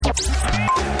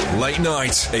Late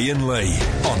Night, Iain Lee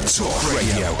on Talk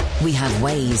Radio. We have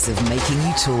ways of making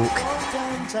you talk.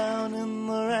 Downtown in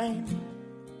the rain,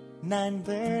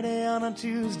 9:30 on a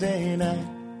Tuesday night,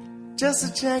 just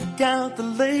to check out the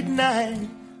late night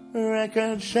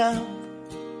record shop.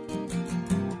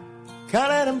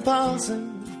 Call it impulsive,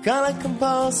 call it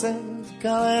compulsive,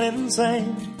 call it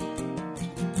insane.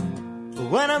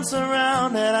 But when I'm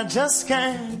surrounded, I just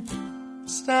can't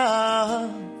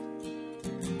stop.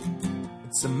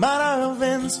 It's a matter of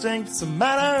instinct, it's a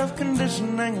matter of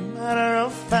conditioning, a matter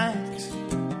of fact.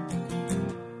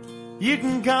 You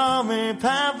can call me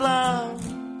Pavlov's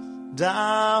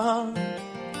dog.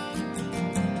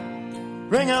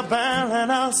 Ring a bell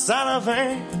and I'll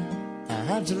salivate.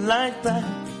 How'd you like that?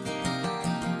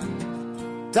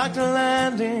 Dr.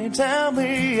 Landy, tell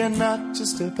me you're not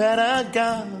just a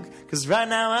pedagogue. 'Cause right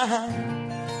now I'm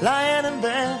lying in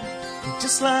bed,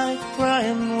 just like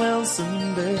Brian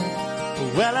Wilson did.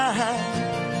 Well,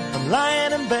 I'm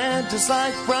lying in bed just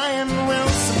like Brian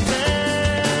Wilson did.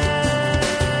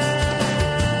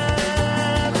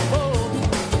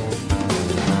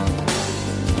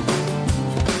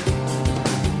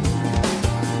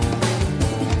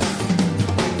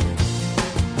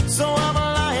 So I'm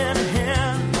lying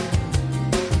here,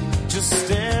 just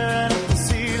staring at the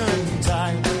ceiling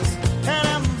tiles, and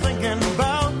I'm thinking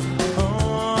about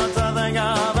what I think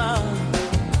about.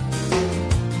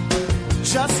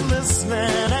 Just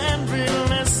listening and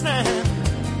re-listening,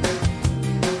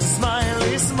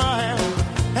 smiley smile,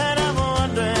 and I'm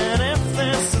wondering if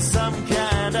this is some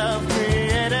kind of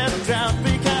creative drought,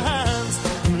 because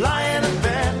I'm lying in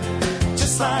bed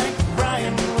just like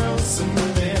Brian Wilson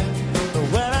did.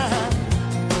 Well, I'm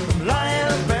lying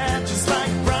in bed just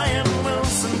like Brian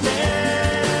Wilson did.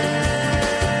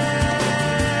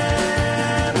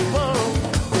 Whoa.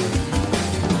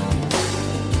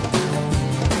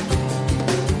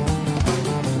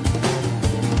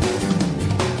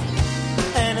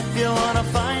 And if you wanna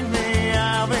find me,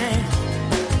 I'll be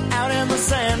out in the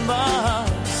sandbox,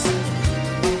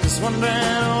 just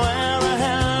wondering where the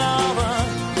hell all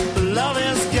the love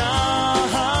is gone.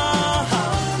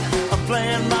 I'm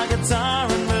playing my guitar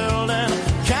and building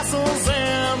castles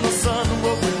in the sun,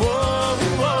 whoa, whoa,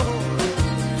 whoa,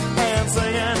 and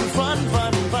singing fun,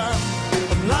 fun, fun.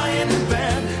 I'm lying in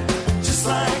bed just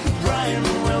like Brian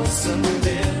Wilson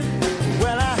did.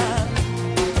 Well,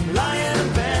 I'm lying in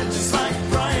bed just like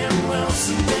Brian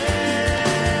Wilson did.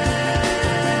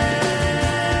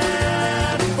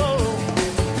 Whoa.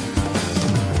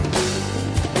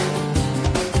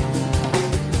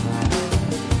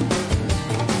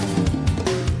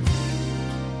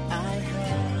 I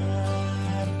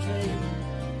had a dream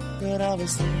that I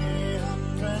was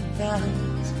 300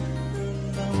 pounds.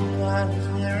 No, I was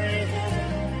very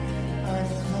I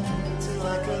floated till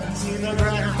I couldn't see the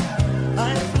ground.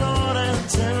 I floated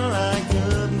till I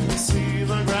couldn't see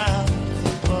the ground.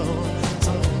 Oh,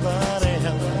 somebody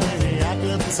help me. I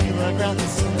couldn't see the ground.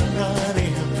 Somebody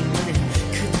help me.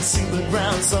 Couldn't see the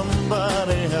ground.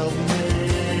 Somebody help me.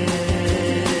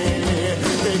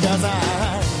 Because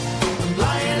I'm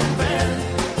lying in bed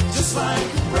just like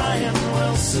Brian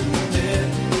Wilson did.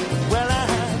 Well,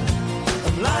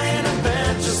 I'm lying in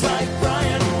bed just like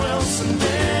Brian Wilson did.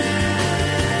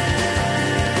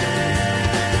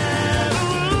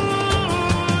 Ooh,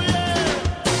 yeah.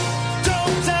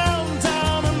 Drove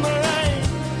downtown in the rain,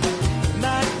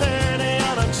 9:30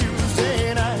 on a Tuesday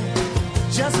night,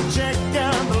 just to check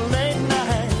out the late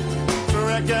night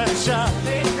record shop.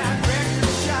 Late night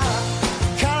record shop.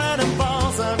 Call it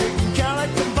impulsive, you can call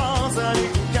it compulsive, you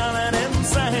can call it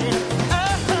insane.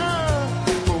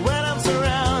 But when I'm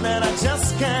surrounded, I just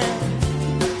can't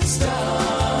stop.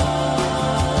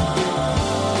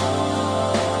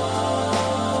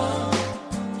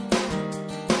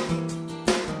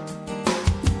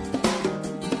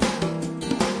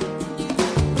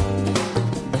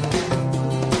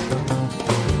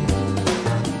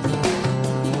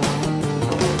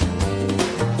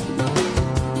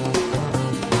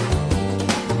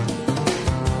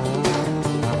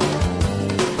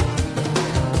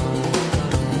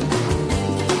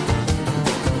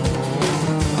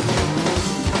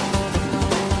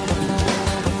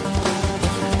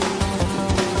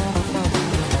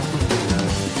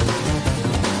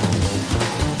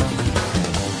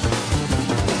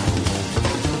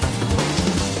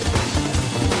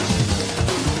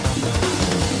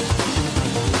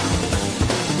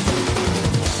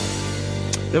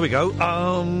 There we go.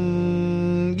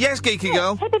 Yes, Geeky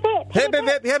Girl. Hip, hip, hip. Hip, hip,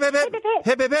 hip, hip, hip, hip.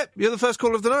 Hip, hip, hip. You're the first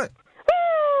caller of the night.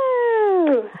 Woo!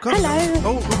 Oh, hello.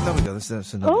 Oh, there we go. That's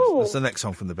the next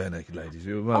song from the Bare Naked Ladies.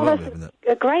 That's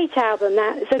a great album.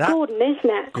 It's Gordon, isn't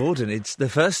it? Gordon. It's the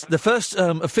first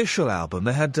official album.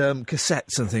 They had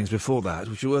cassettes and things before that,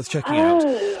 which are worth checking out.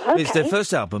 Okay. It's their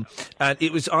first album, and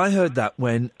it was. I heard that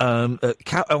when on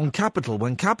Capitol,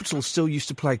 when Capitol still used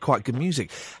to play quite good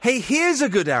music. Hey, here's a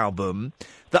good album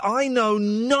that I know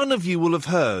none of you will have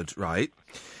heard. Right?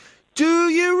 Do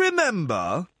you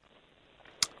remember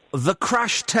the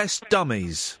Crash Test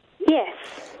Dummies? Yes.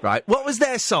 Right. What was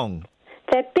their song?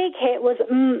 Their big hit was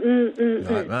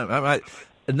Right.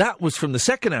 And that was from the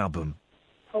second album,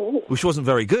 which wasn't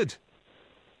very good.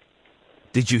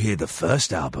 Did you hear the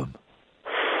first album?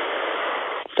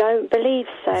 Don't believe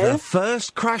so. The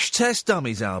first Crash Test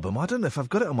Dummies album. I don't know if I've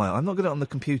got it on I'm not got it on the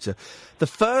computer. The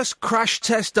first Crash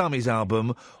Test Dummies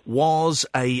album was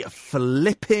a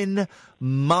flippin'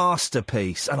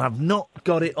 masterpiece, and I've not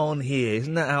got it on here.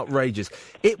 Isn't that outrageous?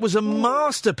 It was a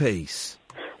masterpiece.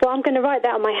 Well, I'm going to write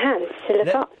that on my hands to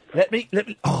look up. Let me.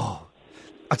 Oh,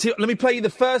 let me play you the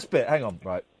first bit. Hang on,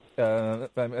 right?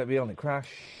 Let me on it. Crash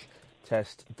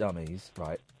Test Dummies,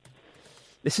 right?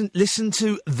 Listen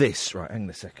to this, right? Hang on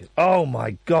a second. Oh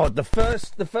my God, the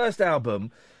first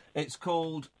album. It's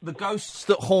called The Ghosts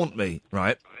That Haunt Me,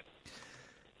 right?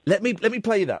 Let me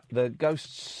play you that. The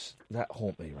Ghosts That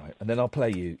Haunt Me, right? And then I'll play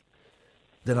you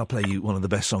one of the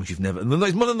best songs you've never. And one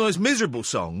of the most miserable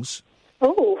songs.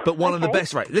 Oh, but one of the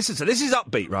best, right? Listen, so this is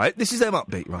upbeat, right? This is them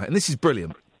upbeat, right? And this is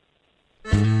brilliant.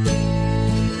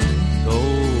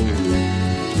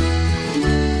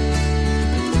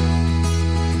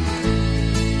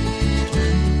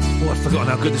 I've forgotten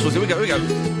how good this was. Here we go.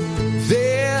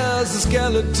 There's a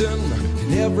skeleton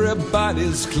in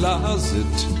everybody's closet.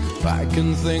 I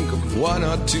can think of one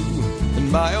or two in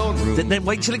my own room. Then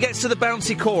wait till it gets to the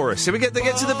bouncy chorus. Here we get to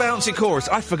the bouncy chorus.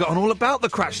 I've forgotten all about the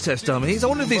Crash Test Dummies. I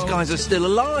wonder if these guys are still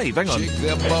alive. Hang on. Shake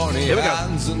their bony here we go.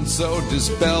 Hands and so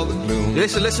dispel the gloom.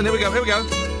 Listen. Here we go.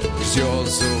 'Cause you're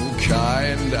so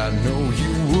kind, I know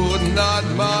you would not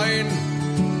mind.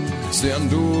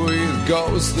 Send away the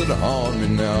ghosts that haunt me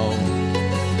now.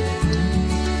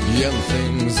 And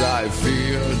things I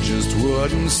fear just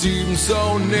wouldn't seem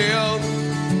so near.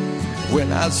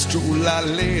 When I stroll out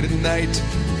late at night,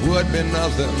 would be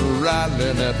nothing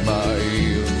rattling at my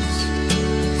ears.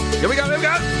 Here we go.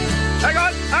 Hang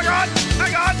on.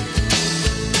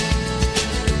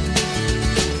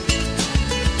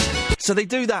 So they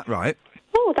do that, right?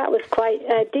 Oh, that was quite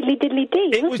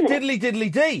diddly-diddly-dee, It was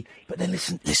diddly-diddly-dee. But then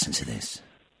listen to this.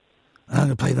 I'm going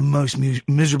to play the most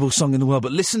miserable song in the world,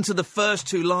 but listen to the first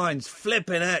two lines.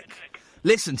 Flippin' heck.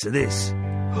 Listen to this.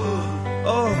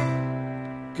 Oh,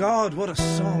 God, what a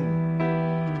song.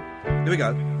 Here we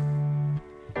go.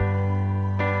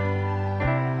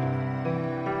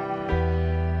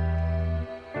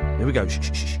 Here we go.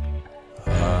 Shh.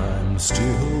 I'm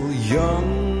still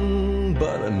young,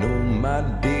 but I know my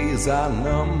days are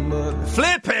numbered.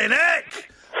 Flippin' heck!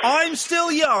 I'm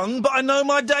still young, but I know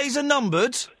my days are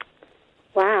numbered.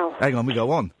 Wow. Hang on, we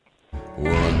go on.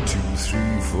 1, 2,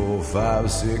 3, 4,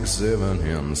 5, 6, 7,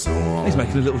 and so on. He's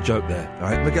making a little joke there. All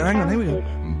right, hang on, here we go.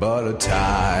 But a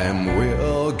time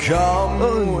will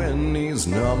come when these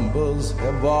numbers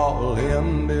have all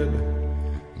ended.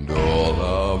 And all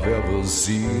I've ever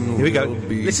seen. Here we go. Will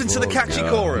be Listen to the catchy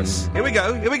chorus. Here we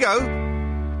go.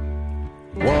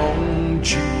 Won't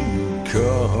you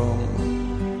come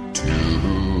to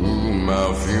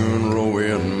my funeral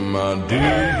when my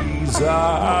days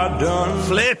are done?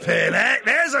 Flippin' heck,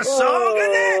 there's a song,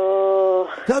 isn't it?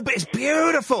 No, but it's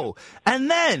beautiful.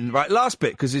 And then, right, last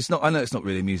bit, because it's not. I know it's not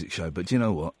really a music show, but do you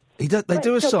know what? They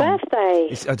do a song.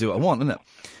 Birthday. I do what I want, isn't it?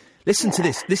 Listen to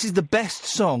this. This is the best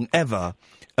song ever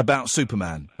about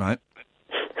Superman, right?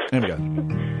 Here we go.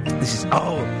 This is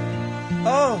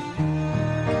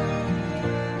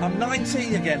I'm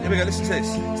 19 again. Here we go, listen to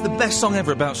this. It's the best song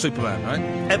ever about Superman, right?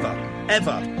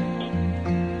 Ever.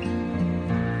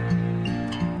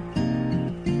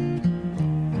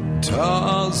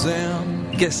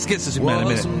 Tarzan gets to Superman in a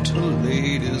minute. Wasn't a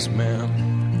ladies' man.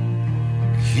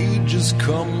 He'd just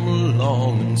come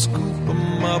along and scoop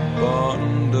him up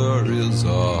under his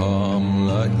arm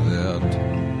like that.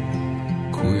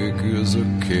 Quick as a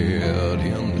cat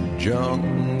in the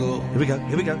jungle. Here we go.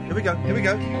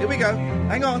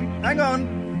 Hang on.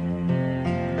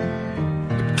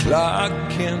 But Clark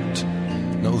Kent,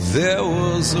 no, there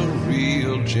was a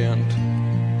real gent.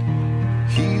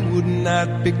 He would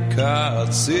not be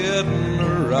caught sitting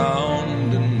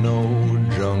around in no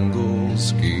jungle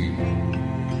scheme.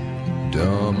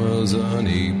 Dumb as an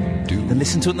ape. Then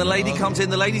listen to it, and the lady comes in.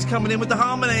 The lady's coming in with the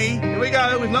harmony. Here we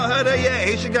go. We've not heard her yet.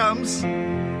 Here she comes.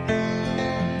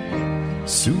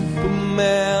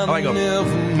 Superman Oh, hang on.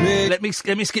 never made. Let me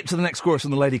skip to the next chorus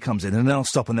and the lady comes in, and then I'll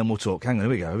stop and then we'll talk. Hang on, here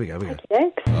we go. Yes.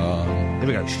 Here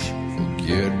we go. Shh.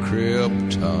 Forget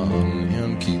Krypton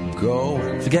and keep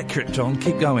going. Forget Krypton,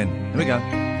 keep going. Here we go.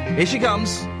 Here she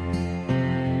comes.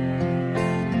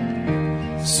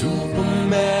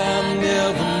 Superman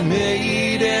never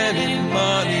made any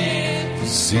money for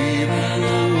saving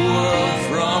the world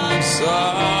from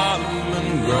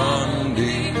Solomon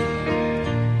Grundy.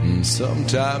 And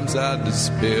sometimes I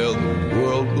despair the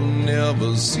world will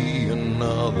never see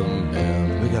another man.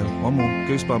 Here we go. One more.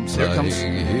 Goosebumps. Here it comes.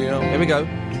 Here we go.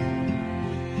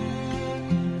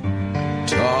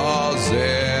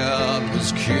 Tarzan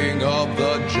was king of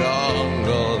the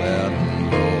jungle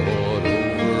and lord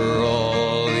over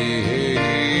all the apes.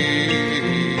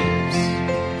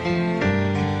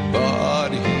 But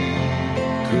he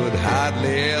could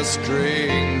hardly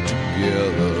string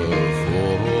together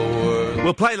four words.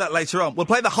 We'll play that later on. We'll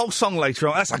play the whole song later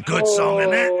on. That's a good song,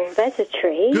 isn't it? Oh, there's a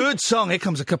treat. Good song. Here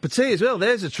comes a cup of tea as well.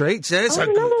 There's a treat. There's Oh,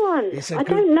 another one. I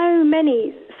don't know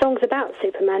many songs about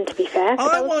Superman, to be fair.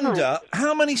 I wonder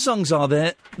how many songs are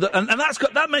there, and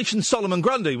that mentions Solomon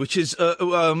Grundy, which is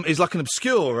like an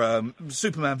obscure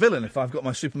Superman villain, if I've got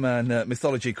my Superman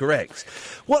mythology correct.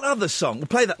 What other song? We'll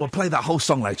play that whole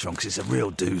song later on because it's a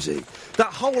real doozy.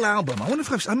 That whole album. I wonder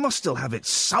if I must still have it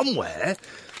somewhere.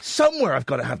 Somewhere I've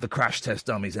got to have the Crash Test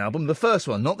Dummies album, the first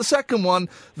one, not the second one,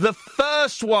 the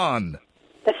first one.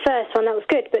 The first one, that was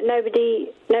good, but nobody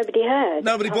heard.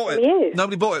 Nobody bought it. You.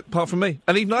 Nobody bought it, apart from me.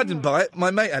 And even I didn't buy it.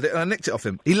 My mate had it, and I nicked it off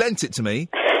him. He lent it to me,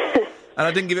 and I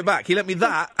didn't give it back. He lent me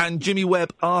that and Jimmy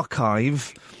Webb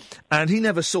Archive, and he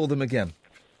never saw them again.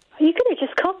 You could have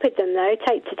just copied them, though,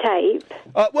 tape to tape.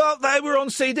 Well, they were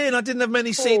on CD, and I didn't have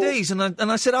many CDs, and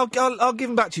I said, I'll give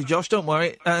them back to you, Josh. Don't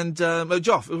worry. And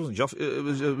Joff, it wasn't Joff. It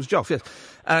was Joff, yes.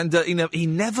 And he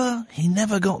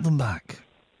never got them back.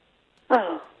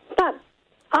 Oh, but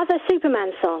other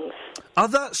Superman songs.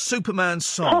 Other Superman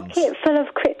songs. Pocket Full of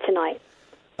Kryptonite.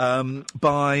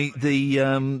 By the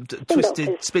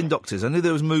Twisted Spin Doctors. I knew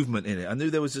there was movement in it. I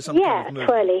knew there was some kind of movement.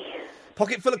 twirly.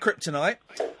 Pocket Full of Kryptonite.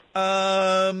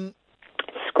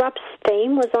 Scrubs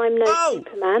theme was I'm No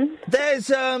Superman. There's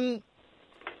there's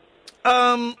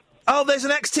an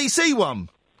XTC one.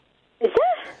 Is there?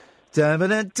 You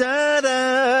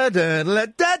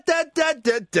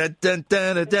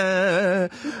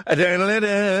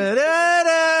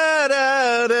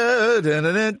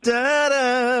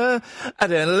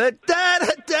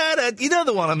know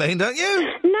the one I mean, don't you?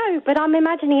 No, but I'm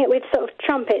imagining it with sort of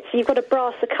trumpets. You've got a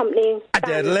brass accompanying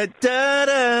band. I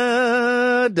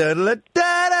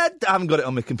haven't got it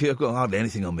on my computer. I've got hardly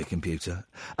anything on my computer.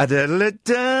 Oh,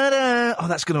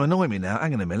 that's going to annoy me now.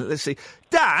 Hang on a minute. Let's see.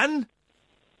 Dan?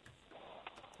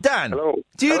 Hello.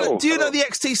 Do you know the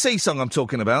XTC song I'm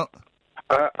talking about?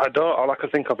 I don't. All I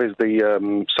can think of is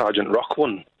the Sergeant Rock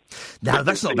one. No,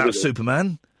 that's not about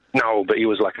Superman. No, but he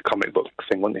was like a comic book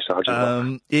thing, wasn't he, Sergeant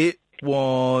Rock? It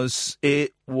was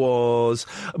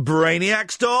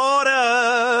Brainiac's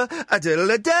daughter.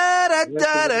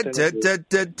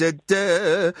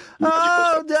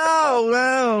 Oh,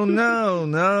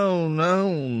 no,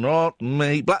 not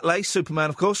me. Black Lace, Superman,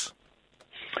 of course.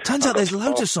 Turns out there's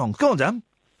loads of songs. Go on, Dan.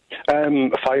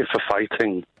 Fire for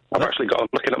Fighting. I'm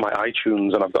looking at my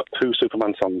iTunes, and I've got 2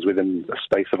 Superman songs within a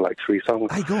space of like 3 songs.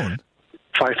 Hey, go on.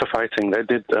 Fire for Fighting. They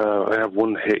did. They have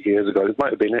one hit years ago. It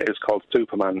might have been it. It's called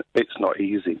Superman. It's Not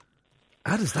Easy.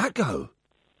 How does that go?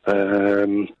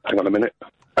 Hang on a minute.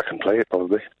 I can play it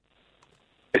probably.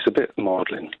 It's a bit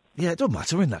maudlin. Yeah, it doesn't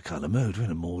matter. We're in that kind of mood. We're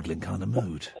in a maudlin kind of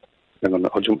mood. Hang on,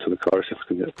 I'll jump to the chorus if I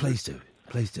can get it. Please do.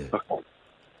 Please do. Okay.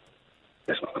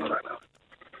 It's not going to right now.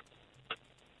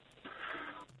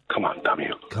 Come on, damn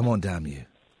you. Come on, damn you.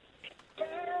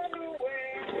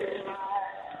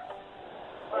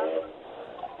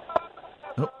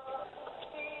 Oh.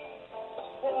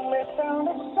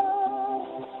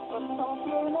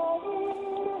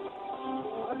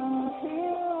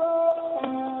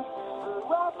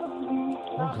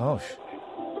 Oh, gosh.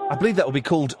 I believe that will be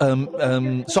called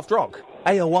soft rock.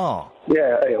 AOR.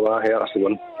 Yeah, AOR, yeah, that's the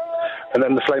one. And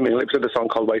then the Flaming Lips did a song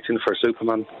called Waiting for a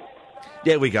Superman.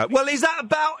 There we go. Well, is that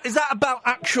about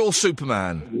actual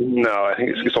Superman? No, I think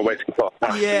it's all waiting for.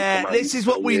 Yeah, Superman. this is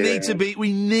what we need to be.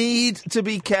 We need to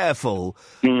be careful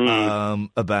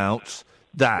about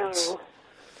that. Oh.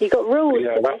 You got rules.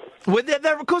 Yeah, Well,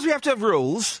 of course, we have to have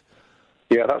rules.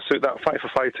 Yeah, that Fight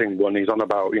for Fighting one. He's on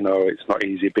about, it's not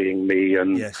easy being me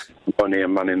and funny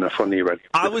and man in a funny red.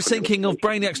 I was thinking of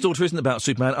Brainiac's daughter isn't about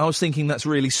Superman. I was thinking that's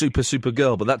really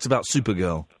Supergirl, but that's about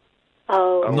Supergirl.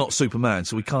 Oh. not Superman,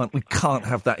 so we can't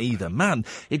have that either. Man,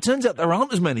 it turns out there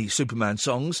aren't as many Superman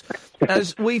songs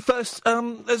as we first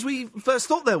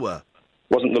thought there were.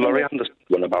 Wasn't the Laurie Anderson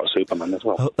one about Superman as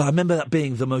well? Oh, I remember that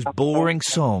being the most boring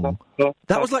song.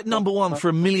 That was like number one for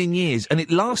a million years, and it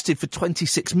lasted for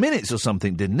 26 minutes or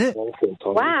something, didn't it?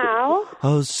 Wow.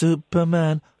 Oh,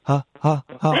 Superman, ha, ha,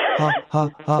 ha, ha,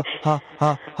 ha, ha, ha,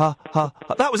 ha, ha, ha.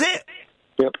 That was it.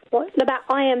 Yep. What about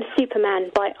I Am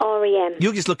Superman by R.E.M.?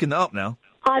 You're just looking that up now.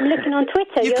 I'm looking on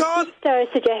Twitter. You Your can't- sister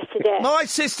suggested it. My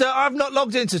sister, I've not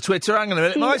logged into Twitter. Hang on a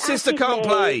minute. My sister can't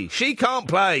play. She can't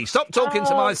play. Stop talking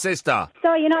to my sister.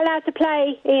 Sorry, you're not allowed to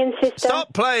play, Ian's sister.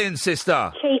 Stop playing,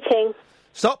 sister. Cheating.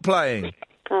 Stop playing.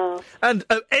 Oh. And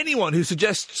anyone who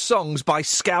suggests songs by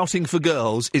Scouting for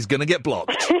Girls is going to get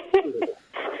blocked. Well,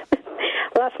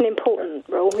 that's an important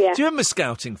rule, yeah. Do you remember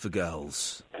Scouting for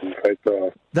Girls? Okay,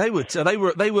 so They were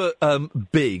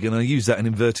big, and I use that in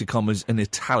inverted commas in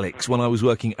italics when I was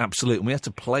working Absolute, and we had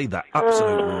to play that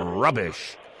absolute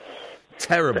rubbish.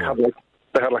 Terrible.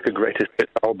 they had like a greatest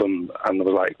hits album, and there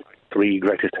was like 3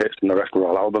 greatest hits, and the rest were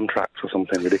all album tracks or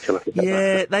something ridiculous.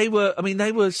 Yeah, they were. I mean,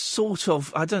 they were sort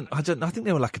of. I think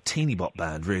they were like a teeny bop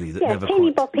band, really. That Yeah, never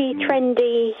teeny quite... boppy,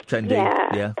 trendy. Trendy,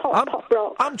 yeah. Pop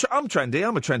rock. I'm trendy.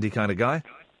 I'm a trendy kind of guy.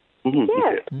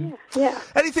 Yeah.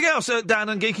 Anything else, Dan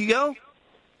and Geeky Girl?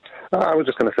 I was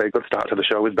just going to say, good start to the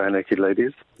show with Bare Naked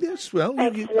Ladies. Yes, well,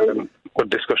 Good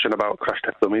discussion about Crash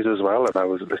Test Dummies as well, and I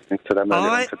was listening to them.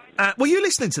 Were you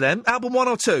listening to them? Album 1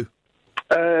 or 2?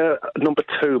 Number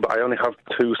 2, but I only have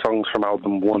 2 songs from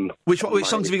album 1. Which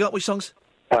songs have you got? Which songs?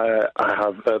 I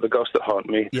have The Ghosts That Haunt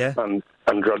Me and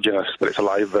Androgynous, but it's a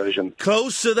live version.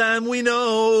 Closer than we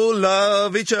know,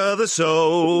 love each other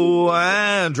so,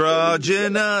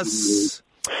 androgynous.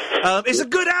 It's a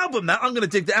good album, that. I'm going to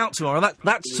dig that out tomorrow.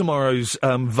 That's tomorrow's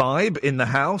vibe in the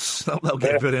house. They'll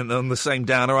get put in on the same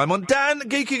downer I'm on. Dan,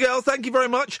 Geeky Girl, thank you very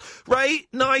much. Ray,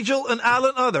 Nigel and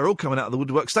Alan, they're all coming out of the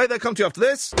woodwork. Stay there, come to you after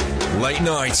this. Late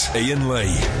night, Iain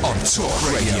Lee on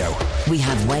Talk Radio. We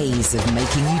have ways of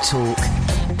making you talk.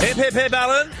 Hip, hip, hip,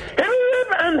 Alan. Hip, hip,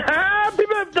 and happy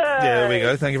birthday! There we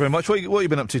go, thank you very much. What have you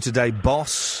been up to today,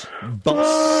 boss?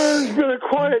 It's been a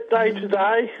quiet day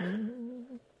today.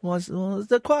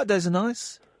 The quiet days are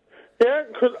nice. Yeah,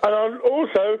 and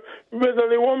also, there's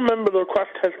only one member of the Crash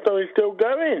Test Dummies still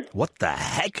going. What the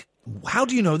heck? How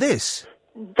do you know this?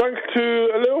 Thanks to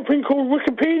a little thing called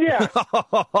Wikipedia.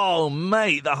 Oh,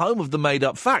 mate, the home of the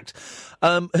made-up fact.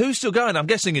 Who's still going? I'm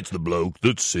guessing it's the bloke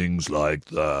that sings like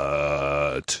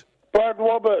that. Brad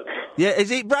Roberts. Yeah, is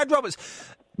he Brad Roberts?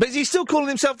 But is he still calling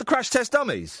himself the Crash Test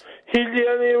Dummies? He's the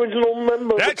only original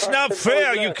member. That's not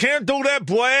fair. You can't do that,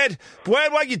 Brad.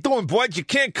 Brad, what are you doing, Brad? You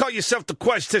can't call yourself the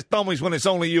Crash Test Dummies when it's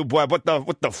only you, Brad. What the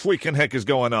freaking heck is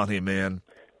going on here, man?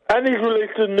 And he's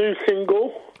released a new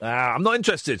single. I'm not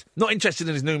interested. Not interested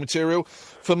in his new material.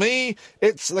 For me,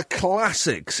 it's the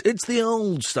classics. It's the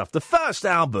old stuff. The first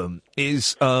album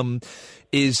is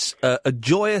a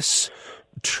joyous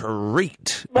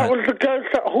treat. That was The Ghost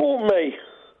That Haunt Me.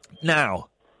 Now.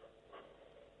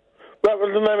 That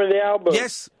was the name of the album.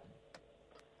 Yes.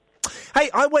 Hey,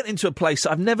 I went into a place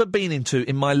I've never been into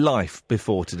in my life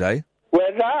before today.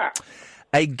 Where's that?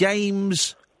 A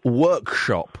games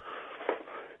workshop.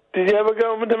 Did you ever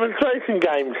go on the demonstration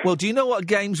games? Well, do you know what a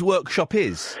games workshop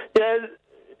is? Yeah,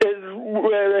 it's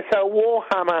where they sell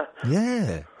Warhammer.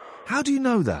 Yeah. How do you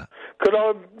know that? Because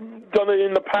I've done it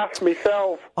in the past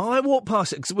myself. I walk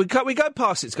past it. 'Cause we go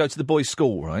past it to go to the boys'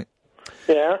 school, right?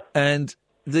 Yeah. And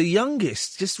the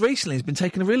youngest, just recently, has been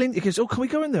taking a real interest. He goes, can we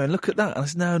go in there and look at that? And I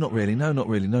said, no, not really. No, not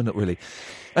really. No, not really.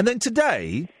 And then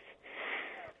today,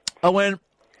 I went,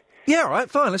 yeah, all right,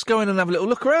 fine, let's go in and have a little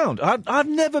look around. I've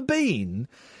never been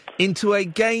into a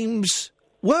games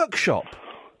workshop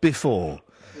before.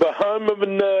 The home of the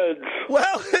nerds.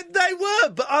 Well, they were,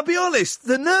 but I'll be honest,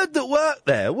 the nerd that worked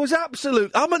there was absolute...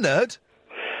 I'm a nerd.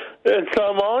 And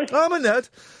so am I. I'm a nerd.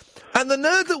 And the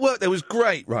nerd that worked there was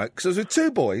great, right? Because I was with 2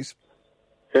 boys.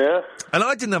 Yeah. And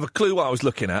I didn't have a clue what I was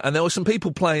looking at. And there were some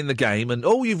people playing the game. And,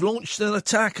 you've launched an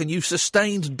attack and you've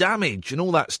sustained damage and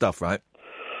all that stuff, right?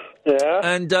 Yeah.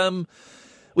 And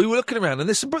we were looking around.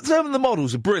 And some of the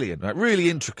models are brilliant, right? Really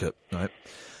intricate, right?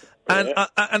 And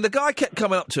and the guy kept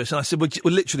coming up to us. And I said, we're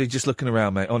literally just looking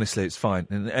around, mate. Honestly, it's fine.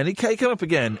 And he came up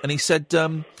again. And he said,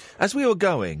 as we were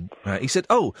going, right, he said,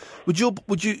 would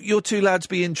your 2 lads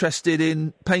be interested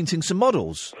in painting some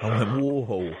models? I went,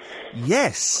 whoa.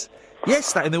 Yes.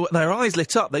 Yes, and their eyes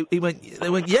lit up. They went,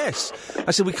 yes. I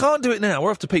said, we can't do it now.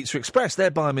 We're off to Pizza Express. They're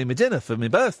buying me my dinner for my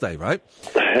birthday, right?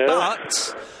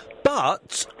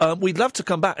 But we'd love to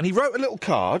come back. And he wrote a little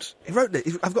card.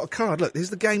 I've got a card. Look, here's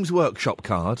the Games Workshop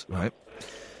card, right?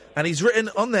 and he's written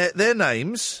on their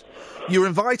names. You're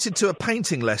invited to a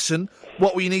painting lesson.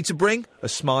 What will you need to bring? A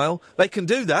smile. They can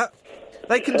do that.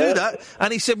 They can do that.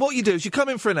 And he said, what you do is you come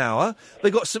in for an hour.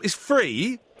 They got some. It's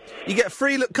free. You get a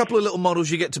free couple of little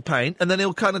models you get to paint, and then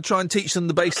he'll kind of try and teach them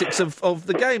the basics of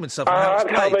the game and stuff.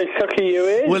 That's how they sucker you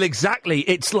in? Well, exactly.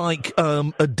 It's like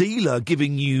a dealer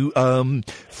giving you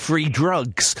free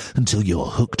drugs until you're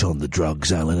hooked on the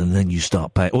drugs, Alan, and then you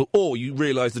start paying. Or you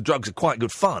realise the drugs are quite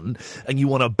good fun, and you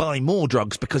want to buy more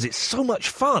drugs because it's so much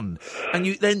fun. And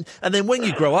then when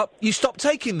you grow up, you stop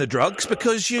taking the drugs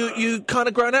because you kind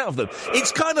of grown out of them.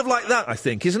 It's kind of like that, I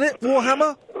think, isn't it,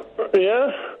 Warhammer?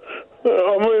 Yeah.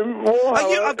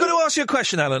 I've got to ask you a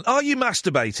question, Alan. Are you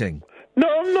masturbating? No,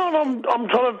 I'm not. I'm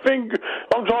trying to think.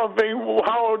 How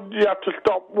do you have to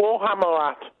stop Warhammer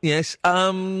at? Yes.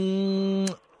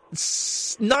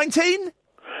 19?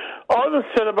 I just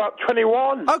said about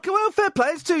 21. Okay, well, fair play.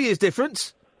 It's 2 years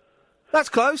difference. That's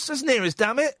close. That's near as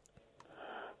damn it.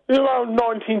 Around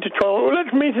 19 to 20. Well,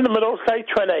 let's meet in the middle. Say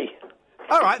 20.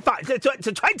 All right, fine.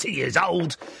 To 20 years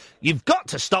old, you've got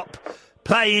to stop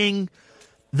playing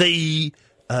the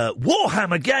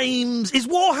Warhammer games. Is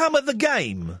Warhammer the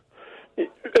game?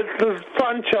 It's a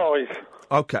franchise.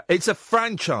 Okay, it's a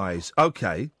franchise.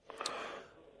 Okay.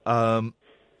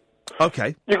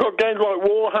 Okay. You've got games like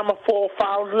Warhammer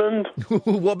 4000.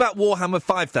 What about Warhammer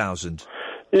 5000?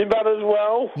 You that as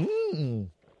well.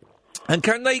 And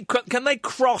can they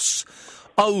cross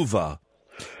over?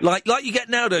 Like you get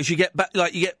nowadays, you get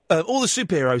all the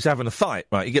superheroes having a fight,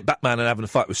 right? You get Batman and having a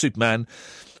fight with Superman.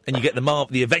 And you get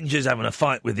the Avengers having a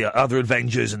fight with the other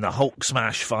Avengers, and the Hulk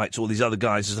smash fights all these other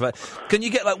guys. Can you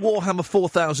get like Warhammer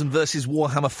 4000 versus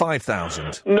Warhammer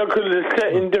 5000? No, because it's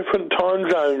set in different time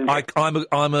zones.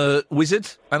 I'm a wizard,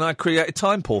 and I create a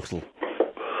time portal.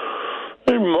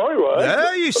 It might work.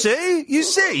 Yeah, you see. If you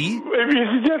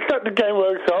suggest that the game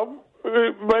works out,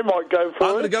 they might go for it.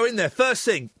 I'm going to go in there. First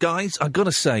thing, guys, I've got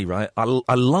to say, right, I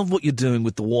love what you're doing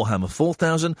with the Warhammer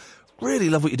 4000. Really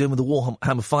love what you're doing with the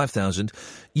Warhammer 5000.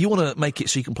 You want to make it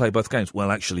so you can play both games.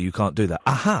 Well, actually, you can't do that.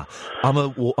 Aha! I'm a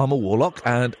warlock,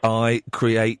 and I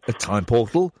create a time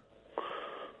portal,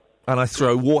 and I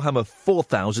throw Warhammer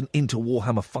 4000 into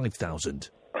Warhammer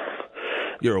 5000.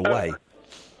 You're away.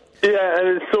 Yeah,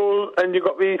 and you've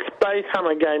got these Space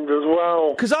Hammer games as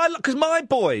well. Because my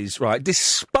boys, right,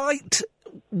 despite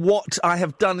what I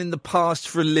have done in the past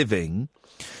for a living,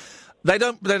 They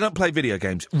don't play video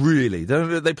games, really.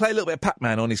 They play a little bit of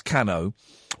Pac-Man on his Cano.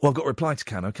 Well, I've got to reply to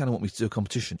Cano. Cano want me to do a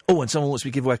competition. Oh, and someone wants me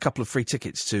to give away a couple of free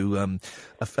tickets to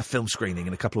a film screening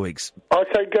in a couple of weeks. I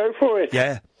say go for it.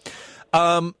 Yeah.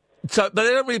 But they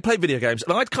don't really play video games,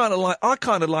 and I kind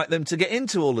of like them to get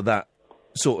into all of that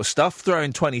sort of stuff,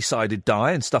 throwing 20-sided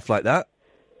die and stuff like that.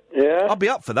 Yeah. I'll be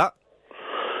up for that.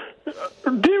 Do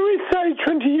we say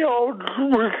 20-year-olds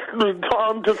was the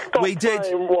time to stop playing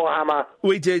Warhammer?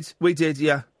 We did,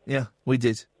 yeah, we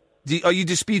did. Are you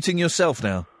disputing yourself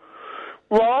now?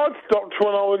 Well, I stopped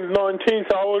when I was 19,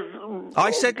 so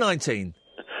I said 19.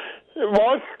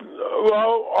 Well,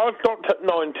 I stopped at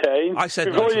 19. I said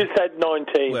before 19. You said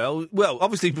 19. Well,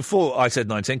 obviously before I said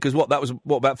 19, because that was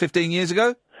about 15 years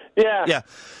ago? Yeah. Yeah.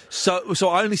 So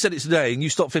I only said it today, and you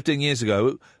stopped 15 years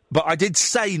ago. But I did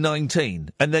say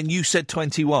 19, and then you said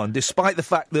 21, despite the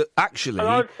fact that actually... And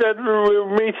I said we'll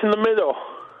meet in the middle.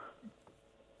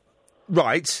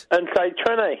 Right. And say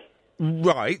 20.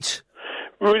 Right.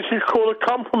 Which is called a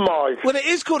compromise. Well, it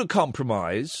is called a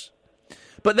compromise.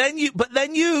 But then you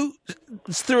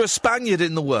threw a Spaniard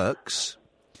in the works,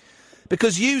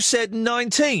 because you said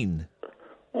 19.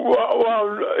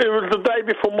 Well, it was the day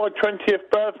before my 20th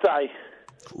birthday.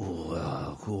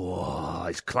 Oh,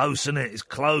 it's close, isn't it? It's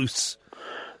close.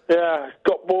 Yeah,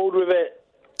 got bored with it.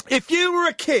 If you were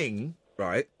a king,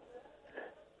 right?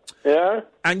 Yeah?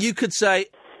 And you could say,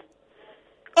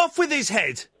 off with his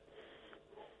head.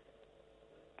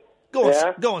 Go on,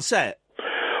 say it.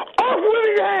 Off with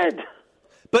his head!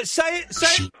 But say it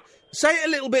a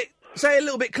little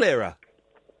bit clearer.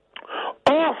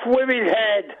 Off with his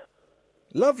head!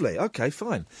 Lovely. Okay,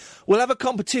 fine. We'll have a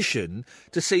competition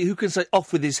to see who can say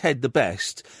off with his head the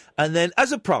best. And then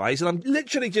as a prize, and I'm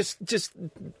literally just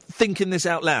thinking this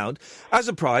out loud, as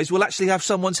a prize, we'll actually have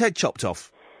someone's head chopped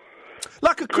off.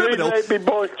 Like a criminal. It'd be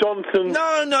Boris Johnson.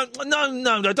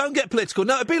 No, don't get political.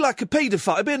 No, it'd be like a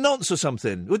paedophile. It'd be a nonce or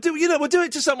something. We'll do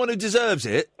it to someone who deserves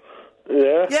it.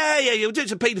 Yeah? Yeah, we'll do it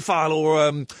to a paedophile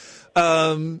or,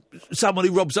 someone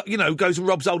who robs, goes and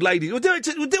robs old ladies. We'll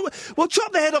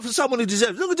chop the head off of someone who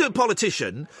deserves it. We'll do it to a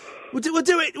politician. We'll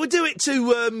do it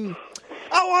to,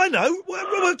 I know.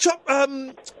 We'll chop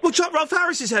Rolf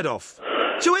Harris's head off.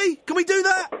 Shall we? Can we do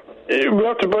that? We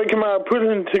have to break him out of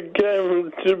prison to get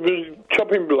him to the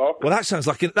chopping block. Well, that sounds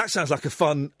like a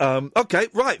fun. Okay,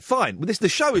 right, fine. Well, the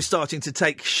show is starting to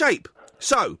take shape.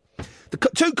 So, the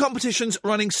two competitions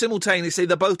running simultaneously.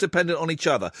 They're both dependent on each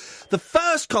other. The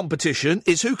first competition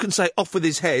is who can say "off with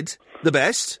his head" the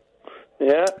best.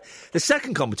 Yeah. The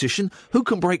second competition, who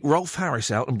can break Rolf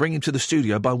Harris out and bring him to the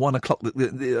studio by 1 o'clock at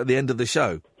the end of the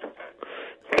show.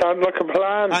 Sounds like a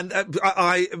plan. And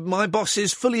my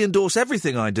bosses fully endorse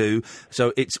everything I do,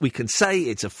 so we can say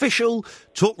it's official.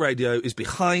 Talk Radio is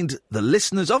behind the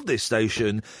listeners of this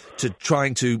station to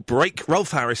trying to break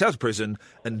Rolf Harris out of prison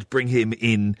and bring him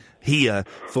in here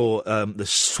for the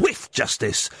swift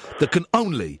justice that can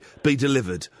only be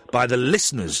delivered by the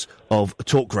listeners of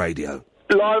Talk Radio.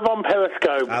 Live on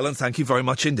Periscope. Alan, thank you very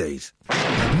much indeed.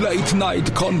 Late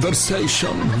night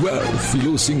conversation, Rolf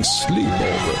losing sleep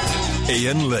over.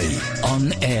 Iain Lee.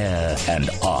 On air and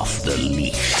off the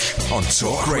leash. On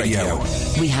Talk Radio.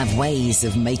 We have ways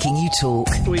of making you talk.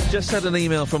 We've just had an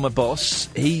email from a boss.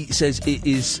 He says it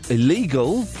is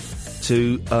illegal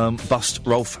to bust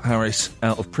Rolf Harris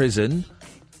out of prison,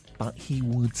 but he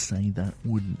would say that,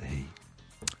 wouldn't he?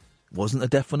 Wasn't a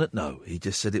definite no. He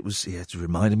just said it was. He had to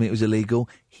remind him it was illegal.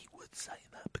 He would say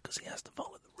that because he has to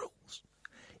follow the rules.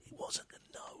 It wasn't a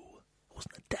no. It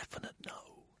wasn't a definite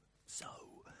no. So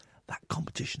that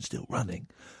competition's still running,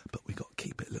 but we got to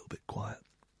keep it a little bit quiet.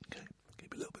 Okay,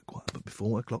 keep it a little bit quiet. But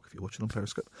before 1 o'clock, if you're watching on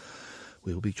Periscope,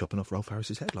 we will be chopping off Rolf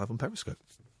Harris's head live on Periscope.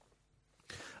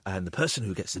 And the person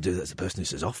who gets to do that is the person who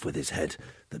says "off with his head"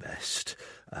 the best.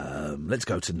 Let's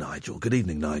go to Nigel. Good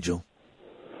evening, Nigel.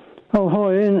 Oh,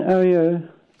 hi, Ian. How are you?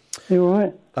 You all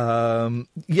right?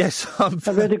 Yes, I've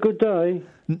had a good day.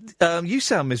 You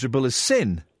sound miserable as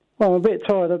sin. Well, I'm a bit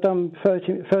tired. I've done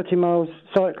 30 miles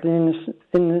cycling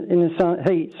in the sun,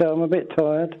 heat, so I'm a bit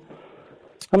tired.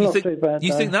 I'm not too bad.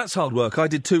 You think that's hard work? I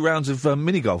did 2 rounds of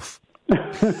mini golf.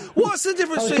 What's the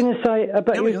difference? I was going to say,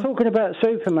 you were talking about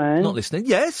Superman. Not listening.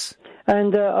 Yes.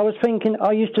 And I was thinking,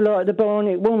 I used to like the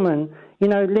Bionic Woman. You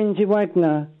know, Lindsay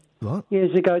Wagner. What?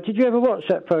 Years ago. Did you ever watch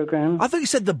that programme? I thought you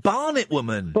said the Barnet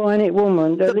Woman. Bionic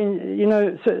Woman. You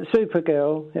know,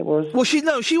 Supergirl, it was. Well, she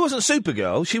wasn't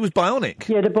Supergirl. She was Bionic.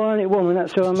 Yeah, the Bionic Woman,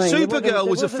 that's what I mean. Supergirl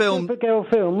was a film. Supergirl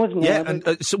film, wasn't it? Yeah,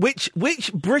 and so which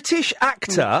British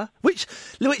actor, which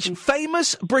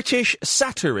famous British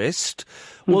satirist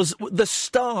was the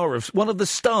star of, one of the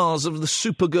stars of the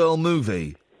Supergirl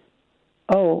movie?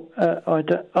 Oh, I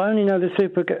only know the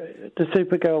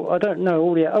Supergirl. I don't know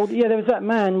all the. Oh, yeah, there was that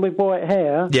man with white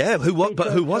hair. Yeah, who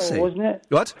was he? Wasn't it?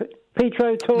 What? Peter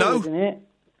O'Toole, no. Wasn't it?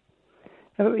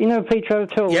 You know Peter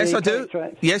O'Toole? Yes, I do.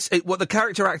 Yes, what the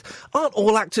character act? Aren't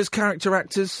all actors character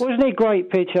actors? Wasn't he great,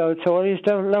 Peter O'Toole? I used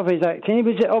to love his acting. He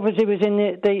was obviously in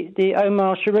the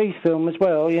Omar Sharif film as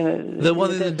well. You know, the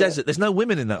one in the desert. There's no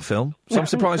women in that film, so I'm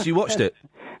surprised you watched it.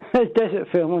 Desert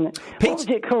film, wasn't it? What was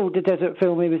it called, the desert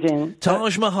film he was in?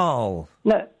 Taj Mahal.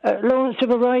 No, Lawrence of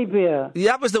Arabia.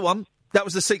 Yeah, that was the one. That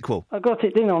was the sequel. I got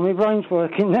it, didn't I? My brain's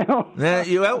working now. Yeah,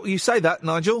 you say that,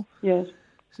 Nigel. Yes.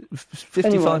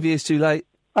 55 years too late.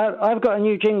 I've got a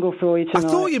new jingle for you tonight. I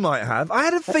thought you might have. I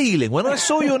had a feeling when I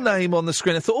saw your name on the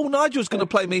screen, I thought, Nigel's going to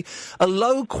play me a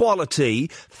low-quality,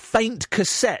 faint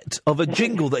cassette of a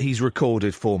jingle that he's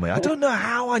recorded for me. I don't know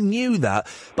how I knew that,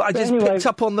 but I just picked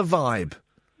up on the vibe.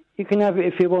 You can have it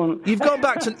if you want. You've gone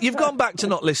back to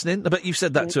not listening. I bet you've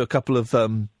said that to a couple of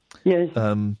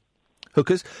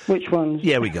hookers. Which ones?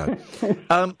 Yeah, we go.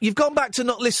 You've gone back to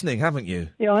not listening, haven't you?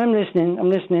 Yeah, I'm listening. I'm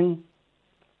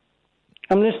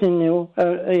listening, Neil.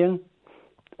 Ian.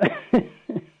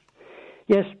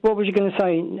 Yes. What was you going to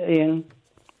say, Ian?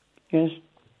 Yes.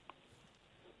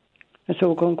 It's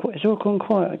all gone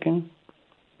quiet again.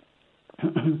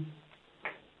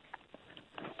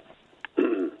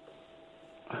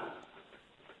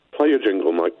 Play your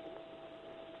jingle, Mike.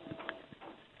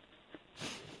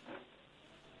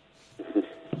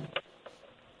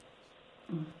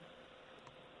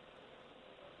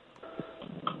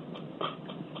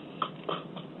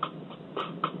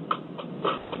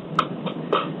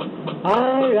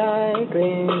 I like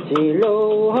Lindsay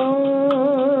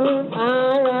Lohan. I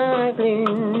like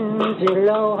Lindsay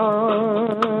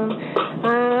Lohan.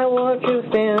 I watch your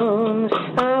films.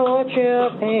 I watch your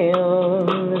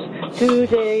films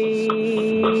today.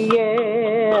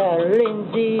 Yeah,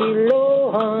 Lindsay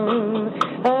Lohan,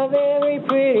 a very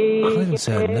pretty. I can't even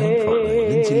say her name properly.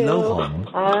 Lindsay Lohan.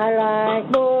 I like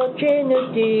watching the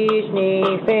Disney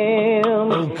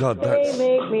films. Oh God, that's.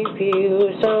 They make me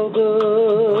feel so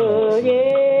good.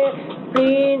 Yeah,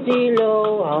 Lindsay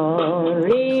Lohan,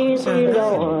 she's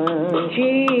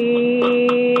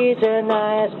a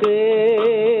nice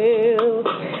girl.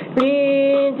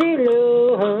 Lindsay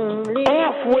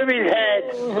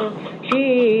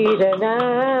She's a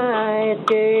nice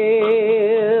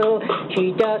girl.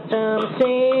 She does some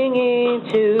singing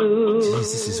too.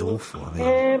 Jeez, this is awful.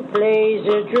 And plays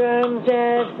the drums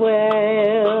as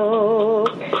well.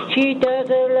 She does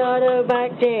a lot of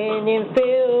acting in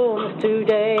films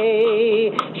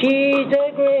today. She's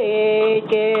a great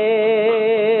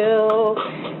girl.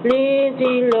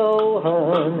 Lindsay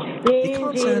Lohan.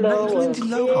 Lindsay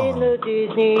Lohan in the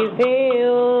Disney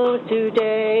films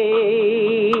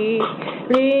today.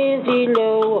 Lindsay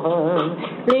Lohan.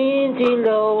 Lindsay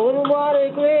Lohan. What a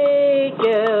great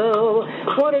girl.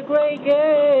 What a great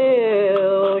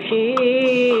girl she is.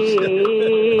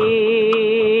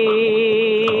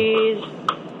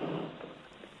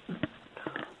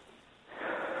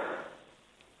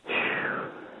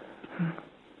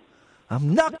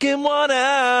 I'm knocking one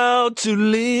out to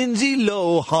Lindsay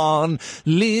Lohan.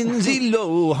 Lindsay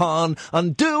Lohan.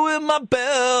 Undoing my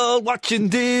belt, watching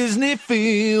Disney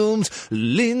films.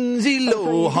 Lindsay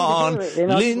Lohan.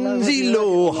 Lindsay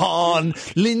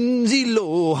Lohan. Lindsay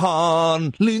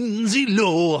Lohan. Lindsay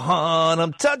Lohan.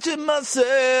 I'm touching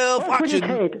myself,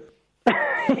 watching.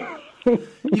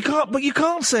 You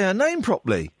can't say her name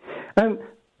properly.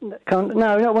 Can't,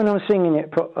 no, not when I'm singing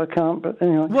it. I can't. But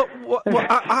anyway.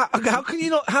 How can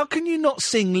you not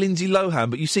sing Lindsay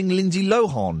Lohan, but you sing Lindsay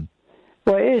Lohan?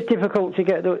 Well, it is difficult to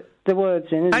get the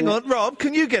words in. Isn't Hang on, Rob.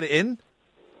 Can you get it in?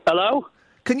 Hello.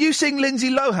 Can you sing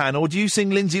Lindsay Lohan, or do you sing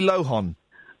Lindsay Lohan?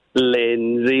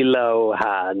 Lindsay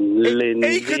Lohan. Lindsay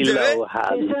He can do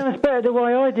Lohan. It sounds better the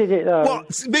way I did it, though.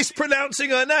 What? Mispronouncing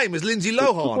her name as Lindsay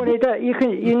Lohan? Well, you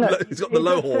know, It's got the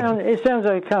low horn. It sounds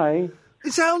okay.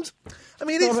 It sounds. I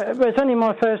mean, but it's only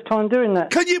my first time doing that.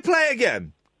 Can you play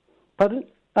again? Pardon?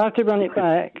 I have to run it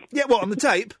back. Yeah, what, on the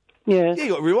tape? Yeah. Yeah, you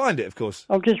got to rewind it, of course.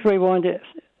 I'll just rewind it.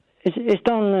 It's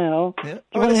done now. Yeah. Do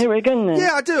you want to hear it again then?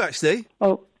 Yeah, I do, actually.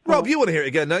 Oh. Rob, you want to hear it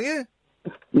again, don't you?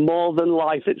 More than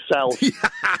life itself. Here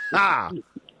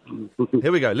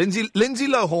we go. Lindsay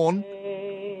Lohan.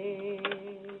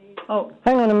 Oh,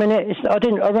 hang on a minute. I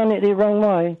ran it the wrong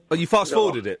way. Oh, you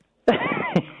fast-forwarded it?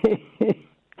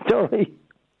 Sorry.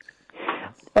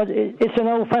 It's an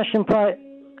old-fashioned play.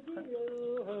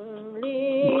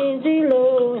 Lindsay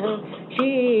Lohan,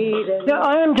 she's Yeah,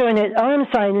 I am doing it. I am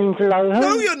saying Lindsay Lohan.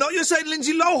 No, you're not. You're saying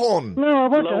Lindsay Lohan. No, I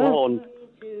wasn't. Lohan.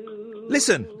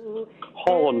 Listen.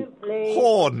 Horn.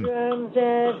 Horn. drums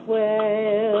as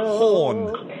well.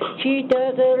 Horn. She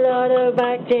does a lot of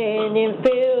acting in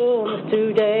films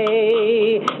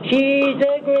today. She's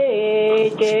a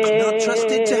great girl. Not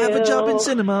trusted to have a job in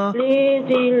cinema.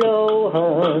 Lindsay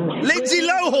Lohan. Lindsay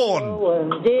Lohan.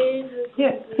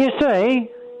 Yeah, you see?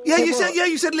 Yeah,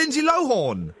 you said Lindsay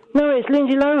Lohan. No, it's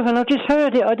Lindsay Lohan. I just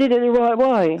heard it. I did it the right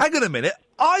way. Hang on a minute.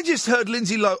 I just heard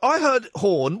Lindsay Lohan. I heard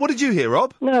Horn. What did you hear,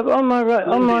 Rob? No, but on my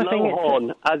thing,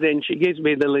 Lohan, as in she gives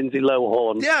me the Lindsay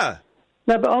Lohan. Yeah.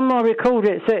 No, but on my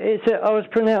recorder, I was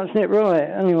pronouncing it right.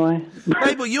 Anyway.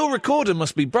 Hey, but your recorder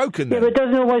must be broken then. Yeah, but it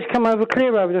doesn't always come over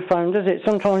clear over the phone, does it?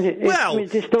 Sometimes it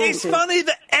distorts. It's funny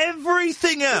that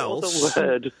everything else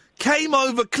came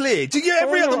over clear. Do you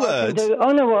every other word?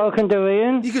 I know what I can do,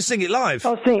 Ian. You can sing it live.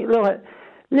 I'll sing it like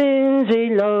Lindsay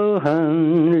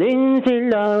Lohan, Lindsay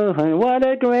Lohan, what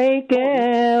a great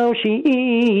girl she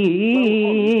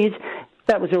is.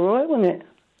 That was all right, wasn't it?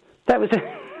 That was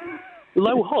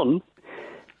Lohan.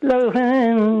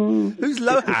 Lohan. Who's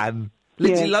Lohan?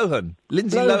 Lindsay Lohan.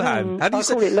 Lindsay Lohan. How do you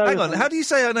say? Hang on. How do you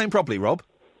say her name properly, Rob?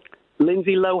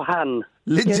 Lindsay Lohan.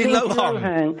 Lindsay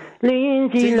Lohan.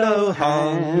 Lindsay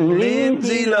Lohan.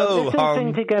 Lindsay Lohan. Let's all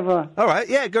sing together. All right,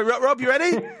 yeah, go, Rob, you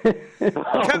ready?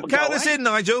 Count us in,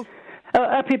 Nigel.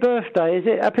 Happy birthday, is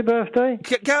it? Happy birthday?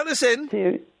 Count us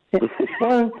in.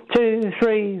 1, 2,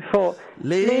 3, 4.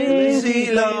 Lindsay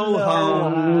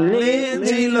Lohan.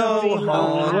 Lindsay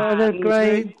Lohan. What a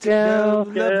great girl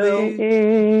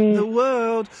in the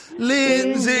world.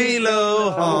 Lindsay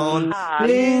Lohan.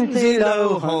 Lindsay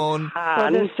Lohan.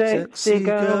 What a sexy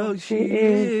girl she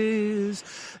is.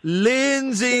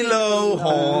 Lindsay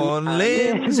Lohan,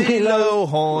 Lindsay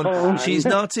Lohan. She's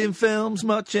not in films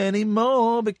much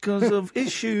anymore because of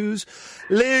issues.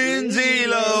 Lindsay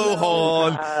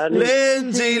Lohan,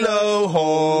 Lindsay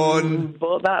Lohan.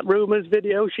 But that Rumours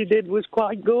video she did was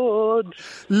quite good.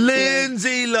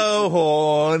 Lindsay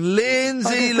Lohan,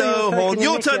 Lindsay Lohan.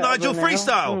 Your turn, Nigel.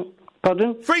 Freestyle.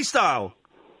 Pardon? Freestyle.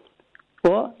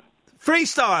 What?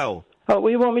 Freestyle. Oh,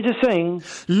 what you want me to sing?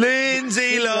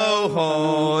 Lindsay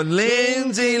Lohan,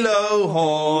 Lindsay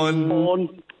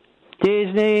Lohan.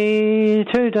 Disney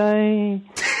today.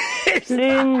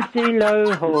 Lindsay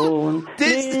Lohan.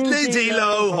 Lindsay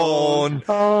Lohan.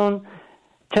 On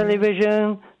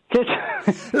television.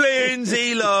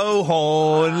 Lindsay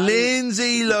Lohan,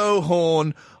 Lindsay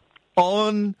Lohan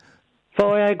on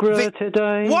Viagra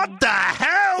today. What the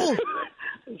hell?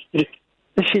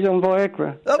 She's on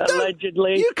Viagra.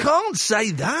 Allegedly. You can't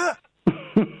say that.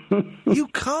 You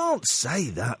can't say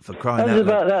that, for crying out loud. How's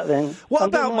about that then? What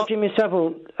about Jimmy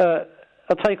Savile?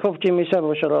 I'll take off Jimmy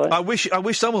Savile, shall I? I wish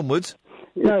someone would.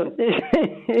 No,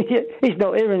 he's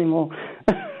not here anymore.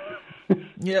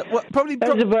 Yeah, well, probably.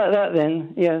 How's about that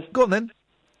then? Yes. Go on then.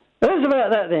 How's about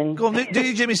that then? Go on, do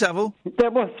you Jimmy Savile?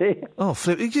 That was it. Oh,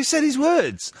 Flip, you just said his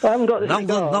words. I haven't got the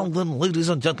London, ladies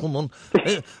and gentlemen,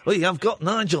 we have got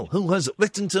Nigel, who has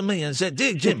written to me and said,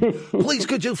 "Dear Jim, please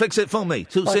could you fix it for me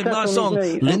to sing my song,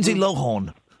 Lindsay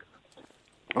Lohan."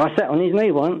 I sat on his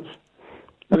knee once,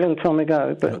 a long time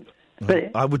ago, but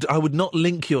I would not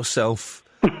link yourself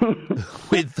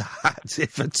with that,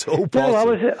 if at all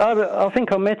possible. No, I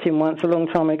think I met him once a long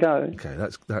time ago. Okay,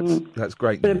 that's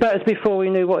great news. But that was before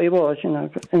we knew what he was, you know.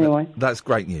 But anyway, that's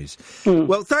great news.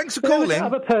 Well, thanks for calling. The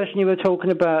other person you were talking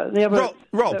about, the other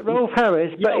Rob Rolf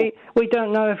Harris, but we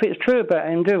don't know if it's true about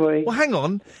him, do we? Well, hang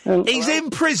on, he's in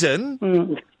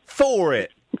prison for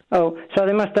it. Oh, so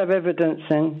they must have evidence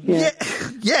then. Yeah.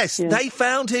 Yes, they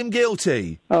found him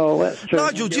guilty. Oh, that's true.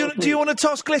 Nigel, do you want to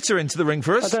toss glitter into the ring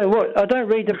for us? I don't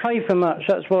read the paper much.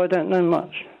 That's why I don't know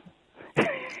much.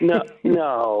 No,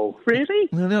 really?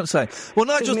 No, don't say. Well,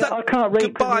 Nigel, I can't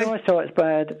read because my eyesight's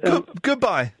bad.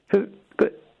 Goodbye.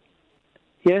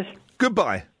 Yes.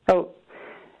 Goodbye. Oh,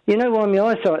 you know why my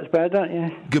eyesight's bad, don't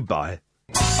you? Goodbye.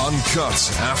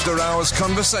 Uncut after-hours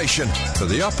conversation for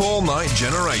the up-all-night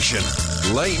generation.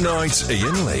 Late night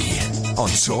Iain Lee on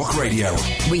Talk Radio.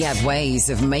 We have ways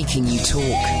of making you talk.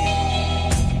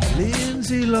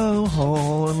 Lindsay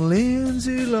Lohan,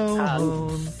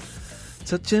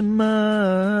 touching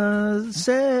myself.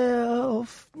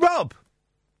 Rob!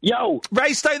 Yo!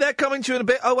 Ray, stay there, coming to you in a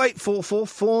bit. 0844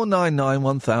 499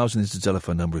 1000 is the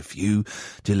telephone number. If you,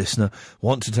 dear listener,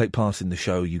 want to take part in the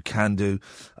show, you can do.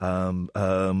 Rob,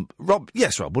 what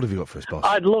have you got for us, boss?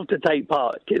 I'd love to take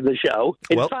part in the show.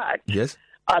 In fact, yes.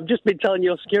 I've just been telling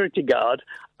your security guard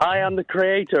I am the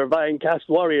creator of Ironcast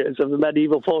Warriors of the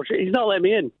Medieval Fortress. He's not letting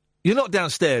me in. You're not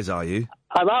downstairs, are you?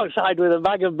 I'm outside with a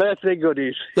bag of birthday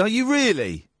goodies. Are you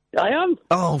really? I am.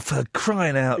 Oh, for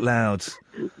crying out loud.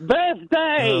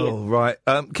 Birthday! Oh, right.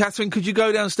 Catherine, could you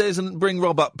go downstairs and bring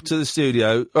Rob up to the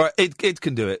studio? All right, it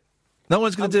can do it. No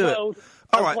one's going to do it.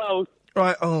 All right.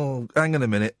 Right, oh, hang on a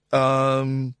minute. All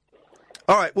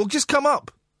right, well, just come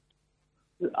up.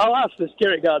 I'll ask the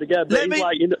security guard again, but he's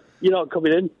like, you're not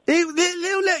coming in. He'll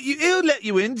let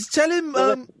you in. Tell him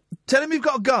you've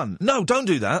got a gun. No, don't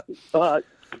do that. All right.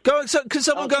 Can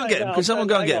someone go and get him? Can someone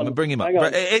go and get him and bring him up?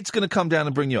 Right, it's going to come down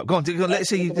and bring you up. Go on, let's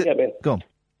see you. Go on.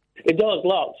 The door's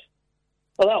locked.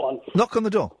 Oh, that one. Knock on the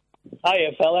door.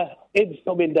 Hiya, fella. Id's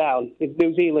coming down. It's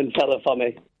New Zealand fella for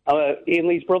me. I'm Iain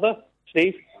Lee's brother,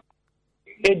 Steve.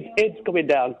 Id's coming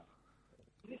down.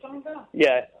 Is it coming down?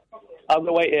 Yeah. I'm going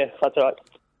to wait here. That's all right.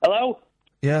 Hello?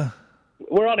 Yeah.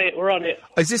 We're on it.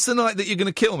 Is this the night that you're going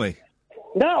to kill me?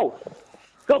 No.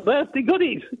 Got birthday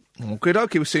goodies. Okay,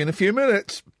 we'll see you in a few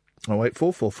minutes.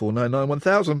 0844 499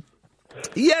 1000.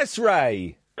 Yes,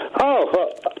 Ray. Oh,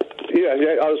 yeah,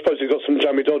 I was supposed to have got some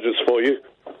jammy Dodgers for you.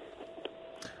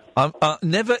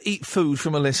 Never eat food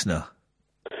from a listener.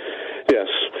 Yes.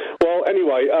 Well,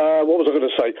 anyway, what was I going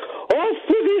to say? Off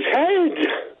with his head!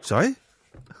 Sorry?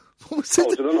 What was it?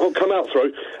 Oh, did I not come out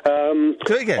through?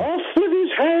 Do it again. Off with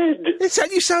his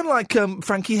head! You sound like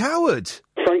Frankie Howard.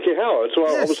 Frankie Howard?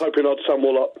 Well, yes. I was hoping I'd sound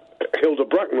more like Hilda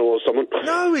Bracknell or someone.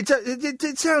 No, it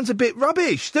sounds a bit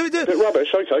rubbish. A bit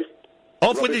rubbish, okay.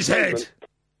 Off with his head!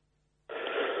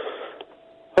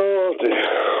 Oh, dear.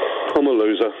 I'm a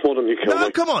loser. Why don't you kill me?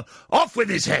 No, come on. Off with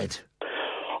his head!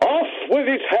 Off with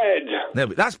his head! No,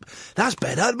 but that's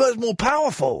better. That's more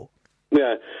powerful.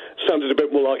 Yeah, sounded a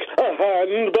bit more like a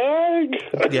handbag.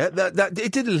 Yeah, that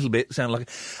it did a little bit sound like.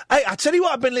 Hey, I tell you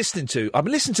what, I've been listening to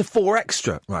 4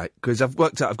 Extra, right? Because I've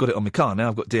worked out I've got it on my car now.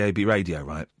 I've got DAB radio,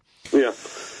 right? Yeah.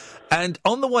 And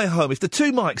on the way home, if the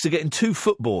two mics are getting too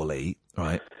football-y,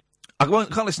 right? I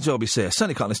can't listen to LBC. I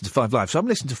certainly can't listen to 5 Live. So I'm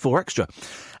listening to 4 Extra,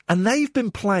 and they've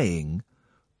been playing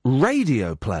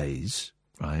radio plays,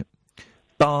 right?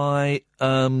 By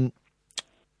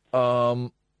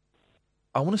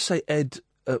I want to say Ed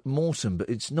Morton, but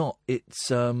it's not. It's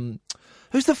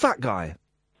who's the fat guy?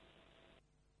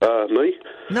 Me?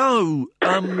 No.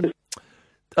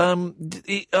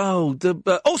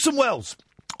 Orson Welles.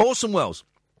 Orson Welles.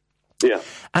 Yeah.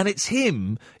 And it's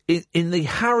him in the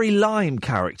Harry Lime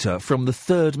character from The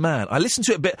Third Man. I listened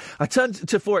to it a bit. I turned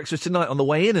to 4 Extras tonight on the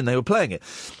way in and they were playing it.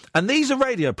 And these are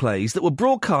radio plays that were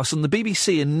broadcast on the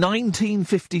BBC in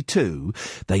 1952.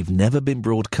 They've never been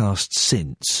broadcast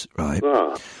since, right?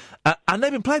 And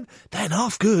they've been played. They're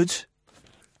half good.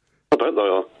 I bet they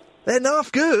are. They're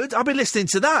half good. I've been listening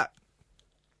to that.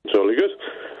 Jolly good.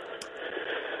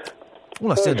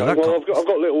 Well, I've got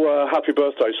a little happy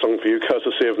birthday song for you,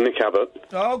 courtesy of Nick Abbott.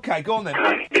 Okay, go on then.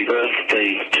 Happy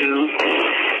birthday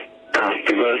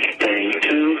happy birthday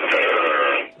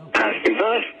happy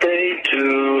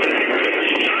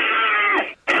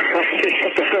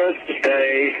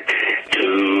birthday to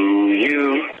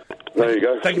you. There you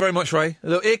go. Thank you very much, Ray.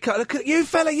 Look at you,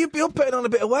 fella. You're putting on a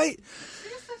bit of weight.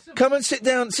 Come and sit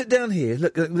down here.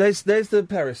 Look, there's the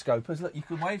periscopers. Look, you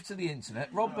can wave to the internet.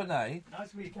 Rob Bonet.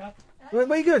 Nice week, Cap. Where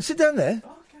are you going? Sit down there.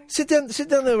 Okay. Sit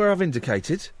down there where I've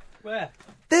indicated. Where?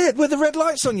 There, where the red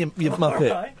light's on your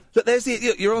muppet. Right. Look,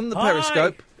 you're on the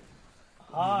periscope.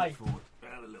 Hi. Forward,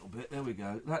 down a little bit. There we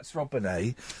go. That's Rob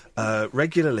Bonet,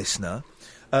 regular listener.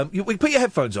 We put your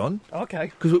headphones on.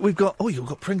 Okay. Because we've got. Oh, you've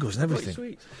got Pringles and everything.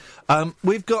 Sweet.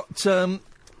 We've got.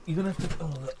 You're gonna have to.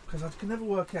 Oh, look, because I can never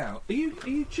work out. Are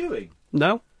you chewing?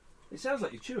 No. It sounds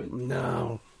like you're chewing.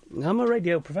 No. I'm a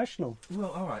radio professional.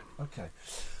 Well, all right. Okay.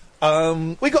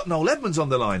 We got Noel Edmonds on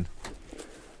the line.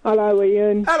 Hello,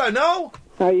 Ian. Hello, Noel.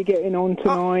 How are you getting on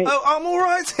tonight? I'm all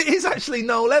right. It is actually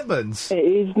Noel Edmonds. It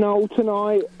is Noel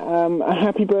tonight. A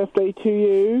happy birthday to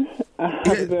you.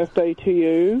 Happy birthday to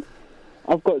you.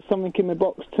 I've got something in the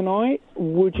box tonight.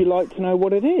 Would you like to know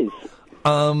what it is?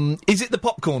 Is it the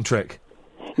popcorn trick?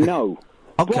 No.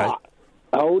 Okay. But,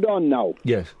 hold on, Noel.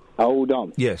 Yes. Hold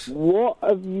on. Yes. What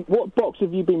box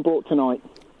have you been brought tonight?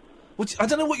 I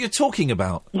don't know what you're talking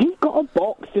about. You've got a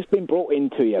box that's been brought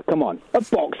into you. Come on. A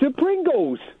box of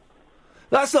Pringles.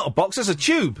 That's not a box, that's a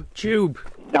tube. Tube.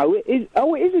 No, it is.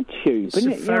 Oh, it is a tube,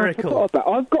 isn't it? Spherical. Yeah, I forgot about.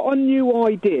 I've got a new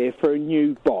idea for a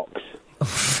new box.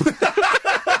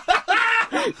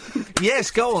 Yes,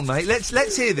 go on, mate.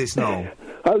 Let's hear this, Noel.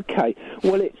 Okay.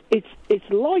 Well, it's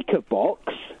like a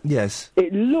box. Yes.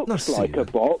 It looks like a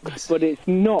box, but it's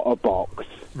not a box.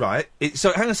 Right.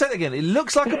 So hang on, say that again. It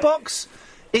looks like a box.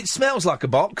 It smells like a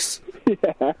box.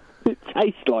 Yeah. It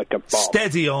tastes like a box.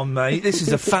 Steady on, mate. This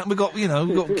is a fact. We've got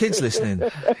kids listening.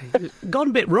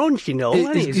 Gone a bit raunchy,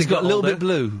 Noel. He's got a little bit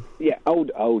blue. Yeah.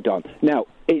 Hold on. Now,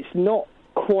 it's not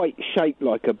quite shaped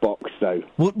like a box, though.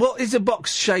 What is a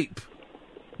box shape?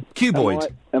 Cuboid.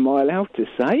 Am I allowed to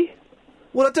say?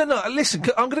 Well, I don't know. Listen,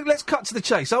 let's cut to the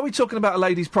chase. Are we talking about a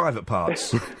lady's private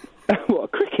parts? What, a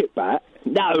cricket bat?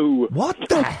 No. What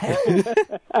the hell?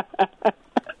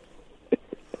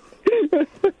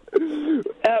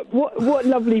 What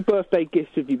lovely birthday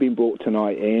gifts have you been brought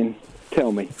tonight, Ian?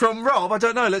 Tell me. From Rob? I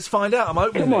don't know. Let's find out. I'm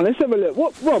opening Come on, let's have a look.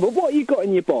 Robert, what have you got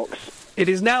in your box? It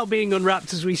is now being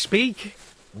unwrapped as we speak.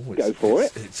 Ooh, Go for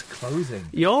it. It's clothing.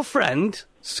 Your friend,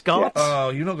 Scott... Yeah. Oh,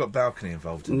 you've not got balcony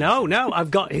involved in No,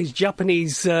 I've got his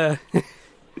Japanese... Japanese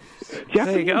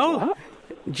there you go. What?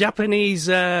 Japanese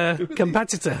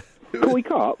competitor. Koi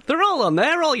Carp? They're all on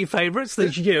there, all your favourites.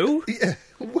 There's you. Yeah.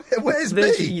 Where's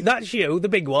me? That's you, the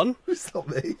big one. It's not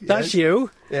me. That's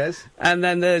you. Yes. And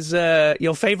then there's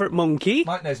your favourite monkey.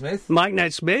 Mike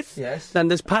Nesmith. Yes. Then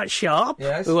there's Pat Sharp,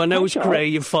 yes. who I know is Pat Cray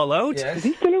you've followed. Yes. Is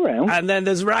he still around? And then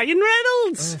there's Ryan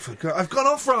Reynolds. Oh, I forgot. I've gone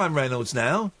off Ryan Reynolds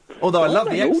now. Although I love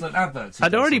the excellent adverts.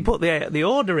 I'd already put the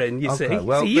order in, you see.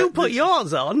 Well, so you put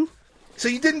yours on. So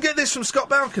you didn't get this from Scott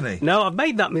Balcony? No, I've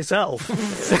made that myself.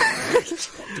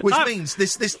 Which means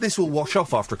this will wash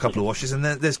off after a couple of washes, and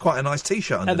then there's quite a nice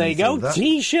T-shirt underneath. And there you go, that.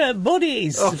 T-shirt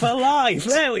buddies for life.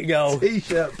 There we go.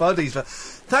 T-shirt buddies.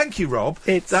 Thank you, Rob.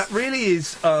 That really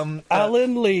is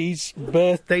Alan Lee's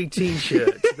birthday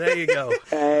T-shirt. There you go.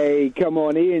 Hey, come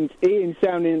on, Ian's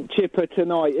sounding chipper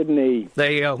tonight, isn't he?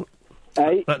 There you go.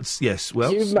 Hey, that's yes.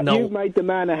 Well, you've made the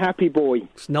man a happy boy.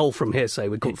 It's Noel from Hearsay.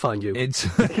 We couldn't find you. It's.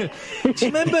 Do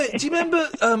you remember?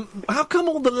 How come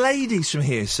all the ladies from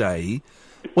Hearsay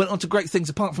went on to great things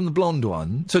apart from the blonde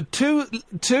one? So two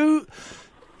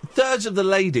thirds of the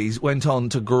ladies went on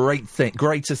to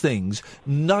greater things.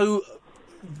 No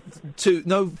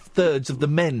thirds of the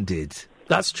men did.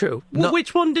 That's true. Well,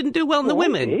 which one didn't do well in the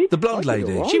women? The blonde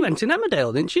lady. Right. She went in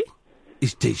Emmerdale, didn't she?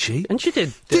 Did she? And she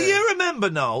did. Do you remember,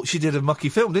 Noel? She did a mucky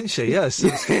film, didn't she? Yes. She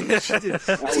did.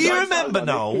 Do you remember,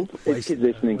 Noel? Keep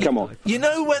listening, come on. You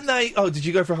know when they... Oh, did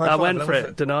you go for a high five? I went for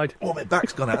it, denied. Oh, my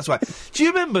back's gone out, that's right. Do you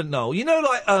remember, Noel? You know,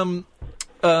 like,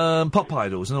 Pop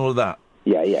Idols and all of that?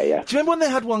 Yeah. Do you remember when they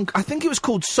had one? I think it was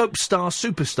called Soapstar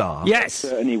Superstar. Yes,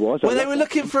 certainly was. When they were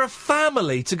looking for a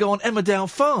family to go on Emmerdale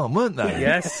Farm, weren't they?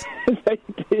 Yes, they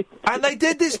did. And they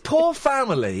did this poor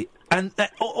family. And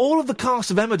all of the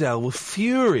cast of Emmerdale were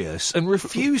furious and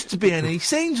refused to be in any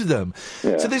scenes with them.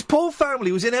 Yeah. So this poor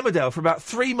family was in Emmerdale for about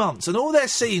 3 months, and all their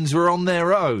scenes were on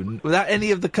their own, without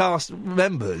any of the cast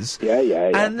members.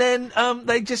 Yeah. And then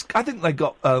I think they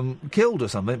got killed or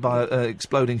something by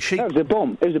exploding sheep. That was a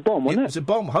bomb. It was a bomb, wasn't it? It was a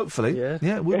bomb, hopefully. Yeah,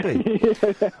 it would be.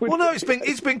 Well, no,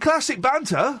 it's been classic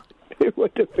banter. It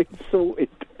would have been sorted.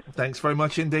 Thanks very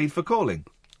much indeed for calling.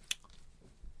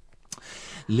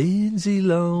 Lindsay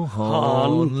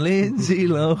Lohan, Lindsay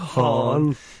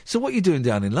Lohan. So what are you doing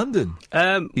down in London?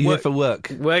 You here for work?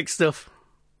 Work stuff.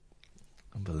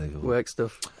 Unbelievable. Work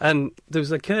stuff. And there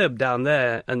was a curb down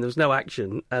there, and there was no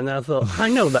action, and I thought, I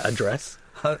know that address.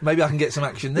 Maybe I can get some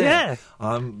action there.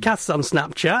 Yeah. Kath's on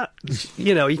Snapchat.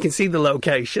 You know, you can see the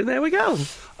location. There we go.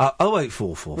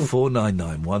 0844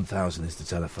 499 1000 is the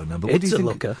telephone number. It's a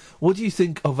looker. What do you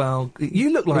think of our...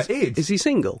 You look like Id. Is he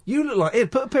single? You look like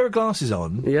Id. Put a pair of glasses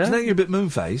on. Yeah. 'Cause now you're a bit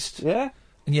moon-faced. Yeah.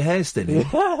 And your hair's thinning.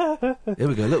 Here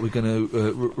we go. Look, we're going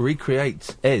to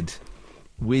recreate Ed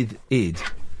with Id.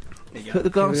 Put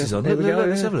the glasses on. Look,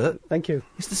 let's have a look. Thank you.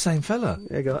 It's the same fella.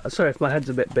 There you go. Sorry if my head's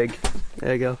a bit big.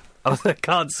 There you go. Oh, I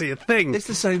can't see a thing. It's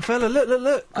the same fella.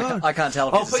 Look. I can't tell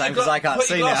if it's the same because I can't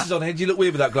see now. Put your glasses on, Ed. You look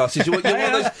weird without glasses.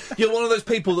 You're one of those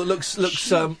people that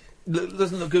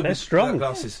doesn't look good with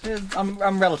glasses. Yeah,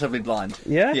 I'm relatively blind.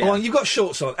 Yeah? Oh, and you've got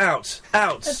shorts on. Out.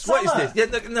 What is this? Yeah,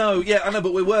 no, I know,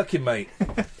 but we're working, mate.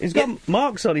 He's got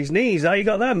marks on his knees. How you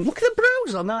got them? Look at the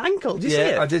bruise on that ankle. Did you see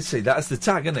it? I did see that. That's the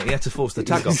tag, isn't it? He had to force the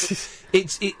tag off.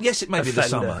 Yes, it may be the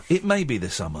summer. It may be the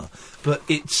summer, but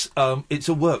it's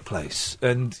a workplace,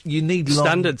 and you need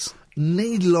standards.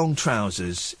 Need long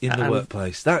trousers in the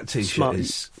workplace. That T-shirt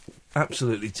is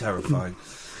absolutely terrifying.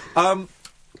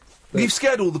 You've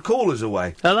scared all the callers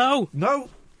away. Hello? No.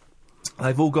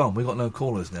 They've all gone. We've got no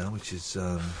callers now, which is...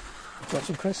 Got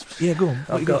some crisps? Yeah, go on.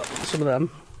 I've got some of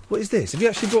them. What is this? Have you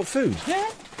actually brought food?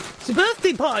 Yeah. It's a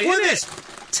birthday party, What isn't is this?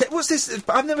 What's this?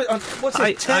 I've never... what's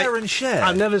it? Tear and share?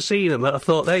 I've never seen them, but I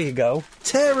thought, there you go.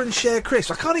 Tear and share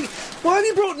crisps. I can't even... Why have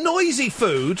you brought noisy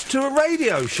food to a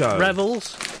radio show?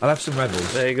 Revels. I'll have some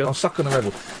Revels. There you go. I'll suck on a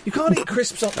Revel. You can't eat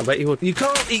crisps on... I bet you would. You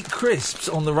can't eat crisps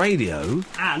on the radio.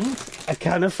 And a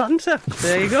can of Fanta.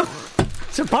 There you go.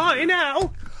 It's a party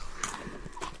now.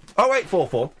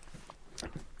 0844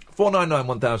 499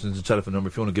 1000 is the telephone number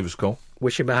if you want to give us a call.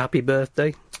 Wish him a happy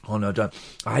birthday. Oh, no, I don't.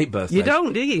 I hate birthdays. You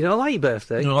don't, do you? You don't like your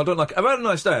birthday? No, I don't like it. I've had a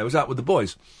nice day. I was out with the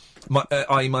boys,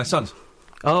 i.e. my sons.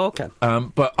 Oh, OK.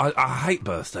 But I hate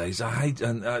birthdays. I hate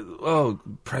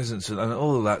presents and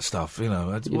all of that stuff, you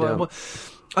know.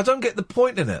 I don't get the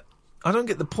point in it. I don't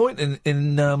get the point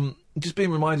in just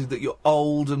being reminded that you're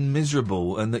old and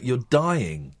miserable and that you're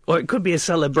dying. Or it could be a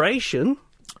celebration.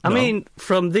 I mean,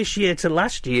 from this year to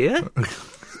last year...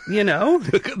 You know,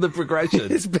 look at the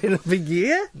progression. It's been a big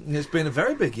year. It's been a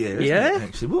very big year, isn't it,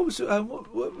 actually. What was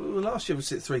last year?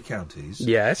 Was it 3 counties?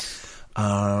 Yes.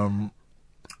 And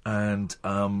then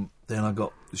I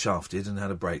got shafted and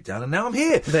had a breakdown, and now I'm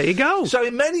here. There you go. So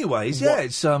in many ways,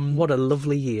 it's what a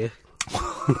lovely year.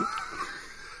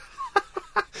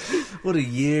 What a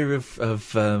year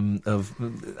of I'm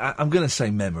going to say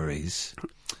memories,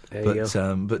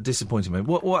 but disappointing.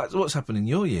 What's happened in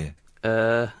your year?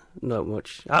 Not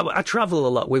much. I travel a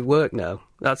lot with work now.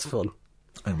 That's fun.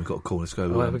 And we've got a call. Let's go.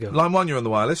 There we go. Line 1, you're on the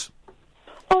wireless.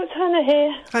 Oh, it's Hannah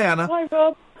here. Hey, Hannah. Hi,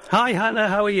 Rob. Hi, Hannah.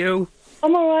 How are you?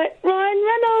 I'm all right. Ryan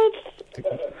Reynolds.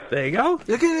 There you go.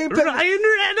 Ryan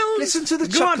Reynolds. Listen to the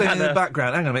chuckling in the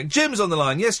background. Hang on a minute. Jim's on the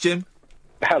line. Yes, Jim.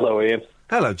 Hello, Ian.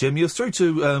 Hello, Jim. You're through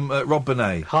to Rob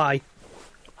Bonet. Hi.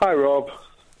 Hi, Rob.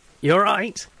 You all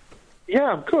right? Yeah,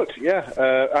 I'm good, yeah.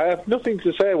 I have nothing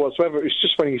to say whatsoever. It's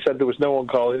just when you said there was no one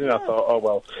calling in, I thought, oh,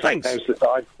 well, thanks. Now's the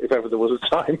time, if ever there was a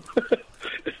time.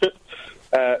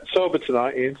 Sober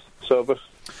tonight, Ian. Sober.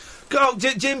 Oh,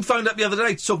 Jim phoned up the other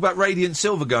day to talk about Radiant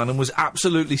Silvergun and was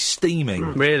absolutely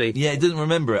steaming. Really? Yeah, he didn't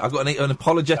remember it. I got an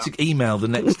apologetic email the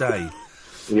next day.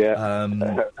 Yeah,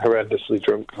 horrendously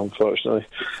drunk, unfortunately.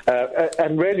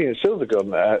 And Radiant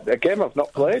Silvergun, a game I've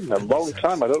not played in a long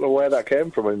time. I don't know where that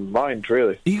came from in mind,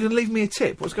 really. Are you going to leave me a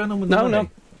tip? What's going on with the money? No.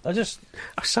 I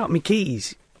sat on my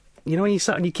keys. You know when you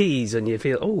sat on your keys and you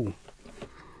feel,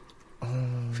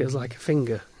 feels like a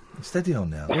finger. Steady on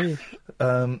now.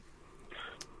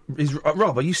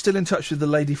 Rob, are you still in touch with the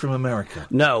lady from America?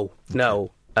 No.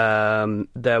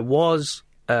 There was...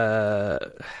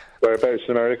 Whereabouts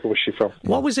in America was she from?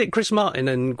 What was it Chris Martin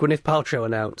and Gwyneth Paltrow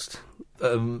announced?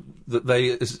 that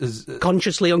they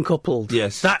consciously uncoupled.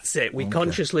 Yes, that's it. We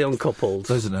consciously uncoupled.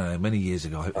 Those are many years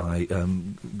ago. I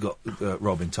got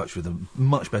Rob in touch with a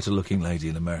much better looking lady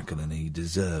in America than he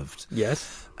deserved.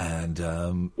 Yes, and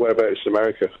whereabouts in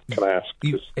America? Can I ask?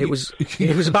 It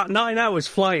was about 9 hours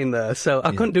flying there, so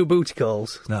I couldn't do booty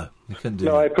calls. No, you couldn't do.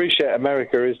 No, I appreciate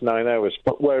America is 9 hours,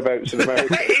 but whereabouts in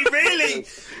America?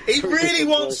 He really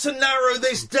wants to narrow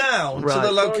this down to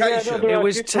the location. It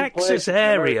was Texas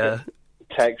area.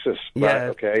 Texas, Yeah. right,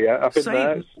 okay, yeah. I've been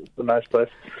there. It's a nice place.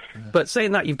 But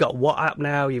saying that, you've got WhatsApp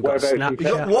now, you've got Snapchat.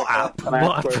 You've got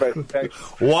WhatsApp?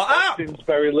 WhatsApp? Seems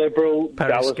very liberal.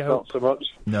 Periscope. Dallas, not so much.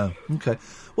 No, okay.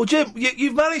 Well, Jim,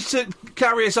 you've managed to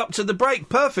carry us up to the break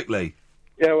perfectly.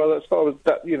 Yeah, well, that's what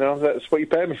you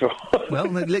pay me for. Well,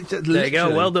 there you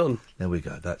go, well done. There we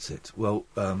go, that's it. Well,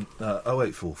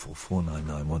 0844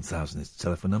 499 1000 is the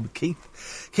telephone number.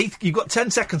 Keith, you've got 10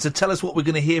 seconds to tell us what we're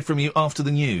going to hear from you after the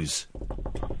news.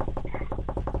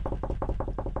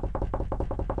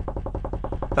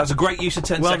 That's a great use of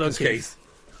 10 seconds, done, Keith.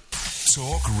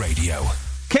 Talk Radio.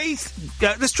 Keith,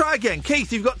 let's try again.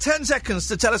 Keith, you've got 10 seconds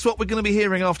to tell us what we're going to be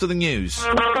hearing after the news.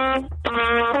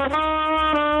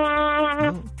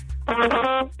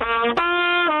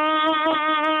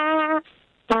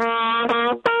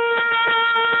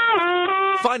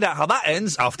 Find out how that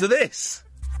ends after this.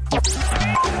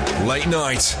 Late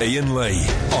night, Iain Lee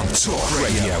on Talk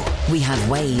Radio. We have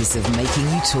ways of making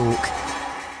you talk.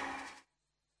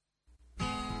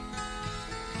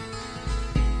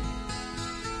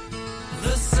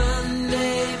 The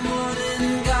Sunday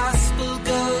morning gospel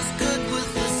goes good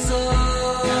with the soul.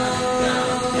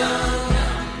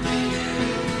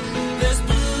 There's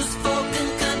blues, folk,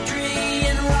 and country,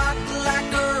 and rock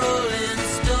like a rolling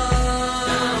stone.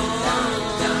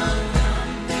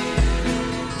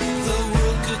 The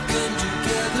world could come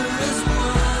together as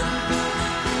one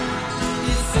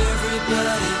if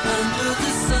everybody under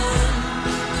the sun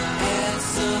had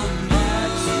some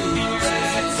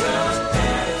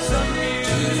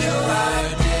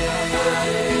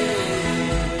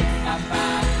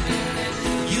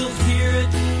You'll hear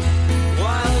it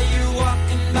while you're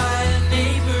walking by a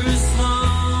neighbor's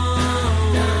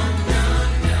home.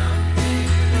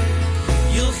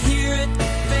 You'll hear it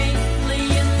faintly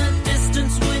in the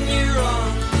distance when you're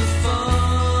on the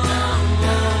phone.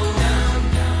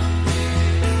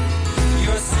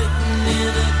 You're sitting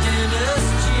in a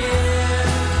dentist chair,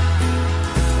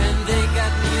 and they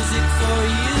got music for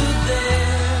you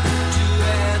there to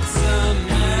add some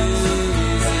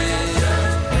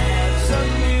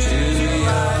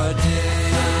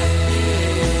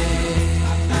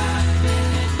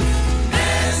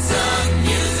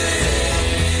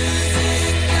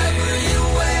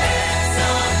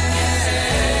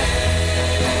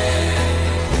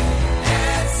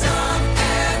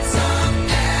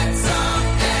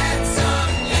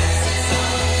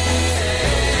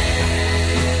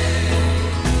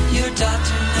Your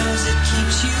doctor knows it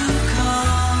keeps you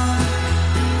calm.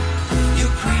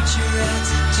 Your preacher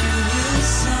adds it to his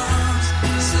songs.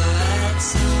 So add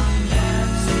some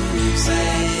music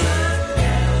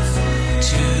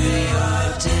to your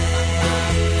day.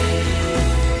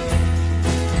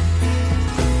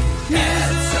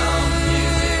 Add some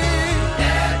music.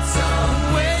 Add some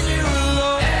when you're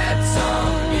alone. Add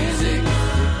some music.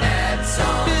 Add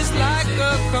some. It's like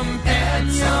a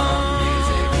companion.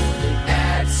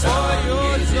 For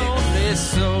your lonely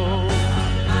soul.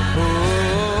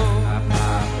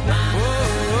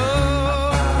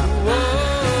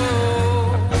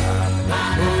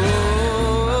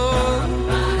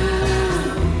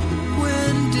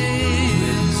 When day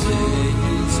is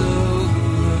over,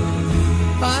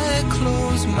 I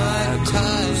close my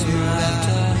eyes.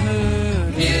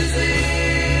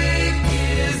 Music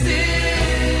is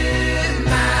in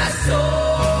my soul.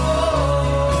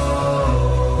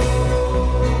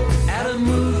 At a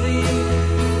movie,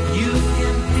 you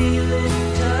can feel it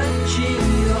touching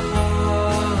your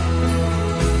heart.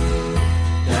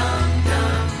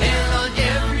 And on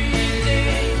every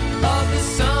day of the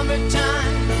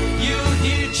summertime, you'll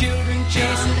hear children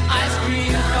chasing ice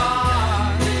cream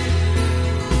cars.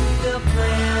 They'll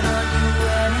play it on your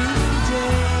wedding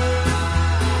day.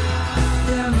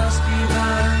 There must be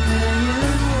about a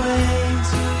million ways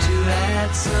to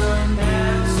add some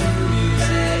music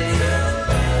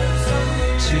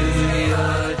to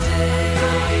your day.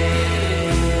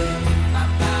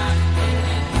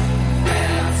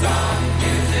 Add some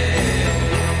music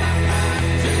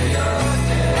to your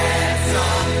day. Add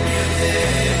some music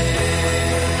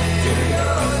to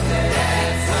your day.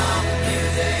 Add some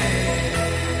music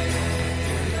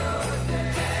to your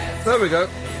day. There we go.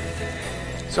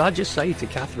 So I'd just say to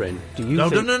Catherine, do you No,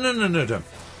 think...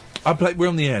 no. We're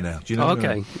on the air now. Do you know?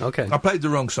 Okay. I played the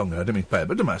wrong song there. I didn't mean to play it,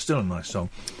 but it doesn't matter. Still a nice song.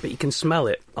 But you can smell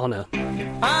it on her.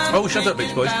 Oh, shut up,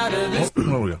 Beach Boys.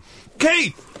 Oh, we go.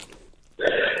 Keith!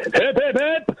 Hip, hip,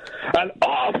 hip! And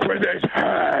off with his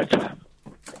head!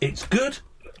 It's good,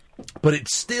 but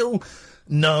it's still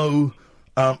no...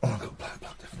 I've got to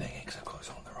plug the thing because I've got it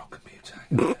on the wrong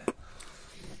computer.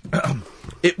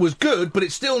 It was good, but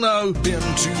it's still no... Been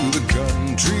to the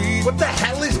country. What the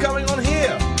hell is going on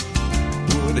here?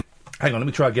 Hang on, let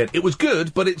me try again. It was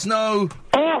good, but it's no...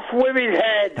 Off with his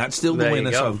head! That's still the There you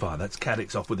winner go. so far. That's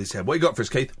Caddick's off with his head. What you got for us,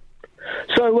 Keith?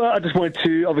 So I just wanted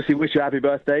to obviously wish you a happy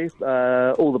birthday.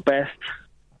 All the best.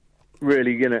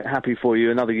 Really, happy for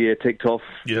you. Another year ticked off.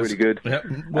 Yes. Really good.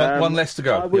 Yeah. One less to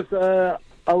go.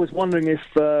 I was wondering if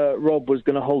Rob was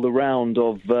going to hold a round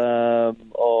of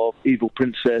Evil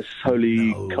Princess,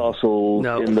 Holy Castle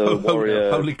in the Warrior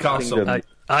Holy Castle. Kingdom.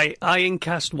 Iron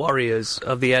Cast Warriors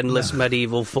of the endless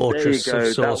medieval fortress There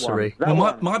you of go, that sorcery. one.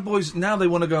 Well, my boys, now they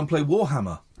want to go and play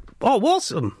Warhammer. Oh,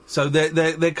 awesome! So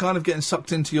they're kind of getting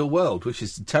sucked into your world, which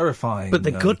is terrifying. But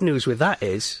the good news with that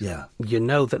is, you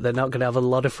know that they're not going to have a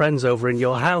lot of friends over in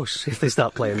your house if they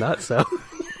start playing that, so...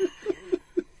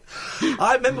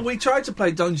 I remember we tried to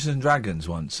play Dungeons and Dragons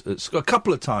once, a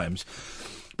couple of times,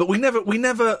 but we never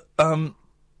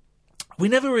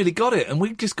really got it, and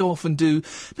we'd just go off and do...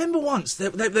 Remember once,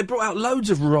 they brought out loads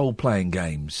of role-playing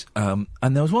games, and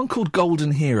there was one called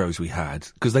Golden Heroes we had,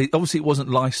 because obviously it wasn't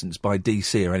licensed by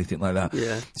DC or anything like that.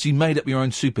 Yeah. So you made up your own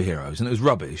superheroes, and it was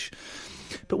rubbish.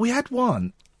 But we had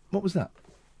one... What was that?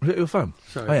 Was it your phone?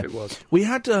 Sorry if it was. We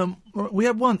had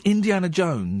one, Indiana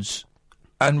Jones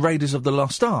and Raiders of the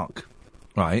Lost Ark,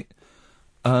 right?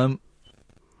 Okay.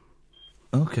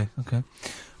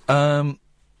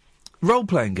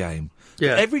 Role-playing game.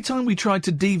 Yeah. Every time we tried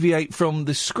to deviate from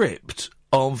the script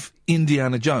of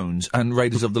Indiana Jones and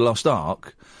Raiders of the Lost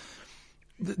Ark,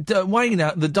 Wayne,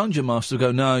 the Dungeon Master, would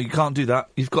go, no, you can't do that.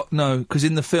 You've got no, because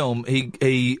in the film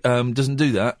he doesn't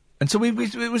do that, and so it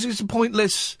was just a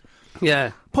pointless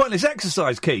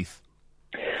exercise, Keith.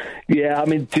 Yeah, I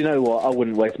mean, do you know what? I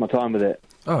wouldn't waste my time with it.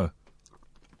 Oh.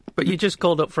 But you just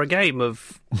called up for a game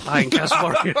of Iron Cast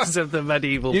Warriors of the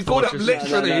medieval You called up fortress.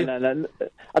 literally... No.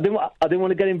 I didn't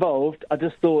want to get involved. I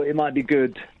just thought it might be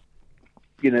good,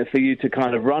 for you to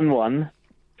kind of run one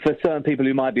for certain people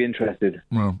who might be interested.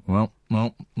 Well.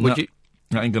 Would you?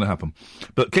 That ain't going to happen.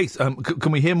 But Keith,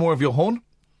 can we hear more of your horn?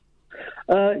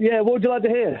 Yeah. What would you like to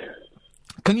hear?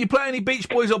 Can you play any Beach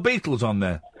Boys or Beatles on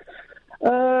there?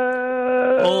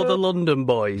 Or the London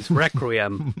Boys,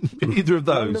 Requiem. Either of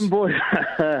those. London Boys.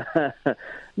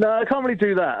 No, I can't really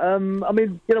do that. I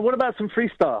mean, what about some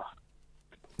freestyle?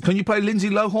 Can you play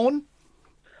Lindsay Lohan?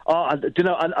 Do you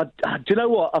know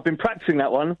what? I've been practicing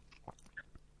that one.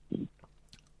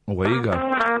 Well, there you go.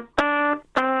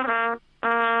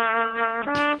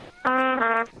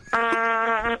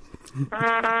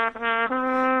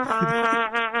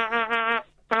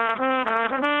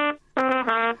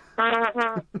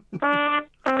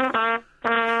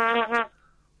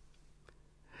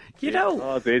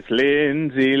 Because it's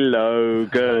Lindsay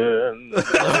Logan.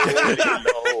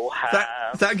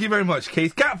 Thank you very much,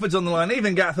 Keith. Gatford's on the line.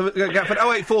 Even Gatford.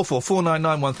 0844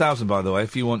 499 1000, by the way,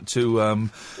 if you want to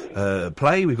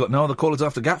play. We've got no other callers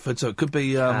after Gatford, so it could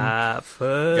be...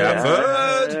 Gatford!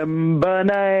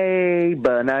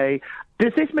 Bernie.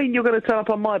 Does this mean you're going to turn up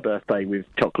on my birthday with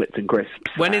chocolates and crisps?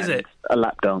 When is it? A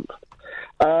lap dance.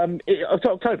 It's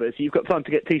October, so you've got time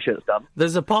to get T-shirts done.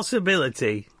 There's a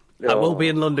possibility. I will be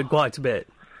in London quite a bit.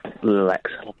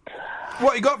 Excellent.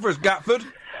 What you got for us, Gatford?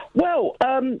 Well,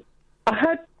 I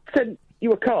had sent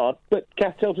you a card, but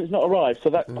Kath tells me it's not arrived,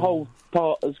 so that whole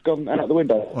part has gone out the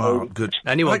window. Oh, good.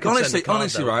 Anyone can honestly, send a card,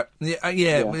 honestly, though. right?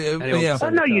 Yeah. I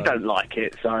know you don't like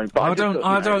it, so... But I don't.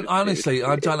 Honestly,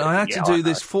 I don't. I had to do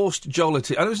this forced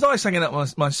jollity, and it was nice hanging out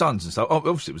with my sons and stuff.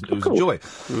 Obviously, it was a joy.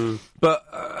 But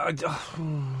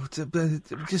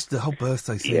just the whole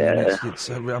birthday thing. Yeah.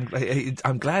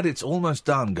 I'm glad it's almost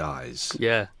done, guys.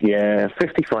 Yeah. Yeah,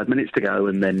 55 minutes to go,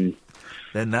 and then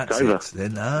that's it's over. it.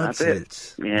 Then that's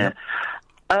it. Yeah.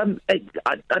 I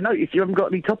noticed you haven't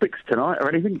got any topics tonight or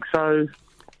anything, so...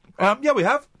 Yeah, we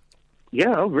have.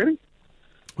 Yeah, oh, really?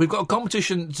 We've got a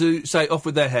competition to say off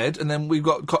with their head, and then we've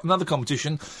got another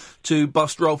competition to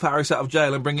bust Rolf Harris out of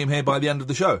jail and bring him here by the end of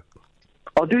the show.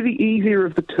 I'll do the easier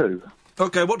of the two.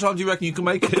 Okay, what time do you reckon you can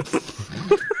make it?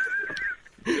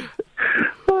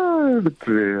 Oh,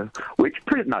 dear. Which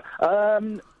print? No.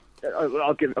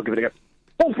 I'll give it a go.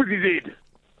 Off with his head!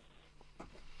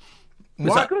 I've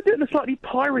got to do it in a slightly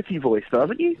piratey voice, though,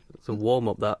 haven't you? It's a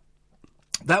warm-up, that.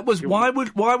 That was... Why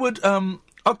would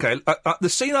Okay, the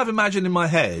scene I've imagined in my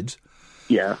head...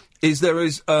 Yeah. ...is there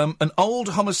is an old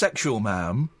homosexual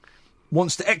man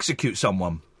wants to execute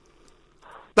someone.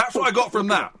 That's what I got from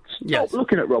that. Stop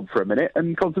looking at Rob for a minute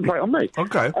and concentrate on me.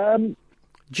 Okay. Do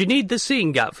you need the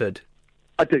scene, Gatford?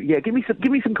 I do, yeah. Give me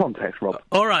some context, Rob.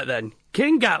 All right, then.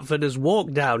 King Gatford has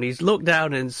walked down. He's looked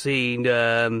down and seen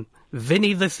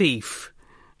Vinny the Thief.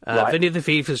 Right. Vinny the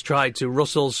Thief has tried to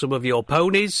rustle some of your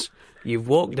ponies. You've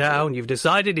walked down, you've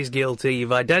decided he's guilty,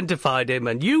 you've identified him,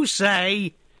 and you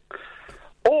say...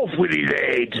 Off with his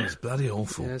head! It's bloody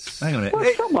awful. Yes. Hang on a Well,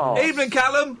 minute. come on. Evening,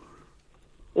 Callum.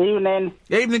 Evening.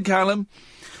 Evening, Callum.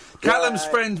 Callum's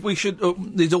friend, we should...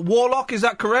 is a warlock, is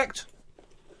that correct?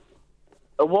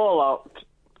 A warlock.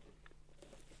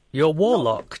 You're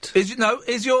warlocked?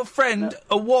 Is your friend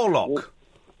a warlock?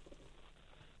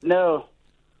 No.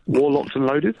 Warlocked and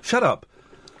loaded? Shut up.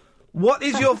 What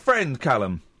is your friend,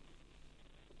 Callum?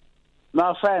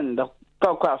 My friend. I've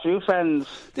got quite a few friends.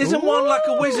 Isn't one like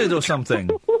a wizard or something?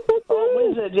 Oh,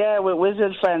 wizard, yeah, we're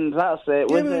wizard friends, that's it,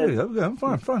 Yeah, wizard. yeah,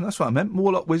 fine, that's what I meant.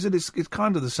 Warlock, wizard, it's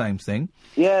kind of the same thing.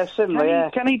 Yeah, similar, yeah.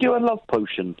 Can he do a love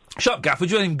potion? Shut up, Gafford,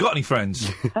 you haven't even got any friends.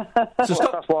 So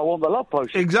stop. That's why I want the love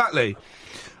potion. Exactly.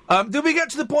 Did we get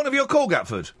to the point of your call,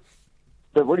 Gatford?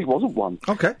 There really wasn't one.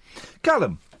 Okay.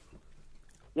 Callum.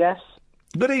 Yes.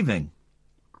 Good evening.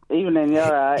 Evening,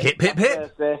 you're right. Hip, hip,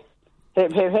 hip.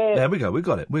 Hip, hip, hip. There we go, we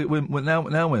got it.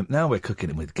 Now we're cooking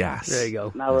it with gas. There you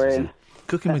go. Now we're in.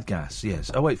 Cooking with gas, yes.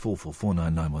 0844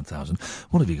 499 1000.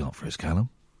 What have you got for us, Callum?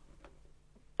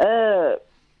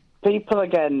 People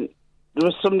again. There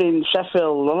was somebody in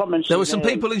Sheffield. I'll not mention There were some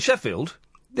names. people in Sheffield?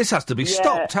 This has to be Yeah.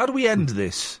 stopped. How do we end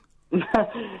this?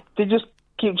 They just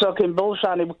keep talking bullshit.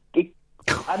 And he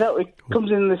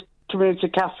comes in this community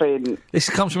cafe. And, This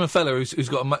comes from a fella who's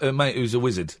got a mate who's a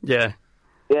wizard. Yeah.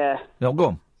 yeah. No, go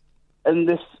on. And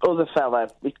this other fella,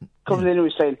 he comes in and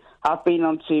he's saying, I've been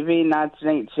on TV in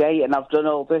 1988 and I've done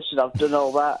all this and I've done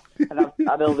all that and I've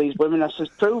had all these women. I says,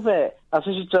 prove it. I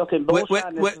says, you're talking bullshit.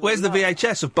 Where's the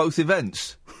VHS of both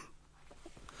events?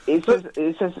 He says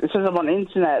I'm on the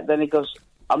internet. Then he goes,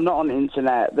 I'm not on the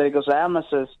internet. Then he goes, I am. I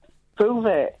says, prove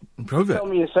it. Prove it. Tell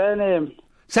me your surname.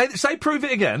 Say prove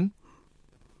it again.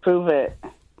 Prove it.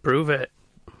 Prove it.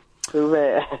 Prove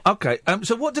it. Okay,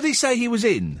 so what did he say he was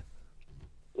in?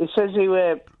 He says he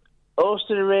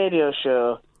hosted a radio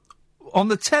show. On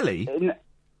the telly?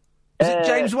 Is it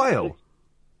James Whale?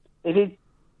 He did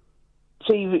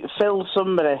TV, Phil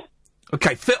somebody.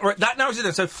 Okay, Phil, right, that narrows it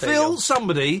down. So Phil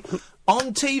somebody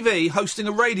on TV hosting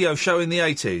a radio show in the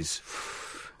 80s.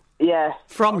 Yeah.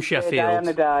 From On Sheffield. The day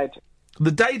Diana died.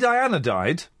 The day Diana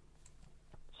died?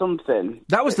 Something.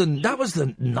 That was the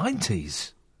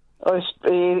 90s. Oh,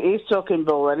 he's talking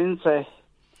bull then, isn't he?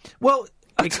 Well,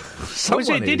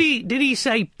 Did he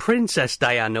say Princess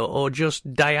Diana or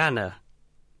just Diana?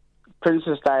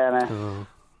 Princess Diana.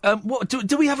 What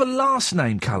do we have a last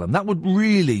name, Callum? That would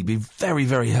really be very,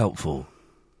 very helpful.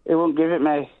 He won't give it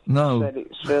me. No. He said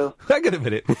it's Phil. Hang on a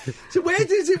minute. So where was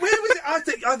it?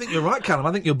 I think you're right, Callum.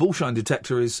 I think your bullshine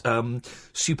detector is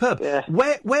superb. Yeah.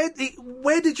 Where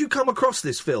did you come across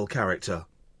this Phil character?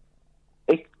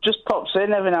 It just pops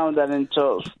in every now and then and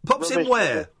talks. Pops in rubbish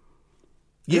where?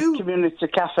 to the community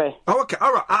cafe. Oh, okay.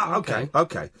 All right.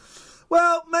 Okay.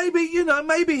 Well, maybe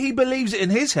he believes it in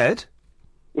his head.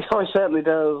 Oh, he certainly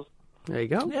does. There you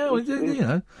go. Yeah,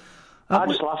 well, I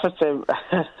just laugh at him.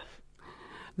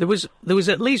 There was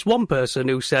at least one person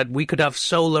who said we could have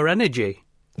solar energy,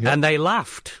 and they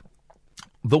laughed.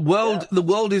 The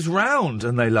world is round,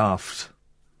 and they laughed.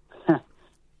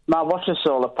 My watch is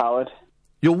solar powered.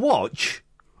 Your watch?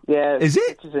 Yeah. Is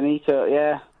it? It's an eco,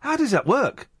 yeah. How does that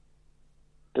work?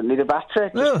 Don't need a battery.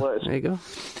 It just works. There you go.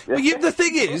 The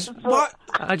thing is, what?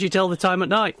 How do you tell the time at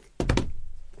night?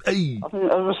 Hey.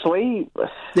 I'm asleep.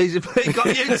 He got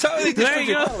you totally There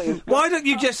you go. Why don't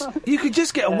you just... You could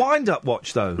just get a wind-up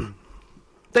watch, though.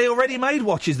 They already made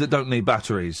watches that don't need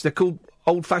batteries. They're called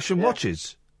old-fashioned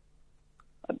watches.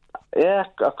 Yeah,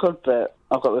 I could, but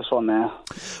I've got this one now.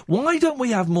 Why don't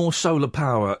we have more solar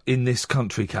power in this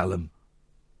country, Callum?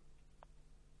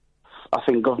 I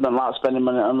think government likes spending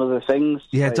money on other things.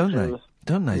 Yeah, don't they?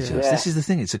 Don't they, Yeah. Jess? This is the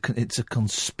thing. It's a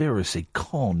conspiracy.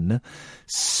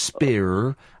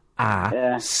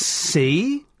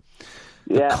 See?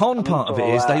 The con part of it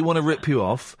is they want to rip you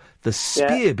off. The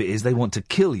spear bit is they want to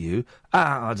kill you.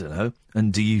 I don't know.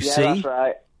 And do you see? That's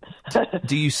right.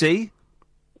 Do you see?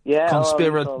 Yeah.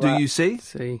 Do you see?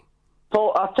 See.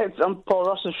 Paul, I texted on Paul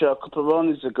Ross's show a couple of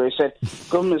mornings ago. He said,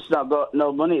 government's not got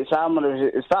no money, it's our money.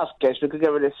 If that's the case, we could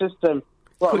get rid of the system.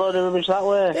 What a load of rubbish that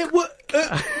way. It would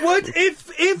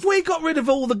if we got rid of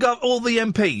all the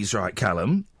MPs, right,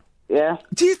 Callum? Yeah.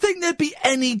 Do you think there'd be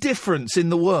any difference in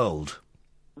the world?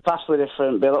 Vastly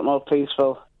different, be a lot more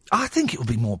peaceful. I think it would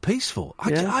be more peaceful.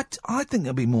 I think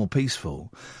it'd be more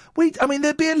peaceful.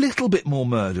 There'd be a little bit more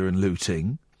murder and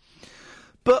looting,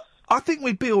 but I think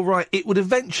we'd be all right. It would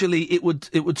eventually, it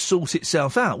would sort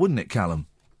itself out, wouldn't it, Callum?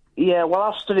 Yeah, well,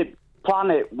 I studied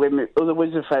Planet with my other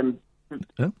wizard friend.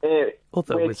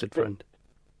 Other wizard friend.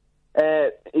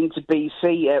 Into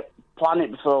BC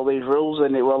Planet before these rules,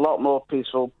 and it was a lot more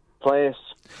peaceful place.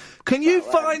 Can you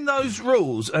find those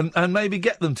rules and maybe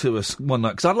get them to us one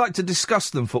night? Because I'd like to discuss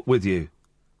them with you.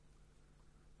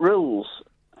 Rules?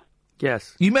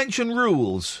 Yes. You mentioned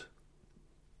rules.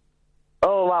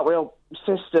 Oh, like real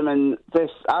system and this,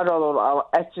 I don't know, our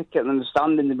etiquette and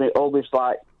understanding of all this,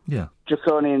 like,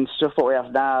 draconian stuff that we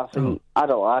have now. I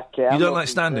don't like it. You don't like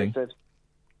standing?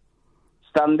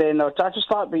 Standing, or I just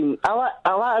like being. I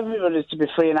like everybody to be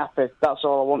free and happy. That's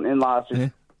all I want in life. Is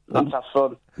to have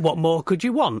fun. What more could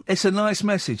you want? It's a nice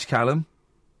message, Callum.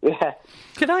 Yeah.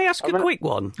 Can I ask a quick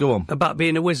one? Go on. About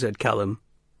being a wizard, Callum?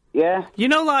 Yeah. You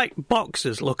know, like,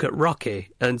 boxers look at Rocky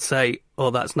and say, oh,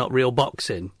 that's not real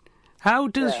boxing. How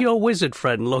does your wizard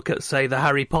friend look at, say, the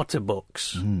Harry Potter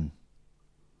books?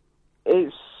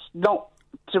 It's not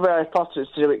to Harry Potter,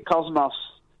 it's to do with Cosmos.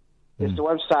 It's a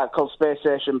website called Space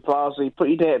Station Plaza. You put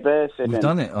your date of birth in. We've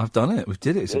done it. I've done it. We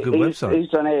did it. It's a good website. He's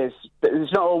done his. But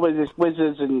it's not always this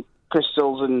wizards and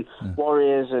crystals and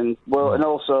warriors and and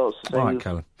all sorts of things. All right,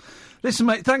 Callum. Listen,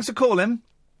 mate, thanks for calling.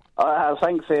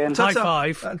 Thanks, Ian. High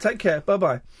five. Take care.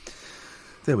 Bye-bye.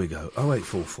 There we go.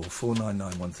 0844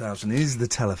 499 1000 is the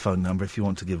telephone number if you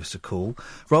want to give us a call.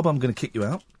 Rob, I'm going to kick you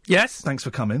out. Yes. Thanks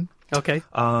for coming. Okay.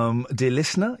 Dear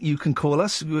listener, you can call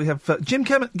us. We have Jim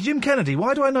Kennedy.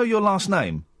 Why do I know your last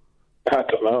name? I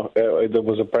don't know. There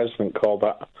was a president called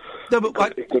that. No,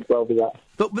 but it could well be that.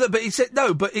 But it said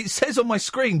no. But it says on my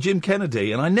screen Jim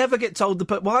Kennedy, and I never get told the.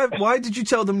 Why did you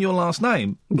tell them your last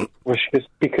name? Well,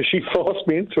 because she forced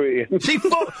me into it.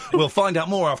 We'll find out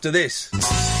more after this.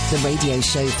 The radio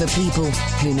show for people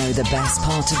who know the best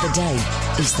part of the day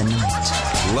is the night.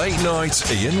 Late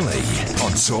night Iain Lee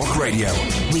on Talk Radio.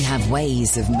 We have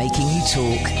ways of making you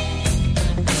talk.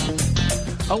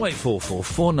 0844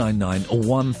 499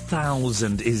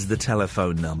 1000 is the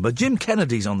telephone number. Jim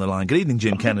Kennedy's on the line. Good evening,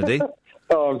 Jim Kennedy.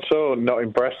 Oh, I'm so not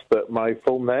impressed that my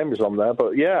full name is on there,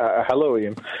 but yeah, hello,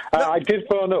 Ian. I did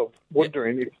phone up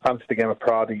wondering if you fancied a game of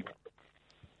Pradeep.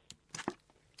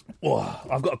 Oh,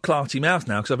 I've got a clarty mouth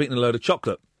now because I've eaten a load of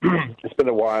chocolate. It's been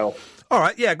a while. All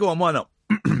right, yeah, go on, why not?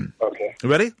 Okay. You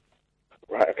ready?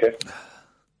 Right, okay.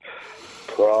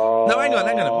 No, hang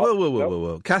on.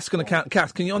 Whoa. Kath's going to count.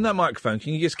 Kath, can you, on that microphone,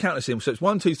 can you just count us in? So it's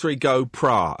 1, 2, 3, go,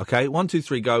 pra, okay? 1, 2,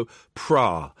 3, go,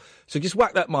 pra. So just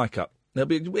whack that mic up. There'll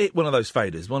be hit one of those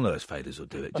faders. One of those faders will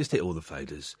do it. Just hit all the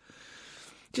faders.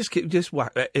 Just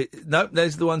whack. No,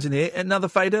 there's the ones in here. Another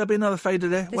fader. There'll be another fader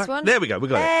there. This one? There we go. We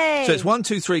got it. So it's 1,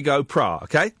 2, 3, go, pra.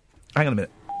 Okay. Hang on a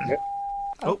minute. Yeah.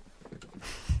 Oh.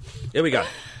 Here we go.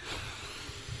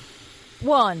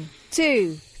 1,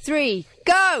 2, 3,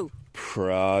 go.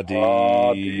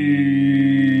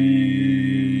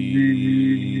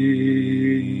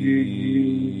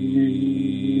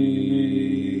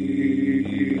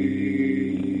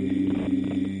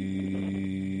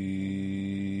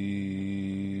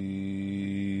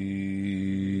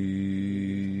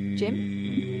 Jim?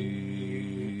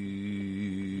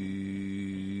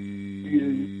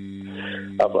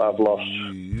 I've lost.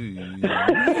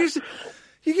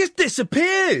 You just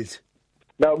disappeared.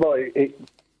 No, well, it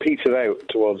petered out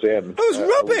towards the end. That was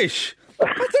rubbish. I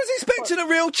was expecting a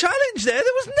real challenge there. There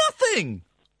was nothing.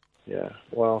 Yeah,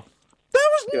 well... There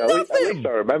was nothing. At least I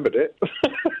remembered it.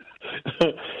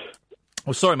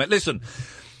 Well, sorry, mate. Listen,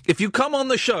 if you come on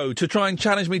the show to try and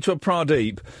challenge me to a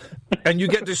Pradeep and you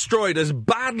get destroyed as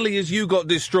badly as you got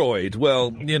destroyed,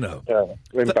 well, you know. Yeah,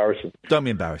 embarrassing. Don't be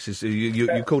embarrassed.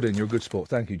 You called in. You're a good sport.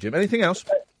 Thank you, Jim. Anything else?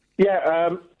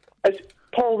 Yeah,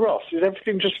 Paul Ross, is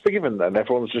everything just forgiven then?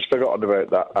 Everyone's just forgotten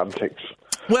about that antics?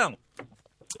 Well,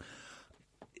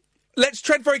 let's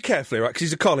tread very carefully, right, because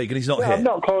he's a colleague and he's not here. I'm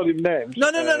not calling him names.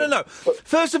 No.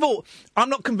 First of all, I'm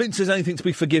not convinced there's anything to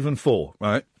be forgiven for,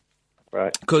 right?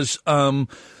 Right. Because,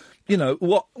 you know,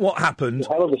 what happened... It's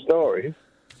a hell of a story.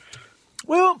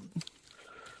 Well...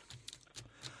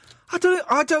 I don't.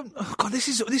 Oh God, this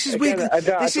is weird. I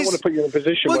don't want to put you in a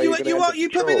position. Well, where you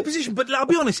put me in a position, but I'll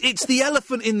be honest. It's the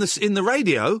elephant in the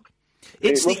radio.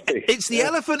 It's the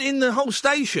elephant in the whole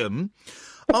station.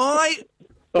 I'm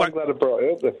glad I brought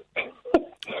it up. Then.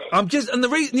 I'm just, and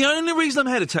the only reason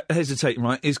I'm hesitating,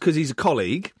 right, is because he's a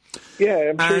colleague.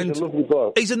 Yeah, I'm sure he's a lovely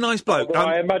bloke. He's a nice bloke.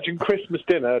 I imagine Christmas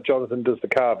dinner, Jonathan does the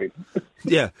carving.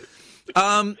 Yeah.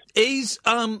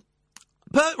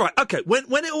 Right, okay,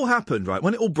 when it all happened, right,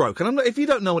 when it all broke, and if you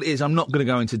don't know what it is, I'm not going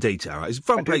to go into detail, right? It's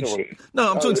front page...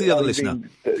 No, I'm talking to the other listener.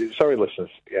 Sorry, listeners,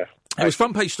 yeah. It was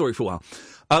front page story for a while.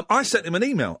 I sent him an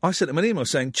email.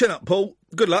 Saying, chin up, Paul,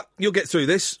 good luck, you'll get through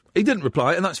this. He didn't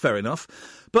reply, and that's fair enough.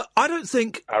 But I don't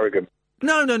think... Arrogant.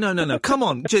 No. Come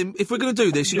on, Jim, if we're going to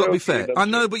do this, you've got to be fair. I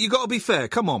know, but you've got to be fair.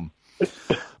 Come on.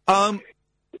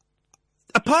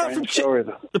 Apart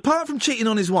from cheating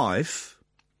on his wife...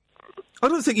 I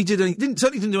don't think he certainly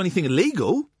didn't do anything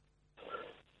illegal.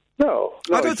 No,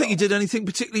 I don't think he did anything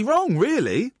particularly wrong,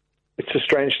 really. It's a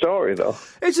strange story, though.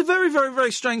 It's a very, very,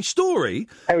 very strange story.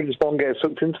 How does one get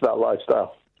sucked into that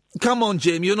lifestyle? Come on,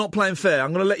 Jim, you're not playing fair.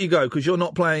 I'm going to let you go because you're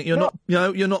not playing. You're not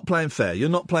playing fair. You're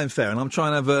not playing fair, and I'm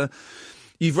trying to have a.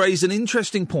 You've raised an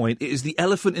interesting point. It is the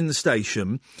elephant in the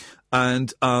station,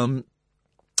 and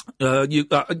there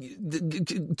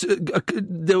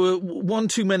were one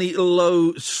too many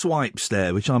low swipes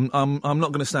there, which I'm not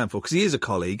going to stand for because he is a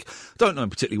colleague. Don't know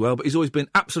him particularly well, but he's always been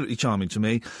absolutely charming to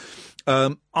me.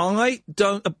 I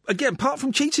don't. Again, apart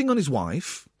from cheating on his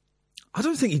wife, I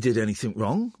don't think he did anything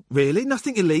wrong. Really,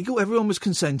 nothing illegal. Everyone was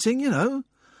consenting. You know,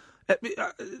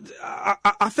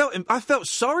 I felt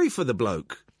sorry for the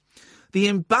bloke. The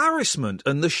embarrassment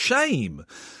and the shame.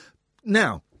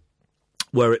 Now.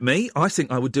 Were it me, I think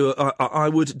I would do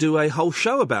a whole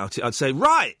show about it. I'd say,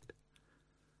 right,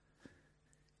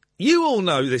 you all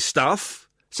know this stuff,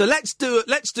 so let's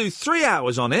do 3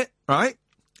 hours on it, right?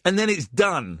 And then it's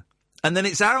done. And then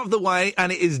it's out of the way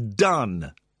and it is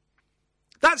done.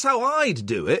 That's how I'd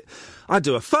do it. I'd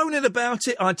do a phone-in about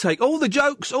it. I'd take all the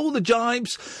jokes, all the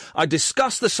jibes. I'd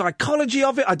discuss the psychology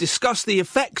of it. I'd discuss the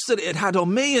effects that it had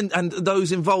on me and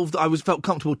those involved that I felt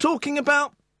comfortable talking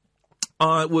about.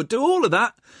 I would do all of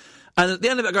that, and at the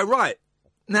end of it, I go, right,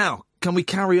 now, can we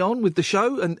carry on with the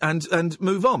show and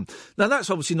move on? Now,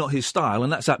 that's obviously not his style,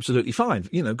 and that's absolutely fine.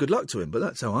 You know, good luck to him, but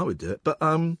that's how I would do it. But,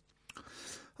 I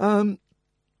don't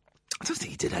think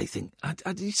he did anything.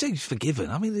 You say he's forgiven.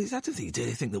 I mean, I don't think he did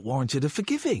anything that warranted a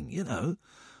forgiving, you know.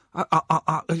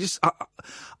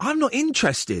 I'm not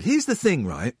interested. Here's the thing,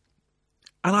 right?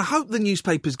 And I hope the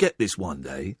newspapers get this one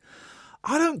day.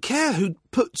 I don't care who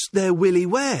puts their willy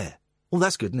where. Well,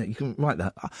 that's good, isn't it? You can write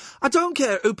that. I don't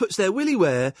care who puts their willy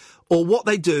where or what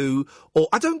they do, or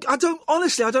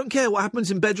honestly, I don't care what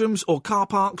happens in bedrooms or car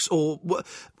parks or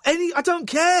I don't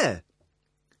care.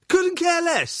 Couldn't care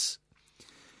less.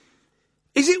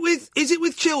 Is it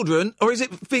with children or is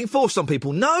it being forced on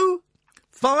people? No?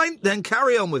 Fine, then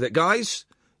carry on with it, guys.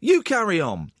 You carry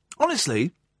on.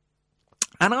 Honestly.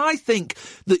 And I think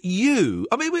that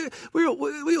I mean, we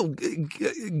all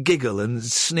giggle and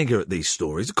snigger at these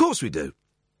stories. Of course we do.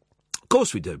 Of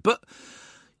course we do. But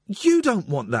you don't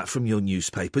want that from your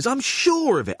newspapers. I'm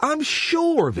sure of it.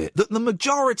 That the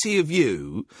majority of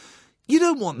you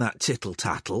don't want that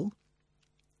tittle-tattle.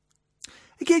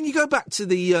 Again, you go back to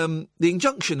the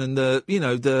injunction and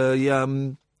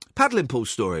the paddling pool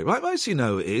story, right? Most of you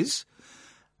know it is.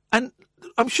 And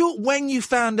I'm sure when you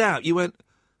found out, you went...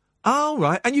 Oh,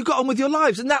 right. And you got on with your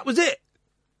lives, and that was it.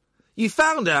 You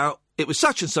found out it was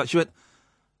such and such. You went,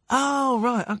 oh,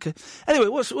 right, OK. Anyway,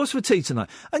 what's for tea tonight?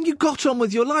 And you got on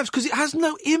with your lives, because it has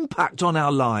no impact on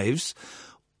our lives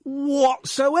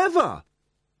whatsoever.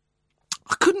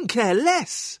 I couldn't care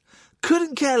less.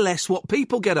 Couldn't care less what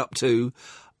people get up to,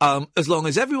 as long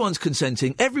as everyone's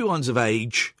consenting, everyone's of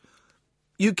age.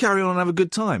 You carry on and have a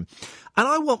good time. And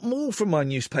I want more from my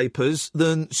newspapers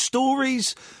than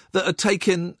stories that are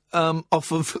taken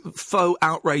off of faux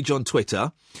outrage on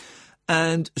Twitter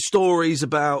and stories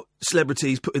about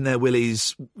celebrities putting their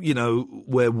willies, you know,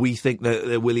 where we think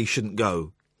their willies shouldn't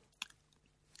go.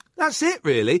 That's it,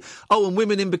 really. Oh, and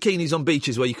women in bikinis on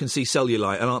beaches where you can see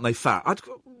cellulite and aren't they fat?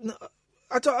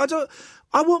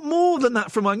 I want more than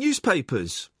that from my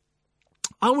newspapers.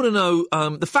 I want to know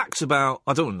the facts about...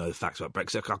 I don't want to know the facts about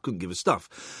Brexit. I couldn't give a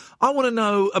stuff. I want to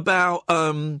know about...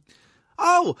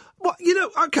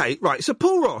 OK, right. So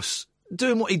Paul Ross,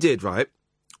 doing what he did, right,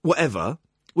 whatever,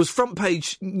 was front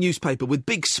page newspaper with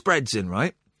big spreads in,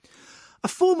 right? A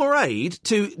former aide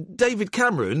to David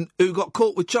Cameron, who got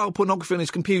caught with child pornography on his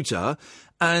computer,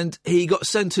 and he got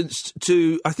sentenced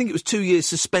to, I think it was 2 years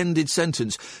suspended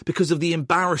sentence because of the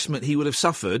embarrassment he would have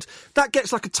suffered. That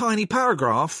gets like a tiny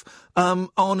paragraph on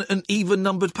an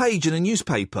even-numbered page in a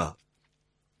newspaper.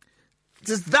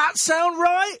 Does that sound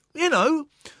right? You know,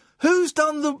 who's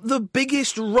done the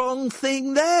biggest wrong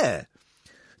thing there?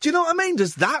 Do you know what I mean?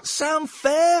 Does that sound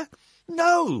fair?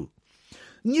 No.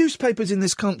 Newspapers in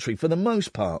this country, for the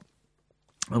most part,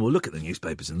 and we'll look at the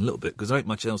newspapers in a little bit because there ain't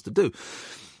much else to do,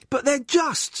 but they're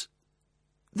just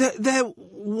they're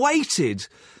weighted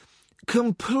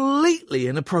completely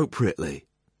inappropriately,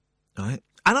 right?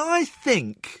 And I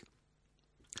think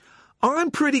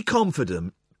I'm pretty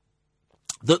confident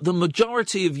that the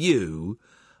majority of you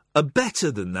are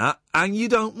better than that, and you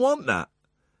don't want that.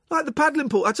 Like the paddling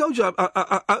pool. I told you,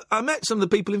 I met some of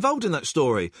the people involved in that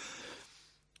story.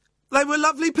 They were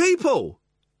lovely people.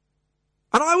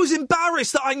 And I was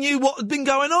embarrassed that I knew what had been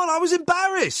going on. I was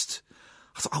embarrassed.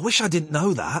 I thought, I wish I didn't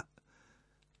know that.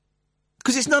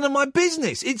 Because it's none of my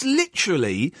business. It's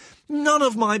literally none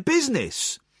of my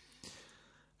business.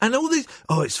 And all this,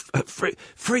 it's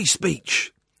free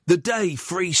speech. The day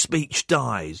free speech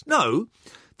dies. No,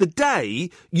 the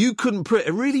day you couldn't print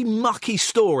a really mucky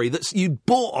story that you'd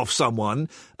bought off someone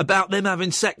about them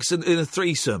having sex in a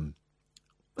threesome.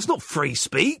 That's not free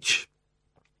speech.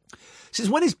 Since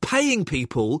when is paying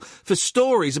people for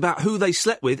stories about who they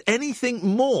slept with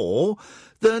anything more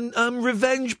than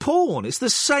revenge porn? It's the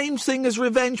same thing as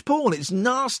revenge porn. It's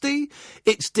nasty,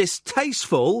 it's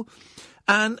distasteful,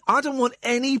 and I don't want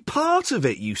any part of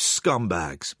it, you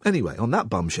scumbags. Anyway, on that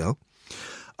bombshell,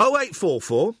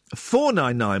 0844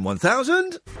 499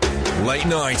 1000. Late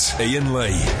night, Iain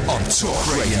Lee on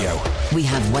Talk Radio. We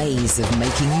have ways of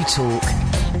making you talk.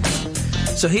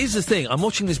 So here's the thing. I'm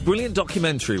watching this brilliant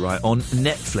documentary, right, on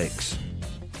Netflix.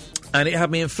 And it had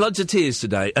me in floods of tears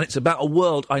today. And it's about a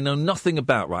world I know nothing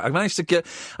about, right? I managed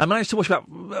to watch about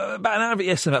an hour of it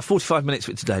yesterday, about 45 minutes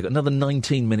of it today. I've got another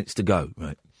 19 minutes to go,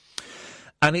 right?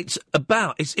 And it's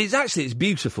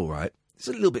beautiful, right? It's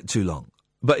a little bit too long,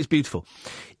 but it's beautiful.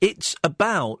 It's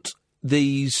about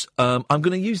these, I'm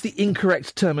going to use the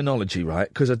incorrect terminology, right?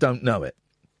 Because I don't know it.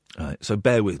 Right, so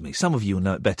bear with me. Some of you will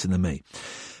know it better than me.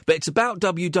 But it's about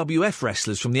WWF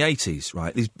wrestlers from the 80s,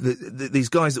 right? These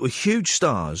guys that were huge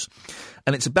stars.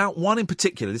 And it's about one in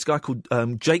particular, this guy called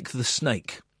Jake the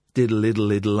Snake.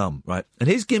 Diddle-liddle-liddle-lum, right? And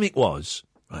his gimmick was,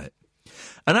 right?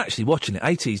 And actually, watching it,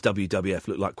 80s WWF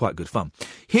looked like quite good fun.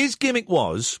 His gimmick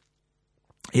was,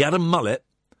 he had a mullet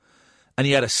and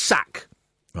he had a sack,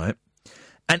 right?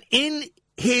 And in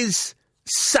his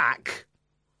sack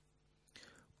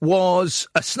was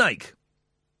a snake.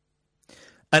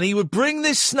 And he would bring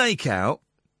this snake out,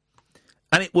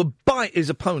 and it would bite his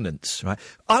opponents, right?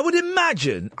 I would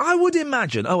imagine,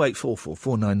 0844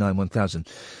 499 1000,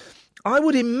 I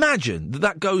would imagine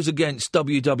that goes against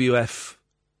WWF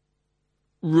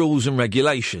rules and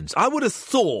regulations. I would have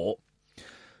thought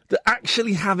that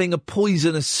actually having a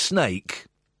poisonous snake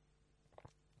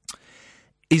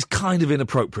is kind of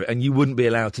inappropriate, and you wouldn't be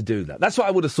allowed to do that. That's what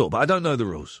I would have thought, but I don't know the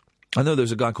rules. I know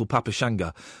there's a guy called Papa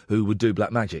Shanga who would do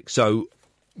black magic, so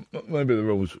maybe the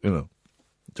rules,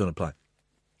 don't apply.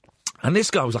 And this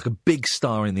guy was like a big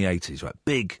star in the 80s, right?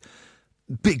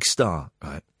 Big star,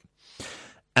 right?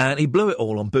 And he blew it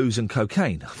all on booze and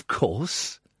cocaine, of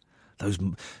course. Those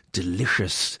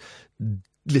delicious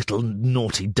little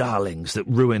naughty darlings that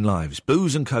ruin lives.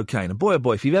 Booze and cocaine. And boy, oh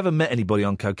boy, if you've ever met anybody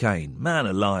on cocaine, man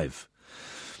alive.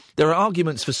 There are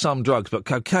arguments for some drugs, but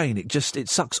cocaine, it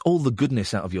sucks all the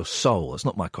goodness out of your soul. That's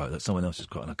not my quote, that's someone else's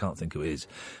quote, and I can't think who it is.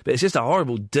 But it's just a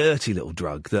horrible, dirty little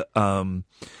drug that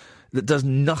does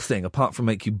nothing apart from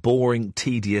make you boring,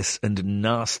 tedious, and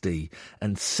nasty,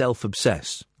 and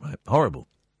self-obsessed. Right? Horrible.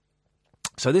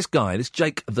 So this guy, this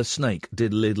Jake the Snake,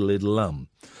 diddle-liddle-liddle-lum,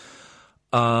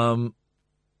 blew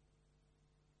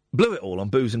it all on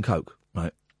booze and coke,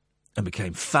 right? And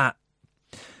became fat.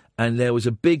 And there was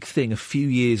a big thing a few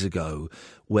years ago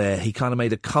where he kind of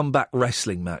made a comeback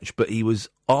wrestling match, but he was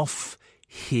off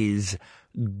his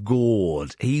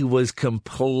gourd. He was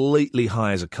completely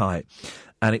high as a kite.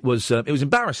 And it was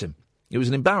embarrassing. It was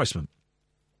an embarrassment.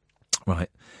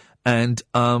 Right. And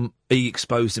he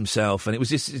exposed himself, and it was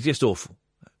just awful.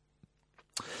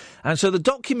 And so the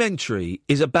documentary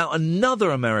is about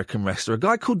another American wrestler, a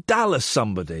guy called Dallas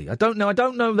somebody. I don't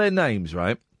know their names,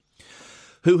 right?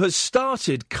 Who has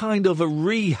started kind of a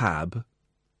rehab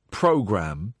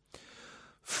program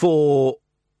for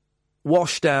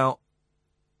washed out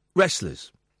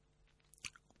wrestlers.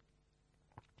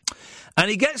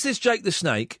 And he gets this Jake the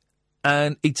Snake,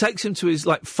 and he takes him to his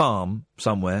farm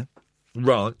somewhere,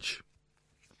 ranch,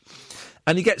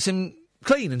 and he gets him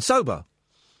clean and sober.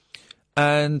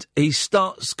 And he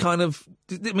starts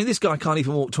this guy can't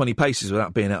even walk 20 paces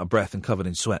without being out of breath and covered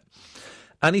in sweat.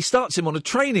 And he starts him on a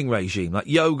training regime, like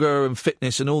yoga and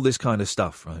fitness and all this kind of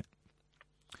stuff, right?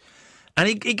 And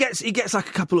he gets like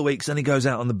a couple of weeks, and he goes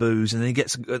out on the booze, and then he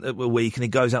gets a week, and he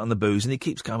goes out on the booze, and he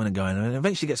keeps coming and going, and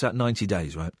eventually gets about 90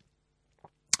 days, right?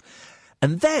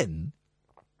 And then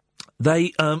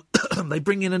they they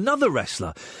bring in another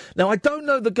wrestler. Now, I don't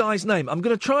know the guy's name. I'm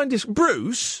going to try and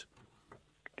Bruce?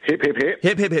 Hip, hip, hip.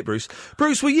 Hip, hip, hip, Bruce.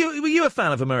 Bruce, were you a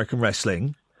fan of American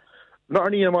wrestling? Not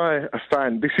only am I a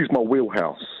fan, this is my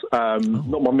wheelhouse.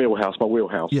 Not my millhouse, my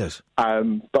wheelhouse. Yes.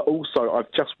 But also, I've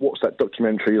just watched that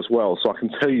documentary as well, so I can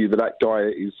tell you that guy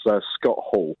is Scott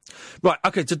Hall. Right,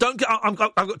 okay, so don't get... I've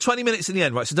got 20 minutes in the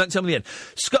end, right, so don't tell me the end.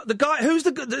 Scott, the guy... Who's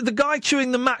the guy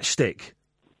chewing the matchstick?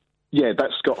 Yeah,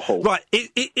 that's Scott Hall. Right,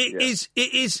 it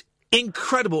is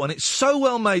incredible, and it's so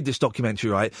well made, this documentary,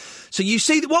 right? So you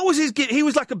see... What was his... He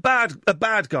was like a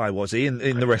bad guy, was he,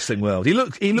 in the wrestling world? He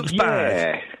looks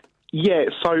bad. Yeah,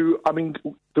 so, I mean,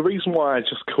 the reason why I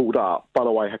just called up, by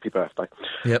the way, happy birthday,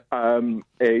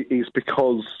 is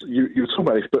because you were talking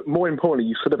about this, but more importantly,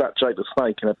 you said about Jake the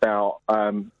Snake and about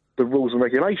the rules and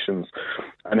regulations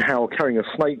and how carrying a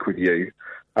snake with you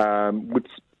would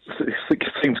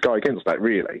seem to go against that,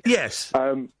 really. Yes.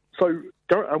 And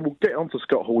we'll get on to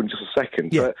Scott Hall in just a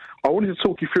second, but I wanted to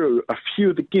talk you through a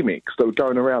few of the gimmicks that were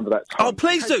going around at that time. Oh,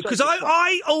 please do, because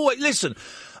I always... Listen...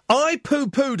 I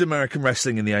poo-pooed American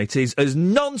wrestling in the 80s as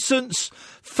nonsense,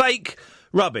 fake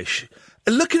rubbish.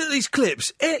 And looking at these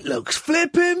clips, it looks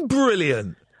flipping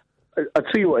brilliant. I'll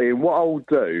tell you what, Ian, what I'll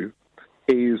do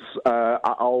is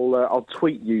I'll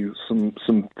tweet you some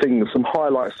things, some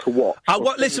highlights to watch.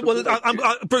 Listen,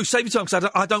 Bruce, save your time, because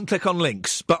I don't click on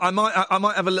links, but I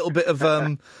might have a little bit of...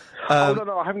 no,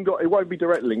 I haven't got... It won't be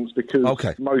direct links, because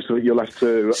most of it you'll have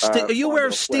to... are you aware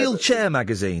of Steel Chair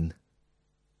magazine?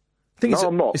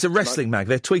 I'm not. It's a wrestling mag.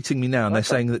 They're tweeting me now, and they're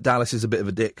saying that Dallas is a bit of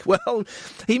a dick. Well,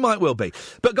 he might well be.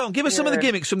 But go on, give us some of the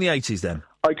gimmicks from the 80s, then.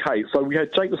 OK, so we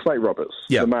had Jake the Snake Roberts,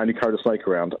 the man who carried a snake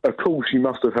around. Of course, you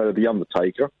must have heard of The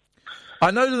Undertaker. I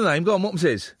know the name. Go on, what was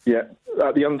his? Yeah,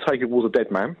 The Undertaker was a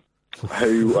dead man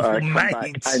who came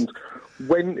back. And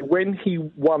when he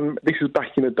won, this is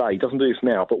back in the day, he doesn't do this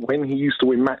now, but when he used to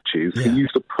win matches, he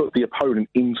used to put the opponent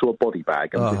into a body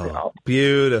bag and zip it up.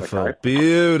 Beautiful,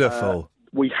 beautiful.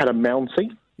 We had a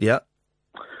Mountie. Yeah.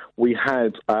 We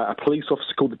had a police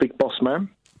officer called the Big Boss Man.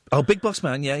 Oh, Big Boss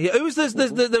Man, yeah. Who was there was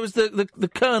the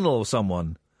colonel or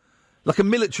someone, like a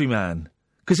military man,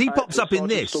 because he pops up in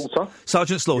this.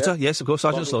 Sergeant Slaughter, yes, of course,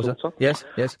 Sergeant Slaughter. Yes.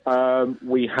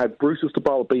 We had Brutus the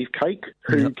Barber Beefcake,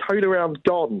 who carried around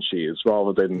garden shears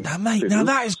rather than. Now, mate, now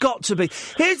that has got to be.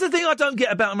 Here's the thing I don't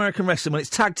get about American wrestling when it's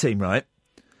tag team, right?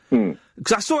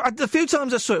 Because I saw it a few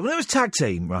times. I saw it when it was tag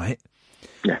team, right?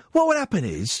 Yeah. What would happen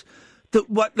is that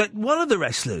one of the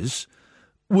wrestlers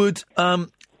would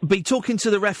be talking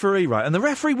to the referee, right? And the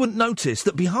referee wouldn't notice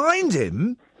that behind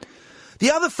him, the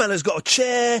other fella's got a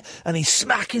chair and he's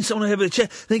smacking someone over the chair.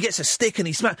 Then he gets a stick and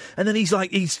and then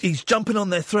he's jumping on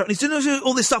their throat and he's doing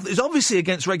all this stuff that is obviously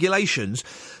against regulations.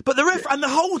 But the ref and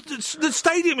the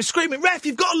stadium is screaming, "Ref,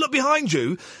 you've got to look behind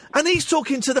you!" And he's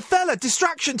talking to the fella,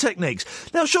 distraction techniques.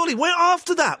 Now, surely,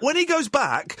 after that, when he goes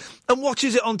back and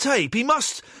watches it on tape,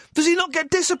 does he not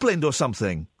get disciplined or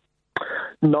something?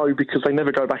 No, because they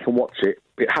never go back and watch it.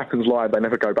 It happens live, they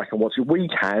never go back and watch it. We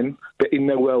can, but in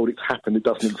their world it's happened, it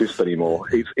doesn't exist anymore.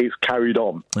 It's carried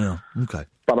on. Yeah, okay.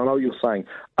 But I know what you're saying.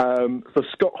 For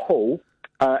Scott Hall,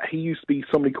 he used to be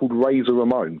somebody called Razor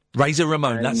Ramon. Razor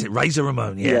Ramon, that's it, Razor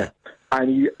Ramon, yeah. And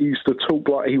he used to talk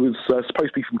like he was supposed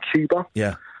to be from Cuba.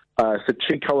 Yeah. Said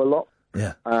Chico a lot.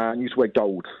 Yeah. And used to wear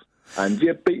gold. And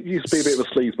used to be a bit of a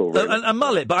sleazeball, really. A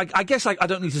mullet, but I guess I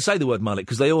don't need to say the word mullet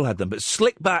because they all had them, but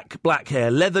slick back black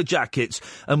hair, leather jackets,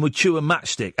 and would chew a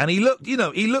matchstick. And he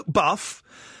looked buff,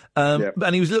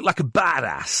 and he looked like a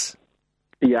badass.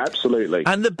 Yeah, absolutely.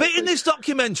 And the bit in this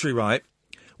documentary, right,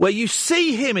 where you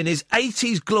see him in his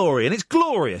 80s glory, and it's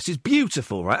glorious, it's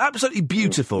beautiful, right, absolutely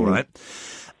beautiful, right,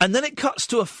 and then it cuts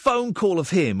to a phone call of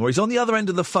him, where he's on the other end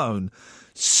of the phone,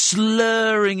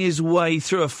 slurring his way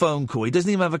through a phone call. He doesn't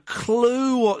even have a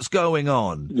clue what's going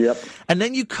on. Yep. And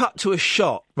then you cut to a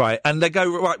shot, right, and they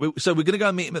go, right, so we're going to go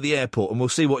and meet him at the airport and we'll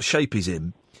see what shape he's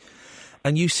in.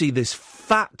 And you see this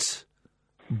fat,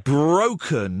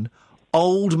 broken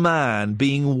old man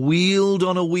being wheeled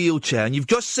on a wheelchair. And you've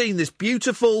just seen this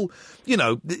beautiful,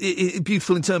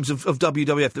 beautiful in terms of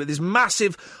WWF, this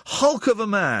massive hulk of a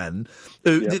man,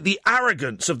 the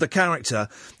arrogance of the character,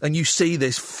 and you see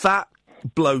this fat,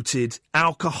 bloated,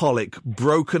 alcoholic,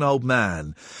 broken old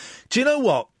man. Do you know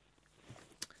what?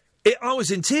 I was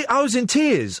in tears. I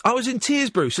was in tears,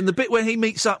 Bruce. And the bit where he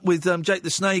meets up with Jake the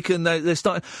Snake and they're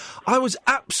starting, I was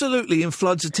absolutely in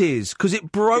floods of tears because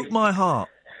it broke my heart.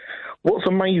 What's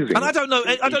amazing, and I don't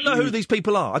know who these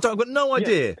people are. I've got no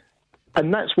idea.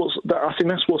 And I think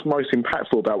that's what's most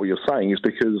impactful about what you're saying is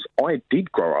because I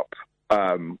did grow up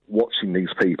watching these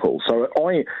people. So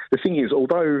the thing is,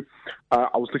 although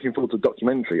I was looking forward to the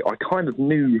documentary. I kind of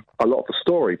knew a lot of the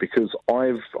story because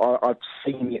I've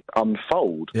seen it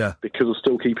unfold. Yeah. Because of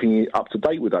still keeping it up to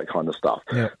date with that kind of stuff.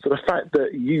 Yeah. So the fact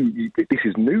that this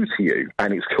is new to you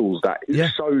and it's caused that,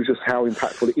 it shows just how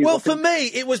impactful it is. Well, for me,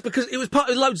 it was because it was part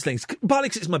of loads of things. Partly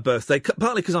because it's my birthday,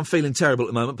 partly because I'm feeling terrible at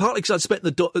the moment, partly because I'd spent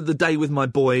the day with my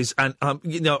boys, and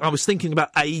I was thinking about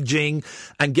ageing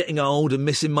and getting old and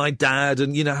missing my dad,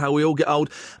 and how we all get old.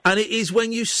 And it is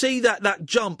when you see that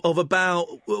jump of about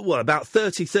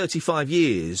 30, 35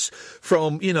 years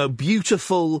from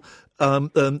beautiful,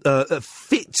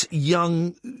 fit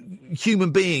young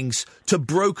human beings to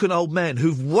broken old men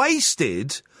who've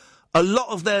wasted a lot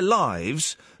of their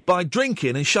lives by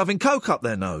drinking and shoving coke up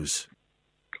their nose.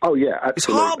 Oh yeah, absolutely. It's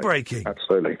heartbreaking.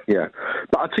 Absolutely, yeah.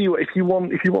 But I tell you what, if you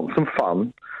want some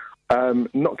fun,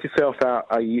 knock yourself out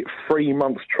a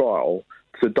 3-month trial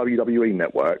to the WWE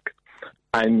Network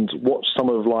and watch some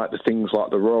of the things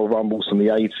like the Royal Rumbles from the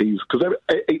 80s, because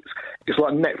it's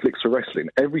like Netflix for wrestling.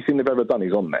 Everything they've ever done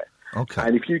is on there. Okay.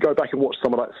 And if you go back and watch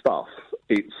some of that stuff,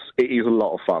 it is a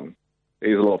lot of fun. It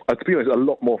is a lot. To be honest, a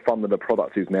lot more fun than the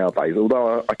product is nowadays.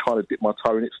 Although I kind of dip my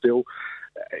toe in it still,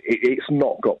 it's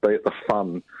not got the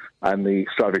fun and the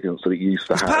extravagance that it used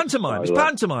to have. Pantomime. It's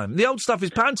pantomime. The old stuff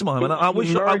is pantomime, and I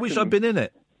wish I'd been in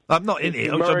it. I'm not in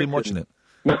it. I've been watching it.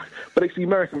 No, but it's the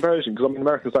American version, because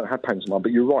Americans don't have pantomime.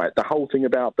 But you're right. The whole thing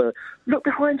about the look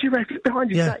behind you, Ref, look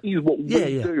behind you. Yeah. That is what we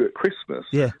do at Christmas.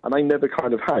 Yeah. And they never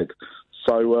kind of had.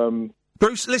 So,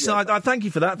 Bruce, listen, I thank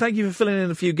you for that. Thank you for filling in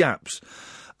a few gaps.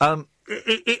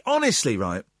 It honestly,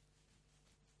 right,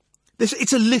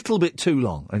 it's a little bit too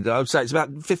long. I would say it's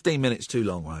about 15 minutes too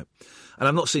long, right? And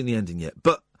I've not seen the ending yet.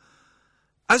 But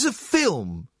as a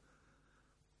film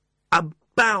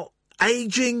about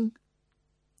ageing,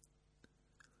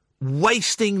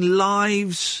 wasting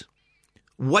lives,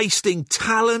 wasting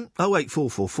talent.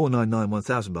 0844 499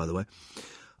 1000, by the way.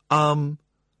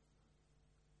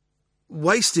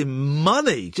 Wasting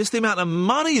money. Just the amount of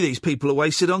money these people are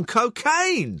wasted on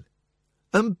cocaine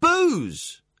and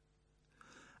booze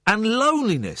and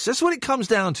loneliness. That's what it comes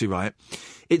down to, right?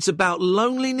 It's about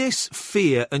loneliness,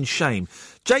 fear and shame.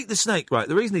 Jake the Snake, right,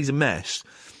 the reason he's a mess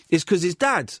is because his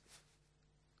dad,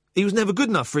 he was never good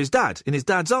enough for his dad, in his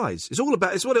dad's eyes. It's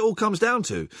what it all comes down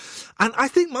to. And I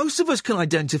think most of us can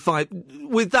identify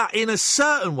with that in a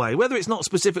certain way, whether it's not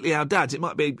specifically our dads, it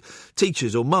might be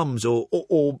teachers or mums or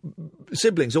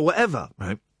siblings or whatever,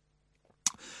 right?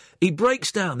 He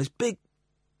breaks down, this big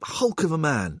hulk of a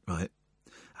man, right?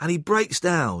 And he breaks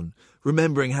down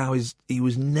remembering how he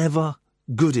was never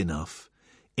good enough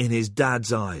in his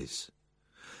dad's eyes.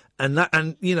 And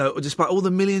despite all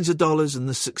the millions of dollars and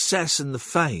the success and the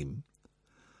fame,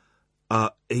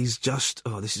 he's just,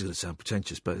 this is going to sound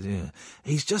pretentious, but yeah,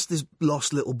 he's just this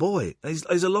lost little boy.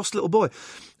 He's a lost little boy.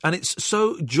 And it's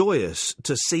so joyous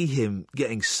to see him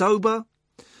getting sober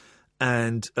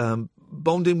and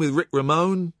bonding with Rick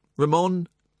Ramon,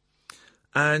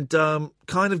 and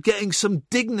kind of getting some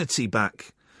dignity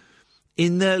back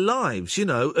in their lives,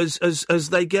 as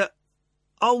they get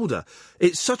older.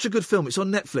 It's such a good film. It's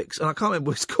on Netflix, and I can't remember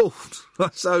what it's called.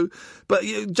 But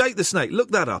Jake the Snake,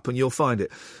 look that up and you'll find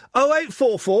it.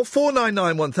 0844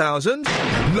 499 1000.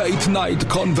 Late night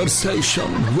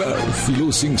conversation, wealth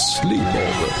losing sleep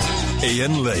over.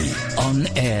 Iain Lee. On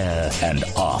air and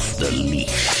off the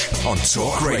leash. On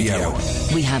Talk Radio.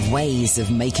 We have ways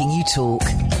of making you talk.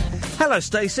 Hello,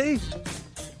 Stacey.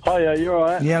 Hiya, you all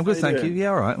right? Yeah, I'm good, thank you. Yeah,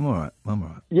 all right, I'm all right.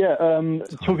 Yeah,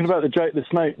 talking about the Jake the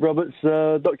Snake Roberts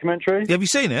documentary. Have you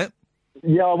seen it?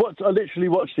 Yeah, I literally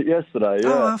watched it yesterday. Yeah.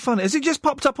 Oh, how funny. Has it just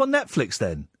popped up on Netflix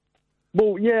then?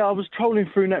 Well, yeah, I was trolling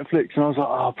through Netflix and I was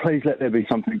like, please let there be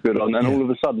something good on. And all of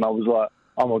a sudden I was like,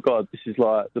 oh my God, this is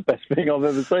like the best thing I've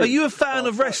ever seen. Are you a fan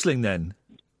of wrestling then?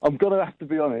 I'm going to have to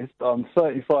be honest. I'm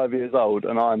 35 years old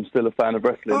and I'm still a fan of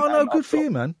wrestling. Oh, no, good for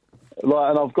you, man.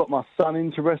 And I've got my son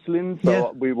into wrestling,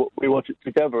 so we watch it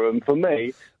together. And for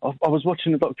me, I was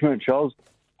watching the documentary. I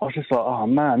was just like, oh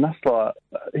man, that's like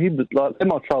they're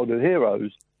my childhood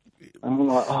heroes. And I'm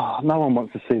like, no one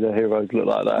wants to see their heroes look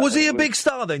like that. Was he a big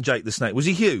star then, Jake the Snake? Was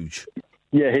he huge?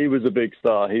 Yeah, he was a big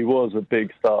star. He was a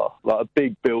big star, like a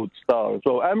big build star as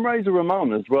well, and Razor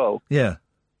Ramon as well. Yeah.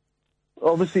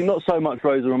 Obviously, not so much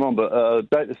Razor Ramon, but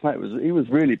Jake the Snake was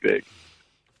really big.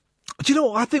 Do you know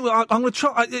what? I think I'm going to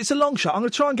try. It's a long shot. I'm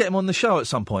going to try and get him on the show at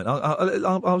some point.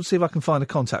 I'll see if I can find a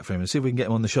contact for him and see if we can get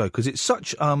him on the show, because it's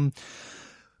such. Well,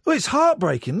 it's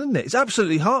heartbreaking, isn't it? It's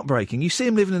absolutely heartbreaking. You see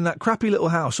him living in that crappy little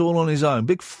house all on his own,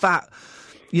 big fat,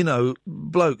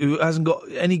 bloke who hasn't got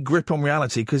any grip on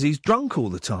reality because he's drunk all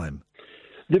the time.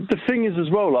 The thing is as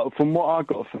well, like from what I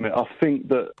got from it, I think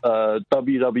that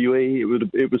WWE,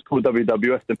 it was called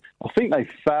WWF, then I think they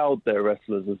fouled their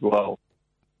wrestlers as well.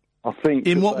 I think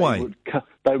in what way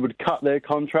they would cut their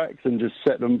contracts and just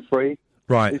set them free.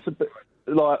 Right. It's a bit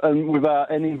like, and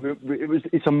without any,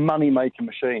 it's a money making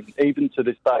machine. Even to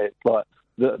this day, it's like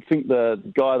I think the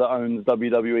guy that owns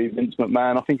WWE, Vince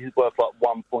McMahon, I think he's worth like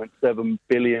 $1.7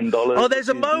 billion. Oh, there's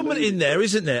a moment in there,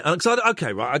 isn't there?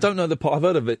 Okay, right. I don't know the part. I've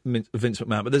heard of Vince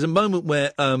McMahon, but there's a moment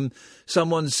where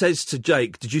someone says to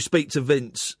Jake, "Did you speak to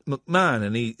Vince McMahon?"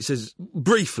 And he says,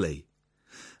 "Briefly."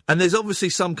 And there's obviously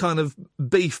some kind of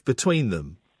beef between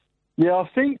them. Yeah, I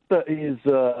think that he's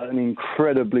an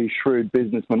incredibly shrewd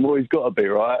businessman. Well, he's got to be,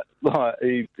 right? Like,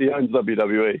 he owns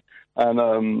WWE.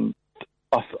 And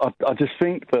I just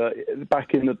think that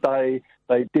back in the day,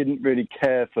 they didn't really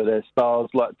care for their stars.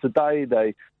 Like today,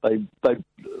 they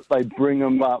bring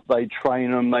them up, they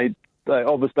train them, they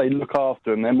obviously look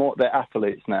after them. They're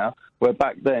athletes now. Where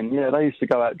back then, yeah, they used to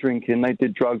go out drinking, they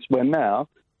did drugs. Where now,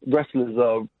 wrestlers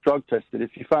are drug tested.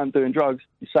 If you found doing drugs,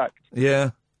 you're sacked.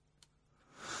 Yeah.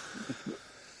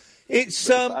 It's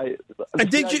and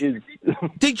did you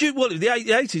the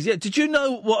 80s? Yeah. Did you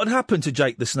know what had happened to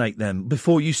Jake the Snake then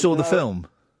before you saw the film?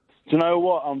 Do you know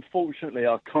what? Unfortunately,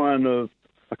 I kind of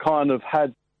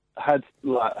had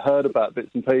like heard about bits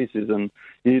and pieces. And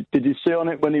did you see on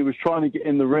it when he was trying to get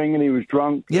in the ring and he was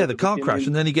drunk? Yeah, the car crash,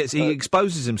 and then he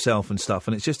exposes himself and stuff,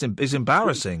 and it's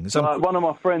embarrassing. One of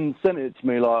my friends sent it to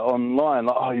me like online,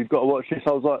 like, "Oh, you've got to watch this."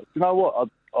 I was like, "You know what?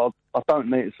 I don't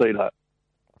need to see that."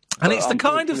 And it's the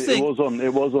kind of thing. It was on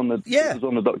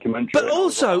the documentary. But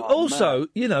also,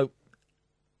 you know,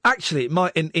 actually, it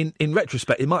might, in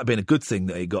retrospect, it might have been a good thing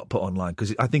that it got put online,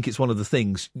 because I think it's one of the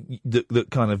things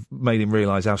that kind of made him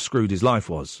realise how screwed his life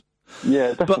was.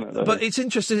 Yeah, definitely. But it's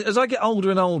interesting, as I get older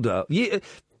and older,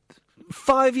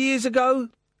 5 years ago,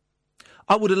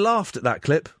 I would have laughed at that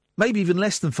clip. Maybe even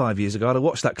less than 5 years ago, I'd have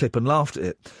watched that clip and laughed at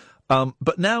it.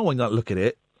 But now when I look at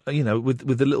it, you know,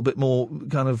 with a little bit more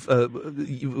kind of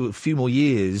a few more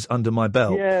years under my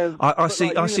belt, yeah, I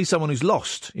see someone who's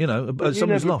lost. You know, someone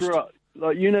who's lost.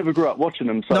 You never grew up watching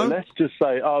them, so No. let's just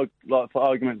say, like for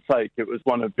argument's sake, it was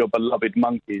one of your beloved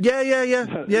monkeys.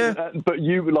 Yeah. But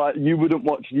you wouldn't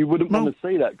want to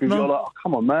see that because you're like, oh,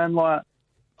 come on, man. Like,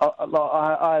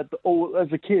 I had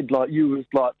as a kid, like you was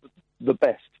like the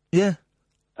best. Yeah.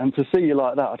 And to see you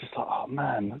like that, I just like, oh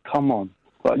man, come on.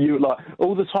 Like you, like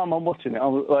all the time I'm watching it, I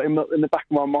was like in the back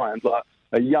of my mind, like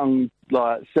a young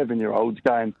like 7-year-old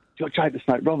going, "You're Jake the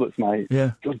Snake Roberts, mate.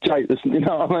 Yeah, you're Jake the Snake." You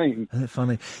know what I mean? Isn't it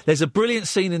funny? There's a brilliant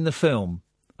scene in the film,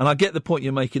 and I get the point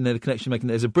you're making there, the connection you're making.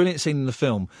 There's a brilliant scene in the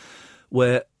film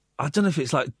where I don't know if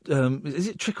it's like, is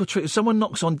it Trick or Treat? Someone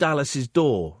knocks on Dallas's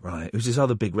door, right? Who's this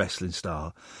other big wrestling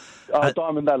star?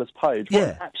 Diamond Dallas Page. What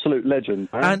an absolute legend,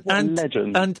 man. What a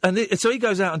legend. So he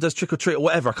goes out and does Trick or Treat or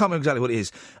whatever. I can't remember exactly what it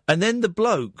is. And then the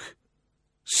bloke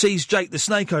sees Jake the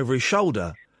Snake over his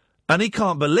shoulder, and he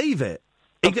can't believe it.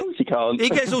 Of course he can't. He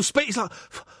gets all speech. He's like,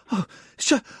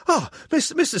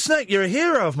 Mr. Snake, you're a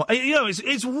hero of mine. You know,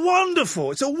 it's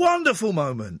wonderful. It's a wonderful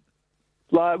moment.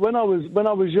 Like when I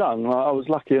was young, like, I was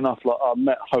lucky enough. Like I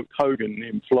met Hulk Hogan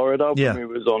in Florida when we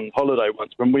was on holiday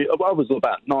once. I was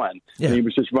about 9, and he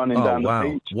was just running down the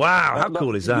beach. Wow, how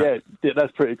cool is that? Yeah,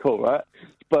 that's pretty cool, right?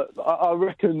 But I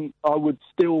reckon I would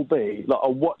still be like, I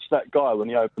watch that guy when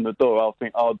he opened the door. I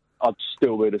think I'd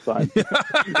still be the same.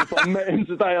 If I met him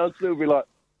today, I'd still be like,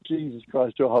 Jesus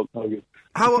Christ, you're Hulk Hogan.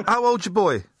 How old's your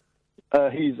boy?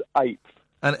 He's 8.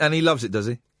 And he loves it, does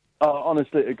he?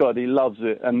 Honestly to God, he loves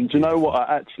it. And do you know what?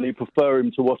 I actually prefer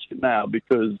him to watch it now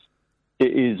because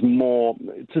it is more.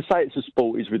 To say it's a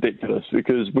sport is ridiculous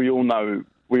because we all know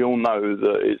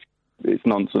that it's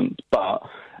nonsense. But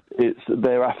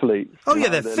they're athletes. Oh yeah,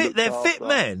 they're fit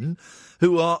men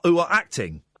who are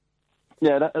acting.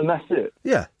 Yeah, and that's it.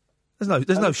 Yeah.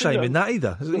 There's no shame in that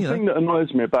either. The thing that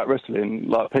annoys me about wrestling,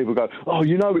 like people go, "Oh,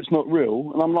 you know it's not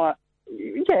real," and I'm like,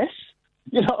 "Yes."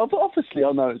 You know, obviously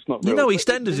I know it's not real. You know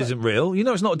EastEnders isn't real. You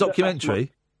know it's not a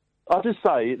documentary. I just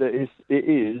say that it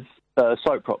is a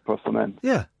soap opera for men.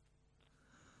 Yeah.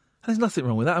 There's nothing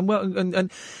wrong with that.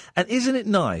 And isn't it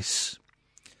nice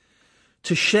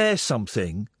to share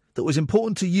something that was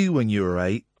important to you when you were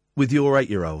 8 with your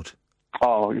 8-year-old?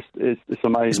 Oh, it's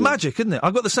amazing. It's magic, isn't it?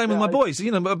 I've got the same with my boys.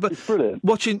 You know, but it's brilliant.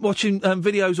 Watching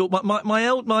videos. Or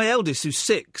my eldest, who's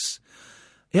 6,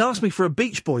 he asked me for a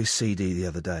Beach Boys CD the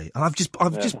other day, and I've just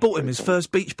bought him his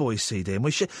first Beach Boys CD, and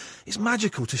it's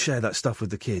magical to share that stuff with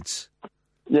the kids.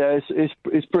 Yeah,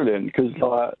 it's brilliant because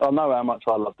I know how much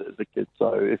I loved it as a kid.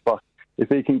 So if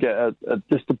he can get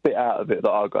just a bit out of it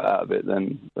that I got out of it,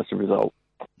 then that's a result.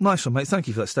 Nice one, mate. Thank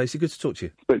you for that, Stacey. Good to talk to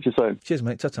you. Speak to you soon. Cheers,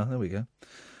 mate. Ta-ta. There we go.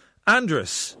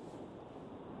 Andrus.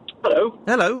 Hello.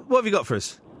 Hello. What have you got for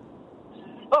us?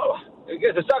 Oh,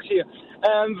 good to talk to you.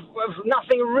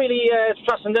 Nothing really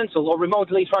transcendental or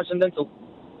remotely transcendental.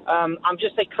 I'm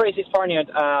just a crazy Spaniard.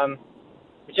 I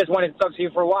just wanted to talk to you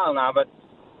for a while now, but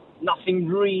nothing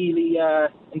really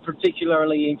in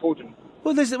particularly important.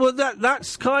 Well,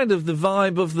 that's kind of the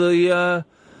vibe of the.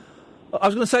 I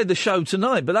was going to say the show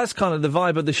tonight, but that's kind of the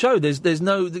vibe of the show. There's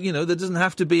no, there doesn't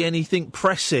have to be anything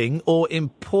pressing or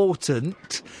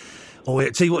important. Oh,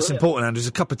 I'll tell you what's important, Andrew. There's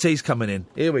a cup of tea's coming in.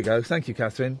 Here we go. Thank you,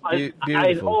 Catherine. Beautiful.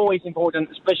 It's always important,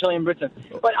 especially in Britain.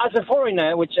 But as a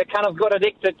foreigner, which I kind of got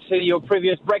addicted to your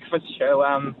previous breakfast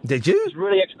show. Did you? It's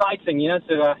really exciting,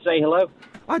 to say hello.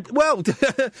 Well,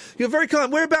 you're very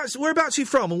kind. Whereabouts are you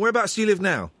from, and whereabouts do you live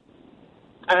now?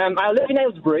 I live in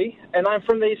Aylesbury, and I'm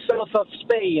from the south of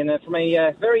Spain, from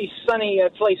a very sunny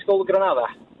place called Granada.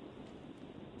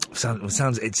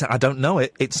 I don't know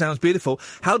it. It sounds beautiful.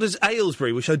 How does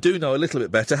Aylesbury, which I do know a little bit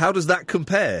better, how does that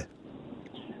compare?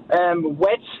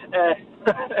 Wet,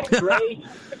 grey,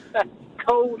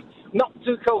 cold. Not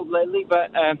too cold lately,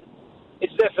 but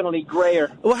it's definitely greyer.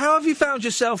 Well, how have you found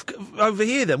yourself over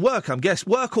here then? Work, I guess.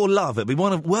 Work or love? It'd be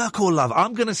one of work or love.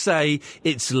 I'm going to say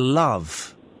it's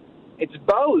love. It's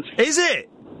both. Is it?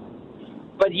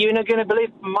 But you're not going to believe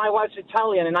my wife's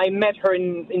Italian, and I met her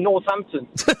in Northampton.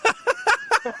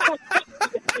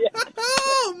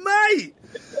 Oh, mate!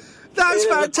 That's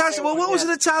fantastic. Well, what was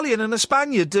an Italian and a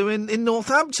Spaniard doing in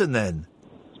Northampton then?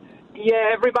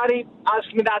 Yeah, everybody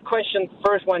asked me that question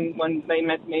first when they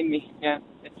met me. Yeah,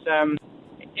 it's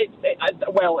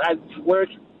at work.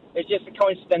 It's just a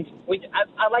coincidence.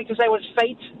 I like to say it was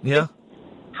fate. Yeah,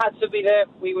 it had to be there.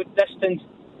 We were destined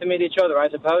to meet each other, I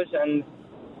suppose, and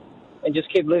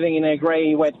just keep living in a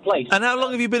grey, wet place. And how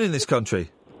long have you been in this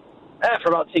country? For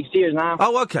about 6 years now.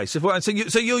 Oh, okay. So are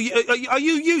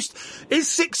you used? Is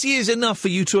 6 years enough for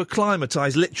you to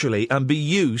acclimatise literally and be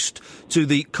used to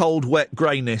the cold, wet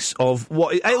greyness of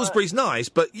what Aylesbury's nice,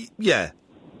 but yeah.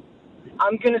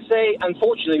 I'm going to say,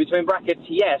 unfortunately, between brackets,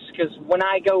 yes, because when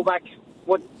I go back,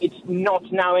 it's not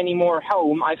now anymore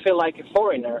home. I feel like a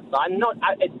foreigner. I'm not.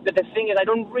 But the thing is, I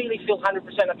don't really feel 100%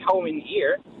 at home in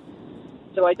here.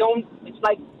 So I don't. It's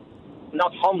like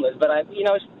not homeless, but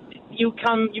you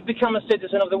become a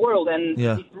citizen of the world, and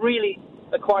it really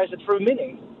acquires a true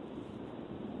meaning.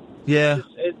 Yeah,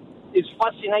 it's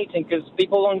fascinating because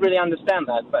people don't really understand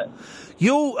that. But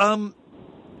you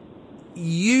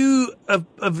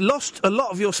have lost a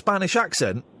lot of your Spanish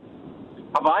accent.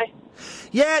 Have I?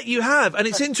 Yeah, you have, and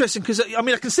it's interesting because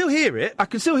I can still hear it.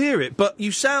 But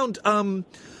you sound a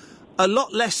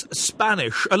lot less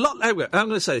Spanish. I'm going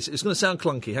to say this. It's going to sound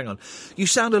clunky. Hang on. You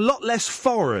sound a lot less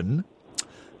foreign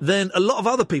than a lot of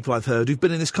other people I've heard who've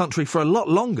been in this country for a lot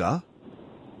longer,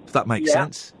 if that makes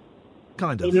sense.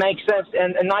 Kind of. It makes sense,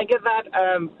 and I get that.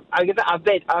 I get that a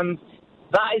bit.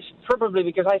 That is probably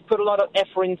because I've put a lot of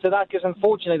effort into that, because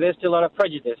unfortunately there's still a lot of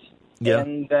prejudice. Yeah.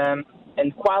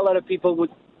 And quite a lot of people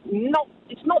would not.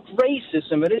 It's not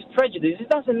racism, it is prejudice. It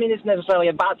doesn't mean it's necessarily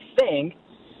a bad thing.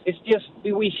 It's just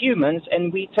we humans,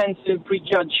 and we tend to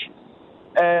prejudge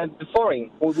the foreign,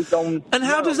 or we don't. And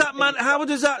how does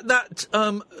that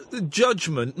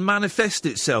judgment manifest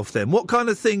itself then? What kind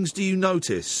of things do you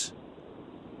notice?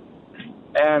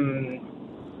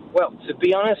 Well, to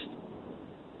be honest,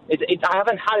 I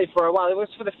haven't had it for a while. It was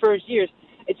for the first years.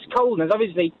 It's coldness.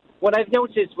 Obviously, what I've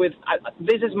noticed with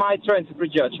this is my turn to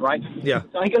prejudge, right? Yeah.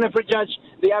 So I'm going to prejudge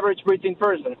the average British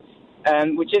person,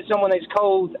 which is someone that's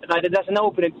cold, that it doesn't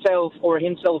open itself or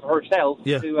himself or herself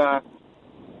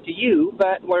to you,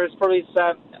 but whereas probably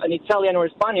an Italian or a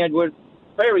Spaniard would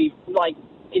very,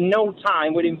 in no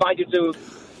time would invite you to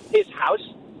his house.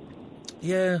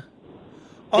 Yeah.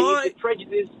 The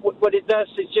prejudice, what it does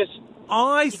is just...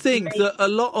 I think that a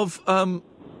lot of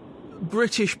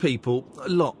British people,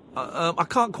 I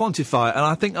can't quantify it, and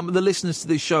I think the listeners to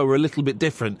this show are a little bit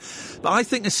different, but I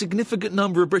think a significant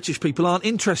number of British people aren't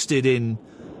interested in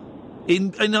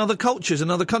other cultures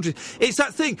and other countries. It's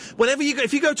that thing. Whenever you go,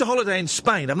 if you go to holiday in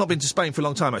Spain, I've not been to Spain for a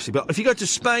long time actually, but if you go to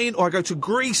Spain or I go to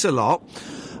Greece a lot,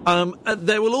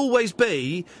 there will always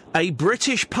be a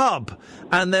British pub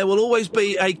and there will always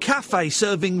be a cafe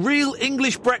serving real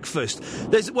English breakfast.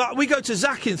 We go to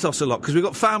Zakynthos a lot because we've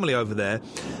got family over there,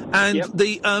 and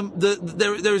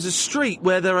there is a street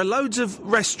where there are loads of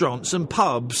restaurants and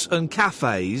pubs and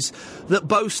cafes that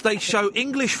boast they show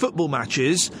English football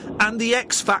matches and the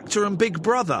X Factor and Big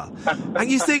Brother, and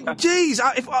you think, geez,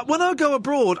 when I go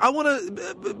abroad, I want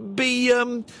to be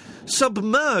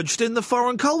submerged in the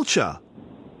foreign culture.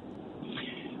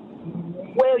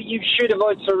 Well, you should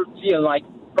avoid like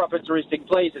proper touristic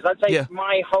places. I'd say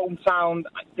my hometown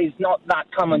is not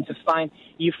that common to find.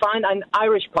 You find an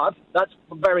Irish pub. That's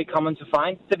very common to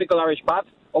find. Typical Irish pub,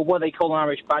 or what they call an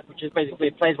Irish pub, which is basically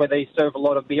a place where they serve a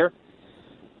lot of beer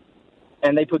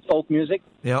and they put folk music.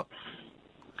 Yeah.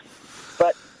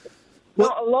 But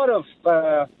not a lot of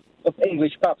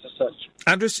English pubs as such.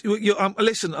 Andrews,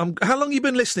 listen, how long have you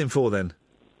been listening for then?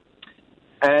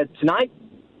 Tonight?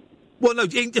 Well, no,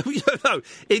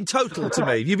 in total to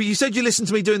me. You said you listened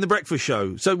to me doing the breakfast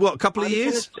show. So what, a couple of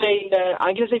years?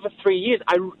 I'm going to say for 3 years.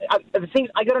 The thing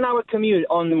is, I got an hour commute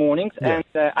on the mornings, and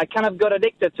I kind of got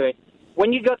addicted to it.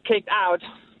 When you got kicked out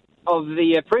of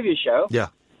the previous show,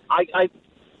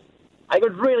 I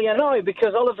got really annoyed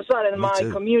because all of a sudden my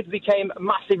commute became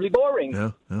massively boring.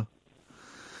 Yeah.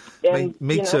 And,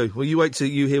 me too. Well, you wait till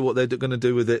you hear what they're going to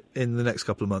do with it in the next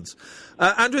couple of months.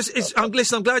 Andrews,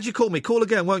 listen, I'm glad you called me. Call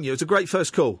again, won't you? It's a great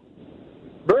first call.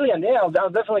 Brilliant, yeah. I'll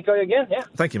definitely call you again, yeah.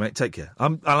 Thank you, mate. Take care.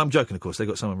 I'm joking, of course. They've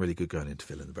got someone really good going in to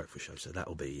fill in the breakfast show, so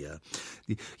that'll be...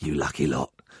 you lucky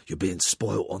lot. You're being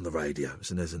spoilt on the radio.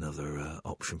 So there's another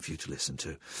option for you to listen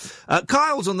to.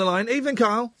 Kyle's on the line. Evening,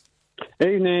 Kyle.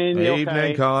 Evening. Evening,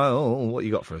 okay? Kyle. What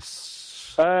you got for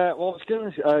us? Well, I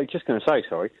was just going to say,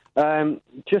 sorry.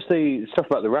 Just the stuff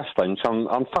about the wrestling. So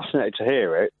I'm fascinated to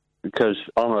hear it because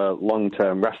I'm a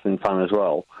long-term wrestling fan as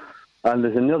well. And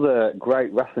there's another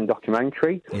great wrestling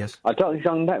documentary. Yes. I don't think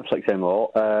it's on Netflix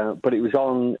anymore, but it was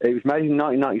made in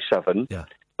 1997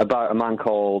 about a man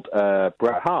called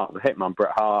Bret Hart, the hitman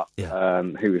Bret Hart,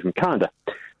 who was from Canada.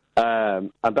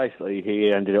 And basically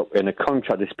he ended up in a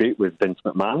contract dispute with Vince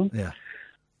McMahon. Yeah.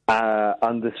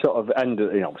 And the sort of end,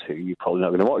 obviously you're probably not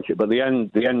going to watch it, but the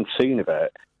end scene of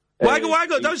it.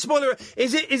 Waggle, don't spoil it.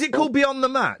 Is it called Beyond the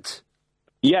Mat?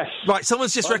 Yes. Right,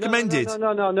 someone's just recommended.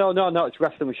 No, it's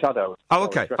Wrestling with Shadows. Oh,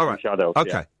 okay, all right. Shadows,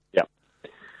 okay. Yeah.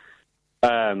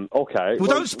 Okay.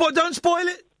 Well, don't spoil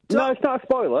it. No, it's not a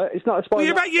spoiler. It's not a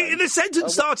spoiler. Well, the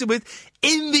sentence started with,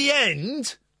 in the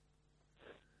end...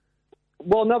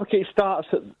 Well, no, because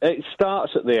it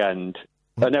starts at the end,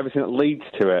 and everything that leads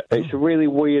to it. It's a really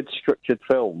weird, structured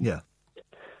film. Yeah.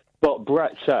 But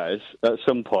Brett says, at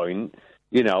some point...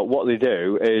 what they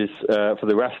do is, for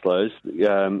the wrestlers,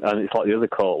 and it's like the other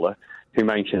caller who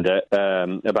mentioned it,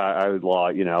 about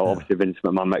how, obviously Vince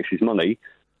McMahon makes his money,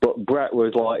 but Brett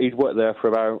was he'd worked there for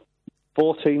about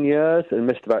 14 years and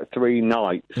missed about 3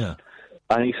 nights. Yeah.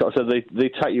 And he sort of said they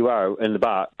take you out in the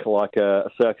back like a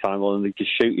circus animal and they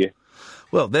just shoot you.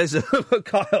 Well, there's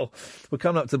Kyle, we're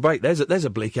coming up to the break. There's a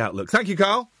bleak outlook. Thank you,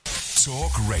 Kyle.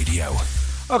 Talk Radio.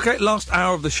 OK, last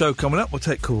hour of the show coming up. We'll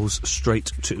take calls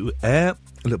straight to air.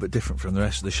 A little bit different from the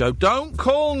rest of the show. Don't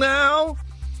call now.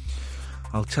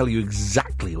 I'll tell you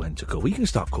exactly when to call. Well, you can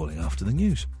start calling after the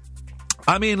news.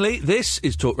 I'm Iain Lee. This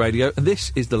is Talk Radio, and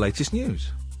this is the latest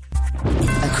news.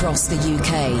 Across the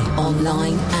UK,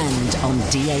 online and on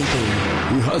DAB.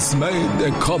 He has made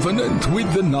a covenant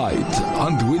with the night,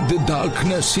 and with the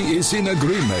darkness he is in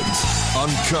agreement.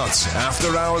 Uncut,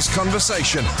 after-hours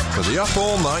conversation for the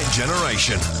up-all-night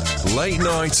generation. Late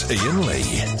Night Iain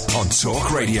Lee on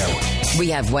Talk Radio. We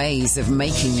have ways of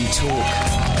making you talk.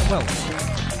 Well,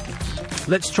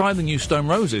 let's try the new Stone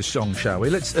Roses song, shall we?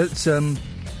 Let's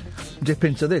dip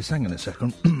into this. Hang on a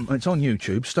second. It's on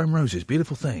YouTube. Stone Roses,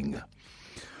 Beautiful Thing.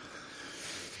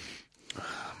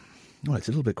 Well, it's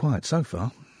a little bit quiet so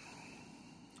far.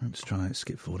 Let's try it.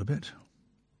 Skip forward a bit.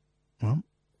 Well,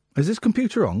 is this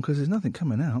computer on? Because there's nothing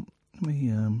coming out. Let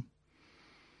me,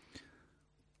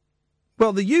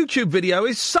 Well, the YouTube video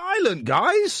is silent,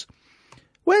 guys.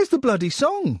 Where's the bloody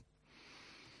song?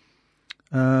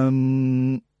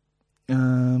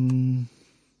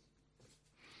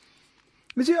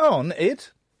 Is it on, Id?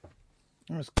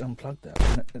 Let's unplug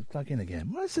that and plug in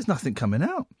again. Well, there's nothing coming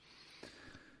out.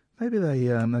 Maybe they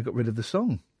got rid of the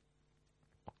song.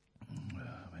 Let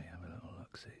me have a little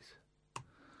look-sees.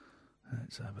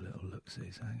 Let's have a little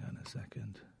look-sees. Hang on a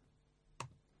second.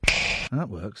 That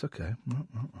works, okay.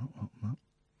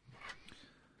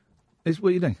 What are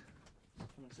you doing?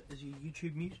 Is your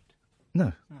YouTube muted?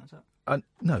 No. No, what's up?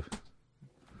 No.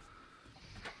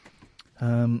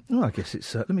 Well, I guess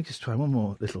it's... let me just try one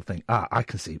more little thing. I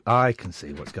can see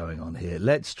what's going on here.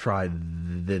 Let's try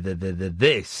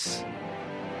this.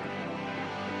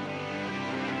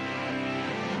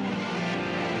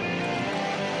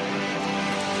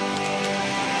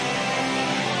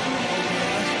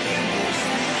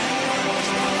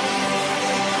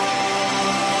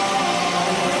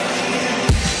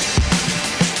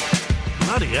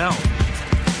 Bloody hell.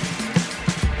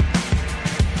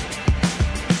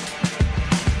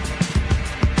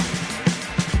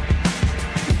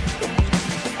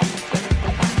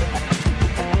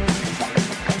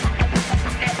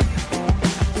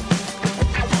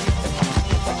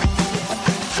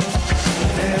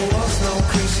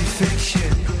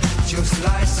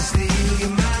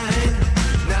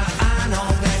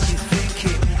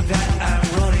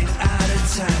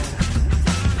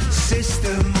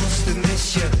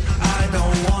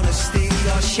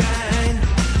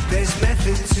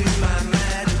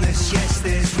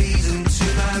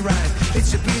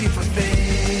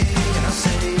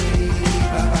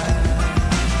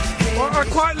 I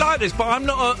quite like this, but I'm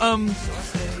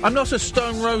not a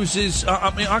Stone Roses.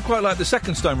 I mean, I quite like the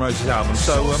second Stone Roses album.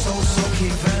 So,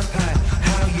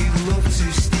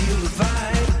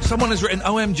 someone has written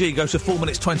OMG goes to 4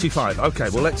 minutes 25. Okay,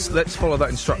 well let's follow that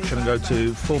instruction and go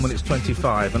to 4 minutes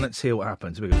 25, and let's hear what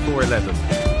happens. We go 4:11.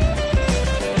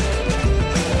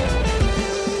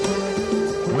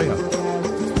 Here we go.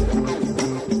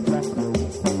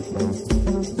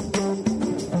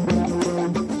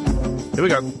 Here we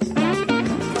go.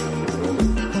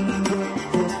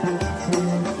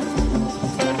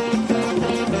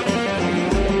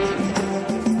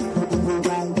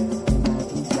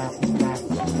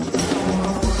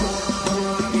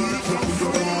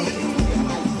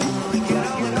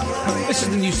 This is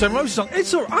the new Stone Roses song.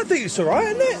 It's all. I think it's all right,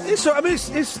 isn't it? It's all, I mean, it's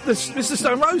the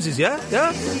Stone Roses, yeah.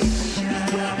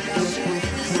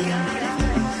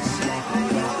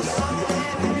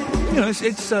 You know, it's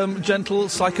gentle,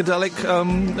 psychedelic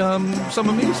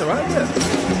summer music, right? Yeah.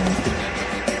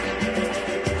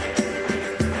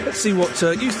 Let's see what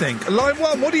you think. Line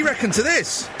 1, what do you reckon to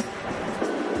this?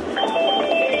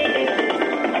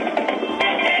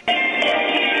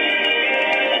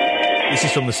 This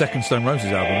is from the second Stone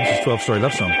Roses album. This is 12 Story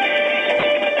Love Song.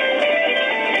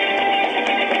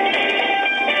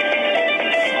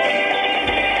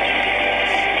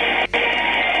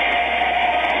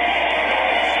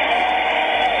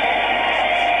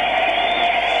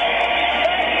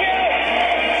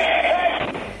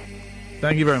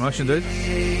 Thank you very much indeed.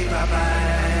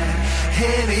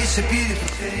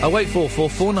 0844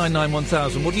 499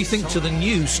 1000. What do you think to the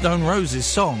new Stone Roses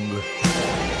song?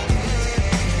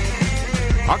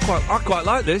 I quite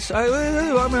like this. I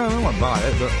won't buy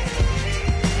it, but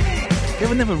it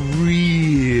was never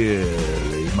really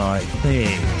my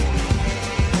thing.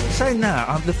 Saying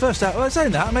that, the first album.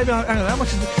 Saying that, maybe hang on. How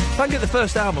much? If I can get the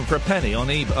first album for a penny on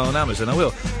Amazon, I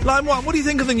will. Line 1. What do you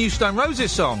think of the new Stone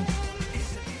Roses song?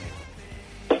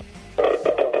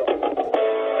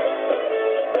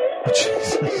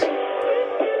 Jesus.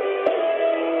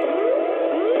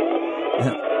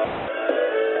 Yeah.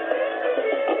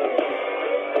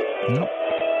 No.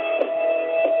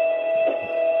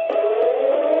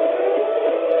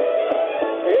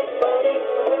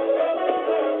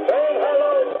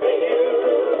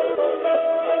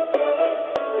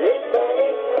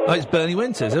 Oh, it's Bernie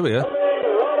Winters. There we go.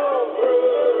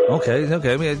 Okay. It's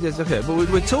okay. But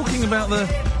we're talking about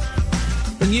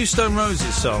the new Stone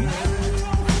Roses song.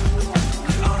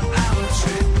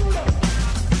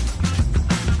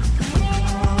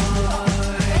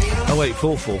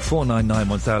 0844 499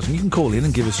 1000. You can call in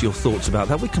and give us your thoughts about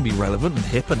that. We can be relevant and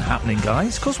hip and happening,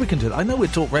 guys. Of course we can do that. I know we're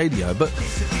talk radio, but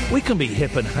we can be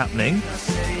hip and happening.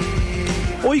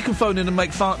 Or you can phone in and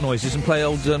make fart noises and play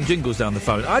old jingles down the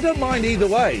phone. I don't mind either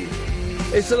way.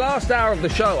 It's the last hour of the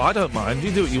show. I don't mind.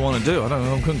 You do what you want to do.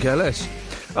 I couldn't care less.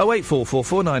 0844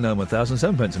 499 1000.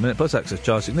 7 pence a minute plus access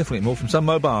charge. Significantly more from some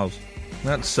mobiles.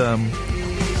 That's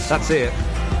it.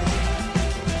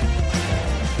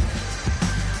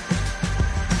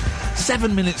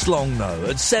 7 minutes long, though.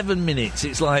 At 7 minutes,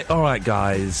 it's like, all right,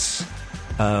 guys.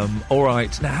 All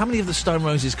right. Now, how many of the Stone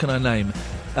Roses can I name?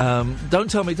 Don't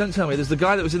tell me. There's the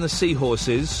guy that was in the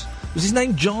Seahorses. Was his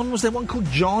name John? Was there one called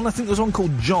John? I think there was one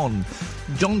called John.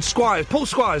 John Squires. Paul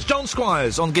Squires. John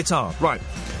Squires on guitar. Right.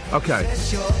 Okay.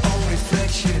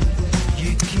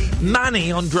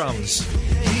 Manny on drums.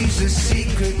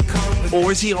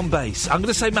 Or is he on bass? I'm going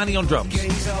to say Manny on drums.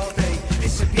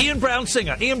 Ian Brown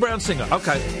singer.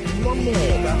 Okay. One more.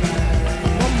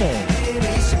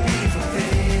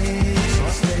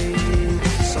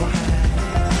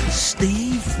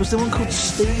 Steve? Was there one called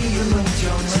Steve?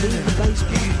 Steve the bass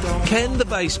player? Ken the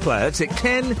bass player. That's it.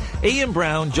 Ken, Ian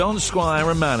Brown, John Squire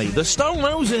and Manny. The Stone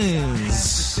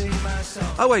Roses.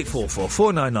 0844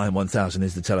 499 1000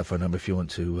 is the telephone number if you want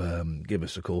to give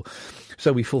us a call.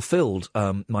 So we fulfilled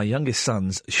my youngest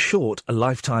son's short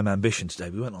lifetime ambition today.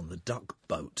 We went on the duck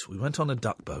boat.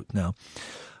 Now,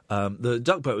 the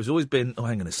duck boat has always been... Oh,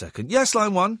 hang on a second. Yes,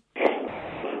 line 1.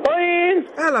 Hi, Ian.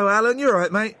 Hello, Alan. You all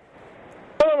right, mate?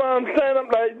 Hello, I'm staying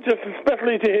up late just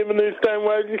especially to hear the new Stone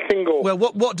Roses single. Well,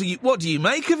 what do you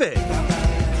make of it?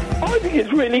 I think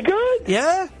it's really good.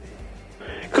 Yeah?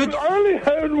 Because I only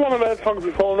heard one of their songs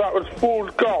before, and that was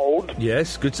Fool's Gold.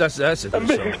 Yes, good. That's a good and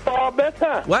this song. is far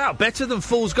better. Wow, better than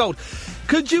Fool's Gold.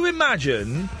 Could you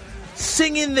imagine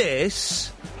singing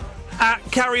this at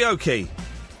karaoke?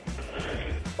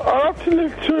 I'll have to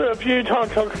listen to it a few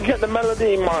times so I can get the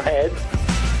melody in my head.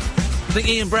 I think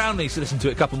Ian Brown needs to listen to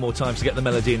it a couple more times to get the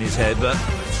melody in his head, but...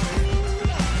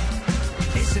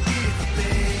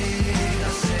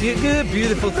 It's a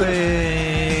beautiful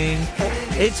thing.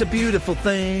 It's a beautiful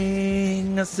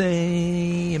thing I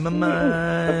see in my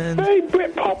mind. Very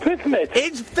Britpop, isn't it?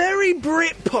 It's very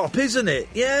Britpop, isn't it?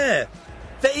 Yeah.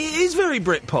 It is very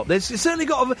Britpop. It's certainly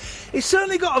got a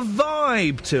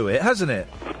vibe to it, hasn't it?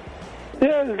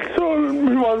 Yeah, it sort of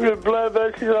reminds me of Blur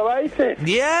versus Oasis.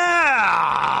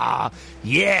 Yeah!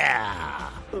 Yeah!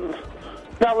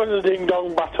 That was a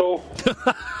ding-dong battle.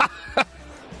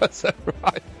 That's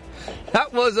right.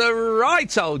 That was a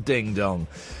right old ding-dong.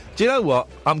 Do you know what?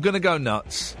 I'm going to go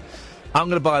nuts. I'm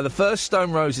going to buy the first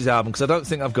Stone Roses album, because I don't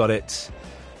think I've got it,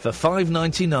 for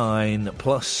 $5.99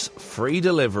 plus free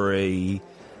delivery.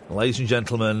 Ladies and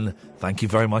gentlemen, thank you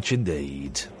very much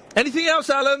indeed. Anything else,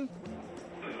 Alan?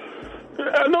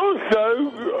 And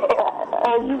also,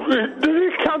 does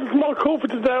this count as my call for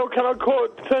today, or can I call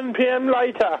at 10 p.m.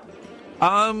 later?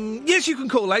 Yes, you can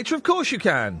call later. Of course you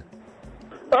can.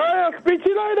 I'll speak to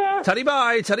you later. Teddy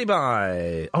bye.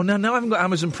 Oh, no, I haven't got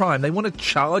Amazon Prime. They want to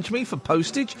charge me for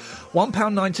postage,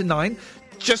 £1.99,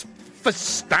 just for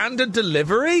standard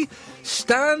delivery?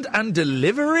 Stand and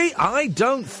delivery? I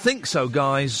don't think so,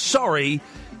 guys. Sorry.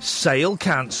 Sale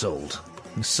cancelled.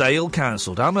 We'll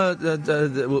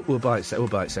buy it. We'll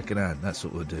buy it second hand. That's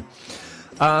what we'll do.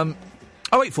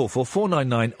 0844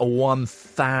 499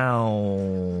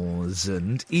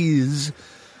 1000 is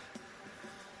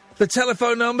the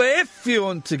telephone number. If you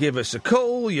want to give us a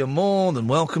call, you're more than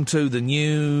welcome to. The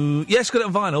new... Yes, got it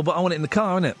on vinyl, but I want it in the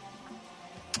car, innit?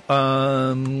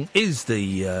 Is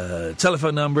the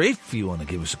telephone number if you want to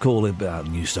give us a call about the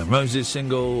new Stone Roses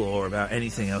single or about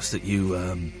anything else that you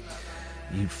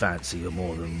fancy. You're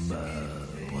more than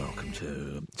welcome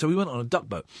to. So we went on a duck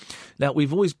boat. Now,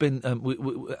 we've always been...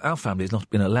 our family has not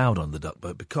been allowed on the duck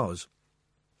boat because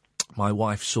my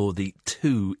wife saw the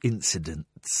two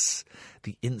incidents,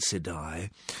 the incidii,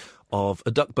 of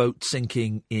a duck boat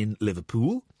sinking in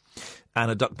Liverpool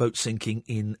and a duck boat sinking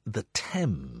in the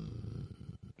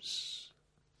Thames.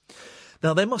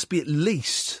 Now, there must be at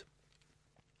least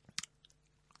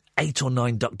 8 or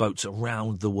 9 duck boats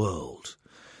around the world.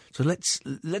 So let's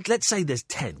say there's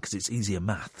 10, because it's easier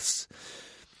maths.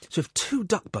 So if 2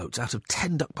 duck boats out of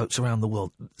 10 duck boats around the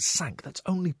world sank, that's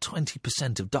only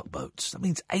 20% of duck boats. That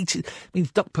means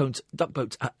duck boats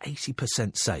are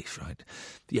 80% safe, right?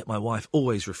 Yet my wife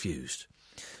always refused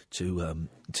to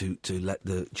let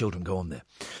the children go on there.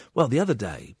 Well, the other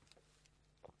day,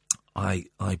 I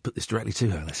put this directly to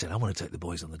her and I said, I want to take the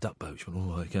boys on the duck boat. She went,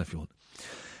 oh, okay, if you want.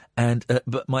 And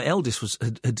but my eldest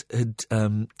had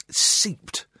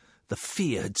seeped. The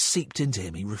fear had seeped into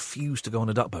him. He refused to go on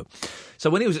a duck boat. So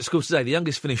when he was at school today, the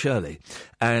youngest finished early,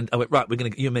 and I went, right,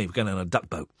 you and me, we're going on a duck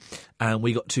boat. And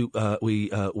we got to, we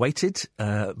waited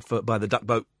by the duck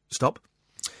boat stop,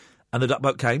 and the duck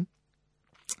boat came,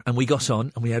 and we got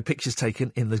on, and we had pictures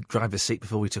taken in the driver's seat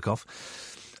before we took off.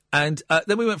 And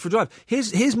then we went for a drive.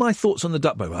 Here's my thoughts on the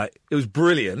duck boat, right? It was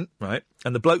brilliant, right?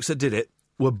 And the blokes that did it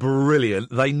were brilliant.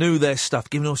 They knew their stuff,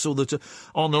 giving us all the...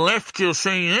 on the left, you'll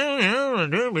see...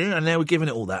 and they were giving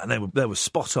it all that, and they were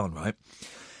spot on, right?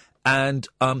 And,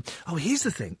 here's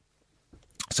the thing.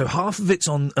 So half of it's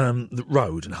on the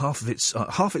road, and half it's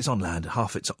on land,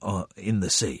 half it's in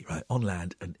the sea, right? On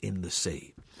land and in the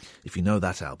sea. If you know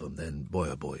that album, then boy,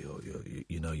 oh boy,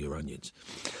 you know your onions.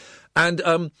 And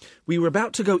we were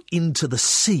about to go into the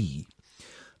sea,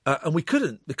 and we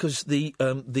couldn't because the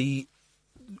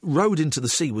road into the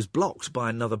sea was blocked by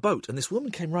another boat. And this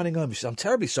woman came running over. She said, I'm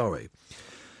terribly sorry.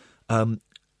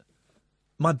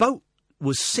 My boat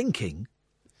was sinking,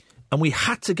 and we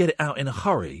had to get it out in a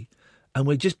hurry, and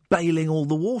we're just bailing all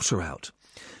the water out.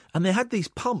 And they had these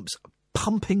pumps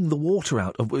pumping the water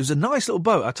out. It was a nice little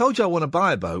boat. I told you I want to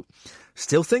buy a boat.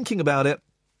 Still thinking about it.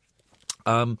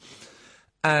 It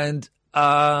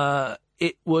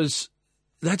was...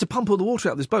 They had to pump all the water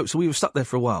out of this boat, so we were stuck there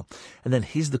for a while. And then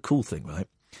here's the cool thing, right?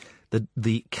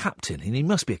 The captain, and he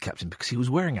must be a captain because he was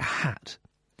wearing a hat,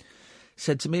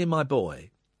 said to me and my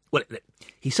boy... Well,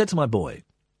 he said to my boy,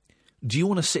 do you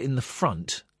want to sit in the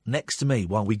front next to me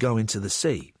while we go into the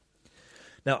sea?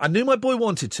 Now, I knew my boy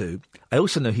wanted to. I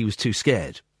also know he was too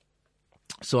scared.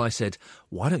 So I said,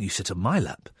 why don't you sit on my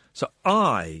lap? So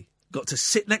I got to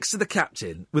sit next to the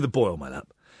captain with a boy on my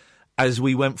lap as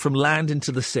we went from land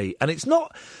into the sea. And it's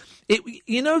not...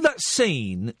 you know that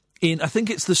scene in, I think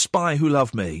it's The Spy Who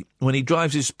Loved Me, when he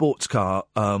drives his sports car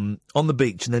on the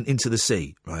beach and then into the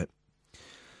sea, right?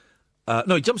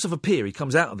 No, he jumps off a pier, he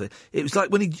comes out of it. It's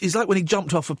like when he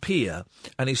jumped off a pier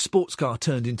and his sports car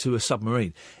turned into a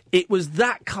submarine. It was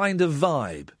that kind of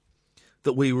vibe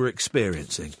that we were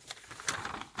experiencing.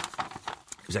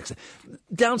 It was excellent.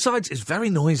 Downsides, it's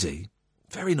very noisy.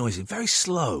 Very noisy, very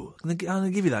slow. I'm going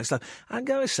to give you that. It's slow. I'm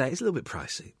going to say it's a little bit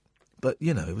pricey. But,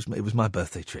 you know, it was my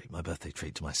birthday treat. My birthday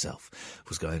treat to myself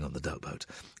was going on the duck boat.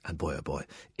 And boy, oh boy,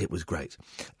 it was great.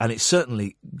 And it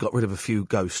certainly got rid of a few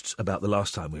ghosts about the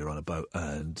last time we were on a boat.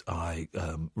 And I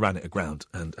ran it aground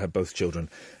and had both children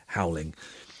howling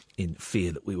in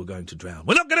fear that we were going to drown.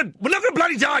 We're not going to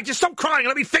bloody die. Just stop crying and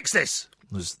let me fix this.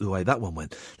 Was the way that one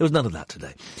went. There was none of that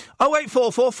today.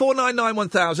 0844 499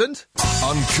 1000.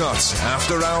 Uncut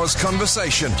after-hours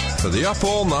conversation for the up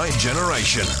all-night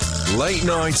generation. Late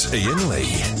night Iain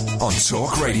Lee on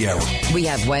Talk Radio. We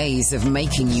have ways of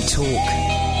making you talk.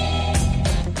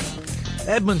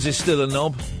 Edmonds is still a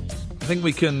knob. I think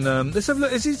we can... let's have a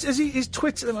look. Is his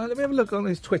Twitter... Let me have a look on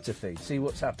his Twitter feed, see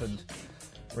what's happened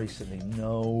recently.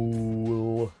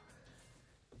 No...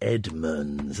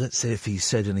 Edmonds. Let's see if he's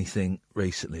said anything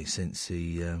recently since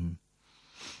he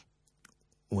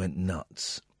went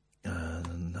nuts.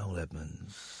 Noel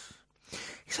Edmonds.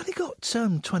 He's only got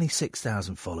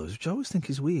 26,000 followers, which I always think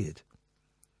is weird.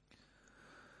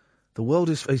 The world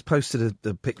is... He's posted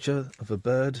a picture of a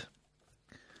bird.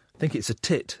 I think it's a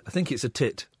tit.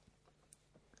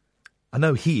 I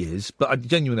know he is, but I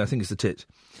think it's a tit.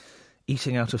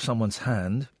 Eating out of someone's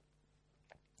hand.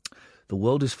 The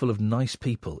world is full of nice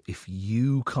people. If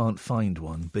you can't find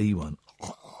one, be one.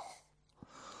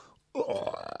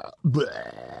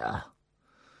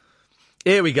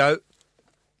 Here we go.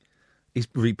 He's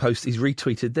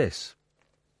retweeted this.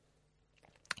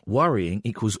 Worrying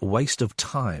equals waste of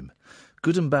time.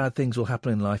 Good and bad things will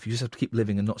happen in life. You just have to keep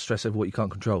living and not stress over what you can't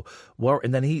control.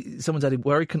 And then someone's added,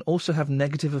 worry can also have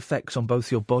negative effects on both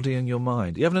your body and your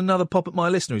mind. You having another pop at my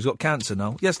listener who's got cancer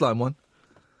now? Yes, line one.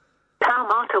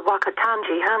 Taumata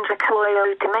Wakatanji Handra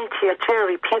Koyo Dematia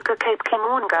Cherry Puka Cape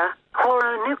Kimonga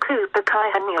Horo Nuku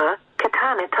Bakai Hanua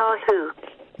Katana Tahu.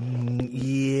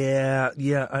 Yeah.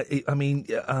 I mean,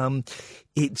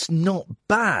 it's not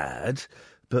bad,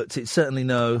 but it's certainly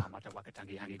no... That's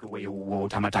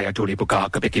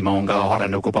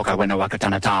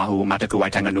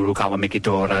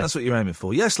what you're aiming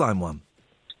for. Yes, line one.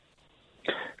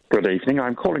 Good evening.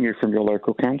 I'm calling you from your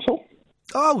local council.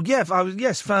 Oh, yeah.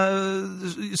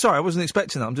 Sorry, I wasn't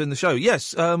expecting that. I'm doing the show.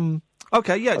 Yes.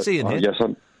 Okay, yeah, it's Iain here.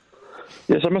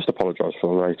 Yes, I must apologise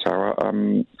for the late hour.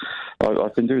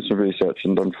 I've been doing some research,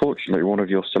 and unfortunately, one of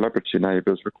your celebrity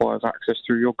neighbours requires access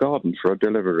through your garden for a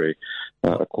delivery.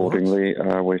 Accordingly,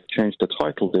 we've changed the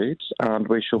title deeds, and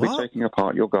we shall be taking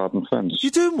apart your garden fence.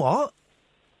 You're doing what?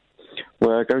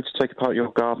 We're going to take apart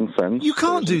your garden fence. You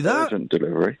can't do that. Urgent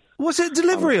delivery. What's it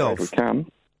delivery of? We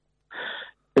can.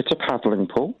 It's a paddling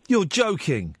pool. You're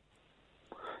joking.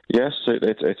 Yes,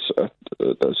 it's a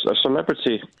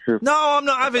celebrity who... No, I'm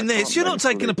not having this. You're not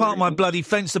taking apart my bloody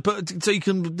fence so you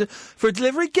can for a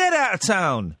delivery. Get out of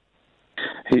town.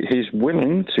 He's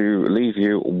willing to leave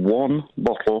you one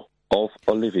bottle of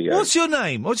Olivier. What's your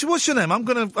name? What's your name?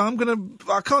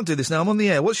 I can't do this now. I'm on the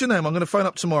air. What's your name? I'm going to phone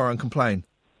up tomorrow and complain.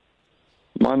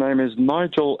 My name is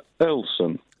Nigel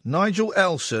Elson. Nigel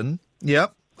Elson.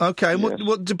 Yep. Okay. Yes.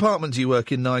 What department do you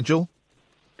work in, Nigel?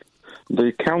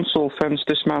 The council fence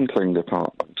dismantling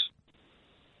department.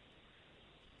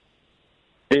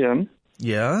 Iain?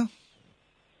 Yeah?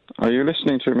 Are you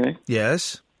listening to me?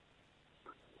 Yes.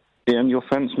 Iain, your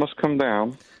fence must come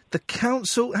down. The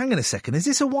council... Hang on a second, is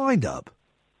this a wind-up?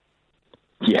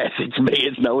 Yes, it's me,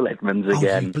 it's Noel Edmonds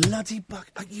again. Oh, you bloody bug...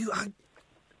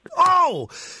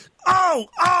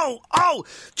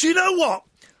 Do you know what?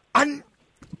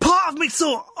 Part of me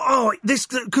thought,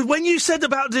 because when you said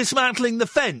about dismantling the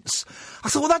fence, I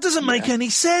thought, well, that doesn't make any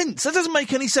sense. That doesn't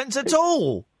make any sense at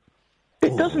all.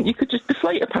 It doesn't. You could just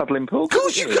deflate a paddling pool. Of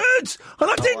course you could. And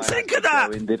I didn't think of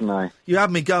that. Going, didn't I? You had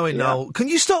me going, Noel. Can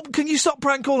you stop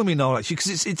prank calling me, Noel? Actually,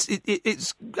 because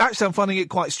it's actually I'm finding it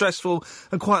quite stressful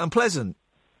and quite unpleasant.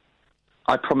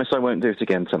 I promise I won't do it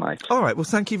again tonight. All right. Well,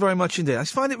 thank you very much indeed. I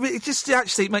find it just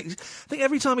actually makes. I think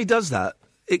every time he does that,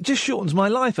 it just shortens my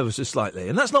life ever so slightly,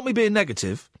 and that's not me being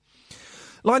negative.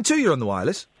 Line 2, you're on the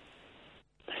wireless.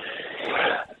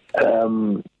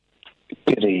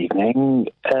 Good evening.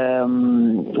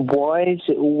 Why is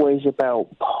it always about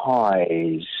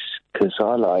pies? Because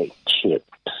I like chips.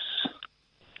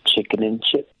 Chicken and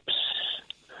chips.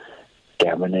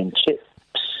 Gammon and chips.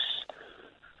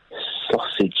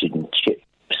 Sausage and chips.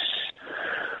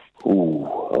 Ooh,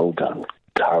 hold on.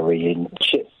 Curry and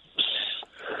chips.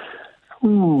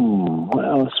 What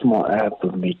else might I have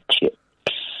with me chips?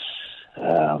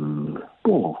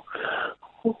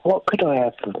 What could I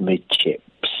have with me chips?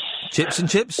 Chips and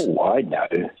chips? Oh, I know.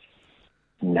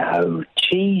 No,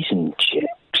 cheese and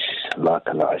chips. Like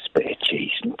a nice bit of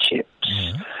cheese and chips.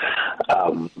 Yeah.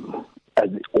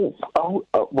 Well,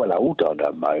 hold on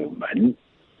a moment.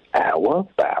 how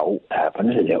about having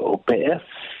a little bit of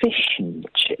fish and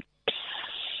chips?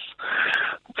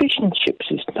 Fish and chips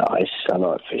is nice. I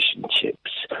like fish and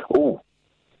chips. Oh,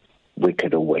 we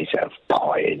could always have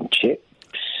pie and chips.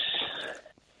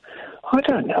 I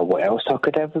don't know what else I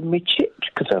could have with my chips,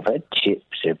 because I've had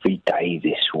chips every day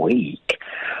this week.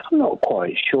 I'm not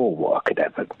quite sure what I could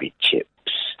have with my chips.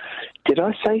 Did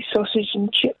I say sausage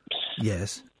and chips?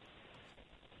 Yes.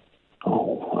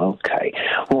 Oh, okay.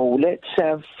 Well, let's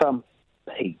have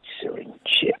pizza and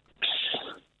chips.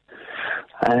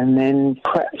 And then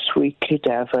perhaps we could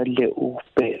have a little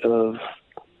bit of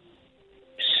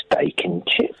steak and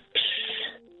chips.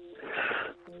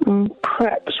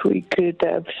 Perhaps we could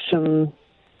have some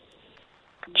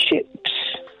chips.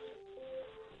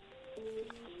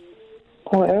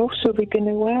 What else are we going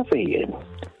to have, Ian?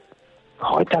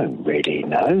 I don't really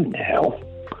know now.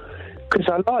 Because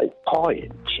I like pie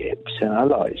and chips and I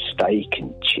like steak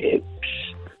and chips.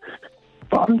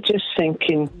 But I'm just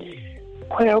thinking,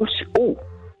 what else? Oh,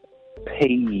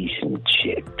 peas and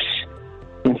chips.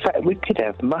 In fact, we could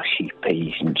have mushy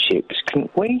peas and chips,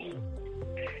 couldn't we?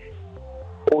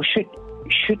 Or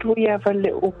should we have a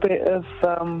little bit of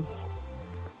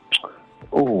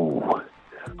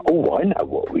I know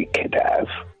what we could have.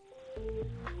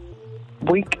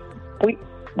 We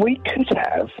could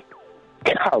have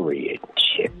curry and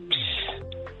chips,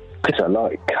 because I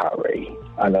like curry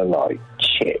and I like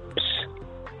chips.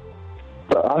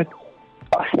 But I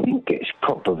think it's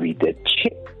probably the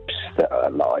chips that I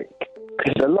like,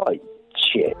 because I like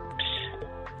chips.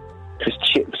 Because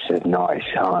chips are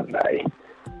nice, aren't they?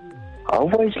 I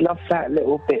always love that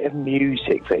little bit of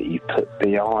music that you put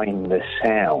behind the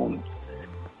sound.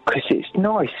 Because it's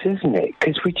nice, isn't it?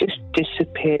 Because we just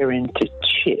disappear into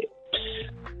chips.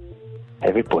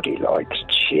 Everybody likes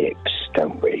chips,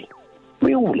 don't we?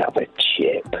 We all love a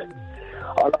chip.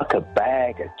 I like a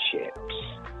bag of chips.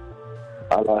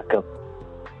 I like a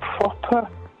proper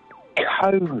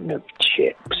cone of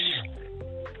chips.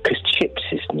 Because chips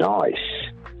is nice.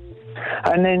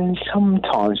 And then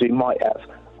sometimes we might have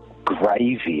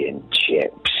gravy and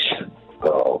chips.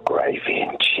 Oh, gravy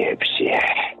and chips,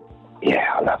 yeah.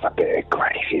 Yeah, I love a bit of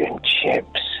gravy and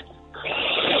chips.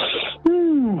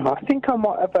 I think I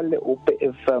might have a little bit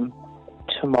of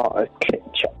tomato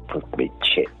ketchup with me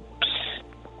chips.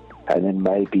 And then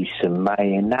maybe some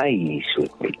mayonnaise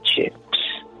with me chips.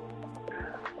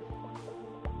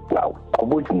 Well, I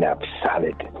wouldn't have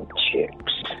salad and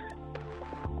chips.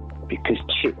 Because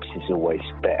chips is always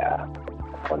better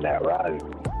on their own.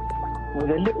 With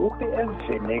a little bit of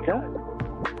vinegar.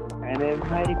 And then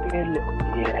maybe a little...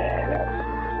 Yeah, that's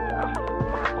stuff.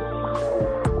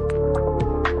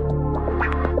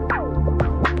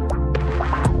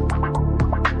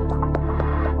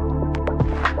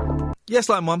 Yes,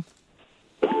 line one.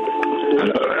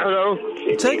 Hello?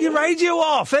 Take your radio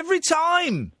off every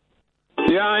time.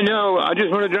 Yeah, I know. I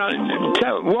just wanted to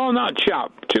tell walnut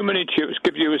chap, too many chips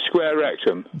give you a square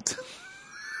rectum.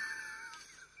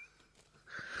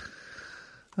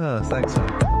 Oh, thanks, man.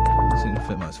 I think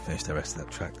I might have finished the rest of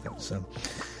that track. That was,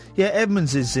 yeah,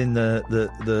 Edmonds is in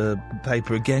the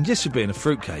paper again, just for being a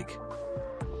fruitcake.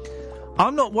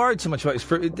 I'm not worried so much about his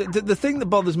fruit. The thing that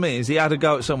bothers me is he had a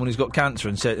go at someone who's got cancer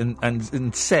and said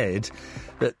and said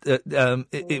that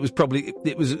it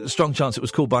was a strong chance it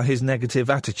was caused by his negative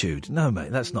attitude. No,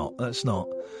 mate, that's not. So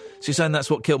you're saying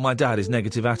that's what killed my dad, his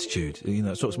negative attitude? You know,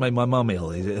 that's what's made my mum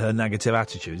ill, is her negative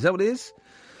attitude. Is that what it is?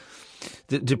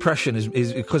 Depression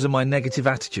is because of my negative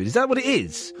attitude. Is that what it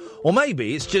is? Or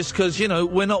maybe it's just because, you know,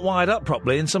 we're not wired up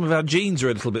properly and some of our genes are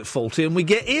a little bit faulty and we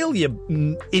get ill,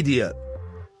 you idiot.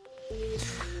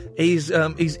 He's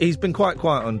been quite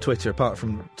quiet on Twitter, apart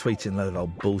from tweeting a load of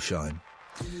old bullshine.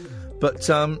 But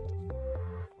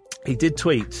he did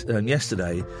tweet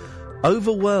yesterday,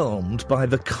 overwhelmed by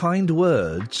the kind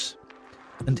words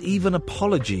and even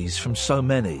apologies from so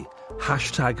many.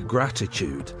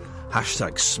 #gratitude.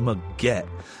 #smug get.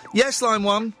 Yes, line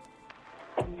one.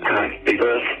 Happy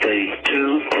birthday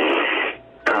to.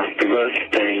 Happy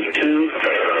birthday to.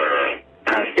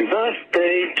 Happy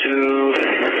birthday to.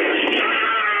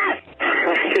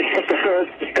 Happy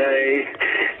birthday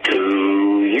to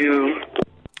you.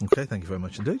 Okay, thank you very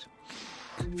much indeed.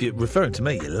 If you're referring to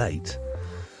me, you're late.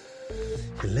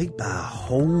 You're late by a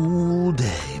whole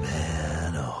day,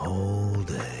 man. A whole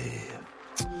day.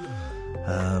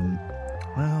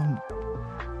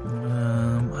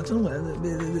 I don't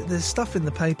know. There's stuff in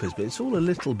the papers, but it's all a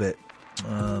little bit.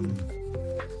 I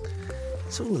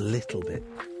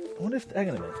wonder if. Hang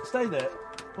on a minute. Stay there.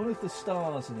 I wonder if the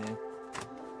star's in here.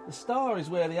 The star is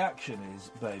where the action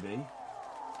is, baby.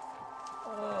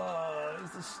 Oh,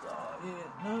 it's the star.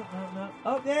 No.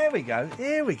 Oh, there we go.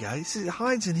 Here we go. It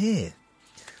hides in here.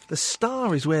 The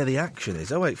star is where the action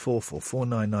is. 0844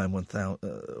 499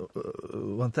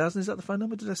 1000. Is that the phone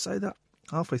number? Did I say that?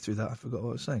 Halfway through that, I forgot what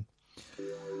I was saying.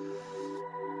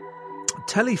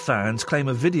 Telly fans claim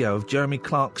a video of Jeremy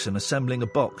Clarkson assembling a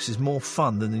box is more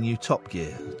fun than the new Top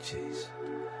Gear. Jeez.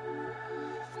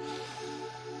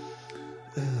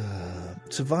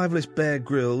 Survivalist Bear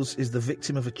Grylls is the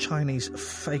victim of a Chinese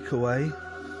fake-away.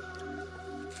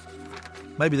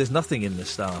 Maybe there's nothing in the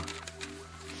star.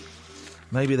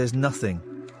 Maybe there's nothing.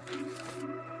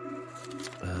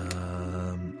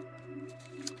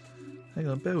 Hang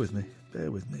on, bear with me.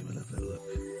 We'll have a little look.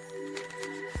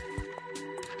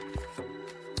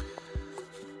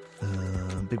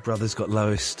 Big Brother's got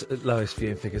lowest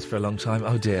viewing figures for a long time.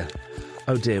 Oh dear.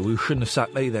 We shouldn't have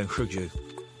sacked me then, should you?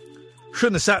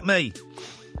 Shouldn't have sacked me.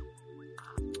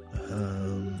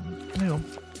 Hang on.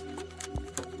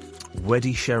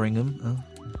 Weddy Sheringham.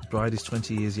 Bride is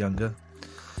 20 years younger.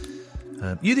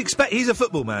 You'd expect he's a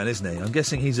football man, isn't he? I'm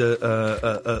guessing he's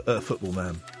a football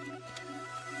man.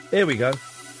 Here we go.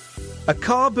 A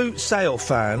car boot sale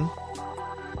fan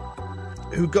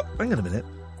who got... Hang on a minute.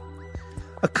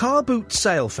 A car boot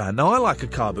sale fan. Now, I like a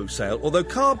car boot sale, although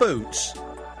car boots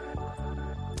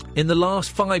in the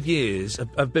last 5 years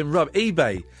have been rubbish.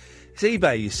 eBay. It's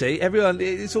eBay, you see.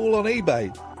 It's all on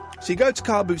eBay. So you go to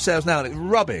car boot sales now and it's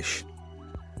rubbish.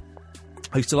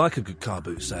 I used to like a good car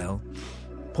boot sale.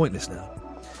 Pointless now.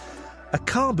 A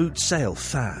car boot sale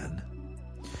fan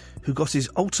who got his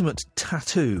ultimate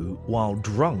tattoo while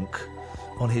drunk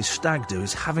on his stag do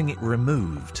is having it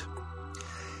removed.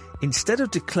 Instead of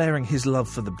declaring his love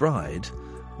for the bride,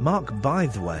 Mark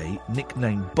Bytheway,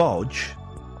 nicknamed Bodge,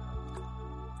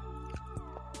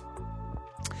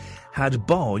 had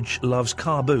Bodge loves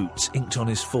car boots inked on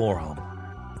his forearm.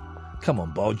 Come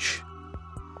on, Bodge.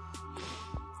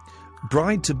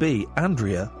 Bride-to-be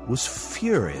Andrea was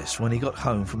furious when he got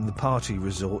home from the party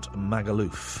resort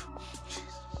Magaluf.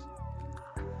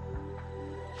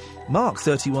 Mark,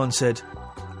 31, said,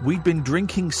 "We'd been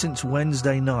drinking since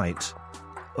Wednesday night."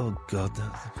 Oh, God.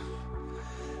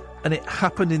 And it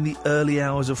happened in the early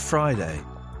hours of Friday.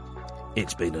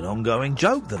 It's been an ongoing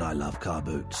joke that I love car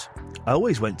boots. I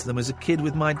always went to them as a kid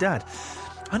with my dad.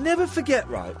 I never forget,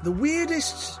 right, the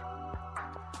weirdest...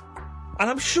 And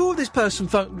I'm sure this person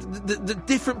the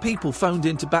different people phoned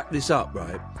in to back this up,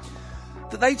 right?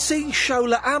 That they'd seen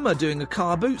Shola Amma doing a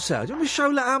car boot sale. Do you remember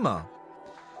Shola Amma?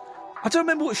 I don't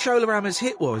remember what Shola Amma's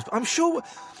hit was, but I'm sure...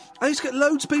 I used to get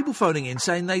loads of people phoning in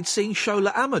saying they'd seen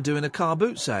Shola Amma doing a car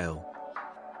boot sale.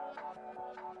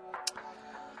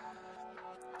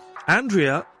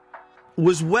 Andrea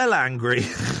was well angry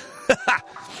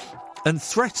and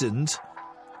threatened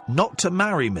not to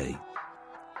marry me.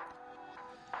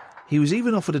 He was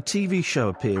even offered a TV show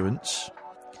appearance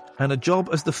and a job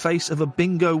as the face of a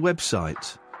bingo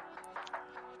website.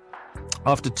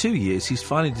 After 2 years, he's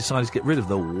finally decided to get rid of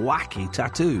the wacky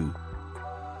tattoo.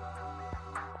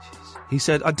 He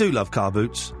said, "I do love car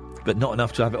boots, but not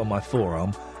enough to have it on my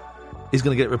forearm." He's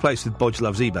going to get it replaced with Bodge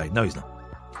Loves eBay. No, he's not.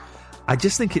 I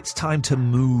just think it's time to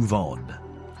move on.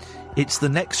 It's the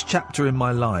next chapter in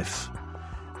my life.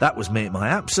 That was me at my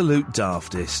absolute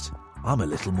daftest. I'm a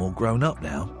little more grown up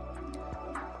now.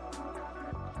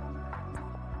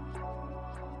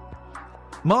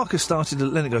 Mark has started...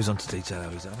 Then it goes on to detail how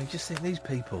he's... I mean, just think, these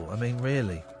people, I mean,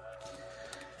 really...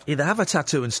 Either have a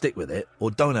tattoo and stick with it, or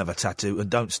don't have a tattoo and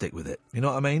don't stick with it. You know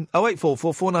what I mean?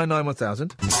 0844 499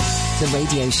 1000. The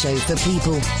radio show for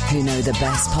people who know the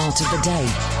best part of the day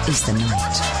is the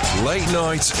night. Late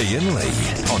Night Iain Lee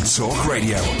on Talk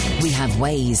Radio. We have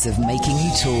ways of making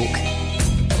you talk.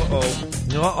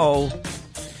 Uh-oh.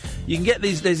 You can get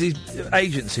there's these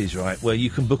agencies, right, where you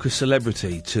can book a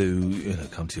celebrity to,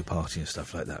 come to your party and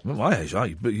stuff like that. At my age,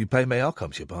 you pay me, I'll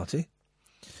come to your party.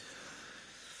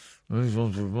 These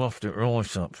ones have muffed it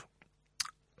right up.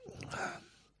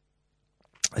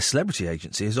 A celebrity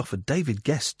agency has offered David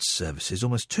Guest's services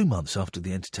almost 2 months after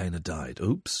the entertainer died.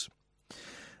 Oops.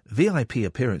 VIP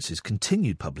Appearances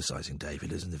continued publicising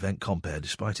David as an event compere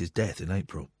despite his death in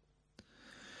April.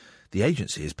 The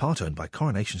agency is part-owned by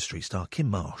Coronation Street star Kim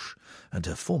Marsh and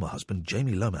her former husband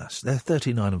Jamie Lomas. They're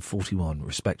 39 and 41,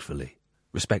 respectively,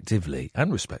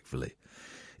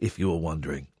 if you were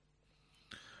wondering.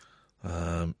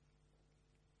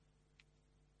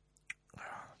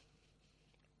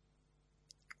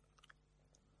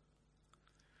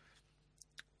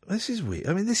 This is weird.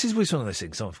 I mean, this is one of those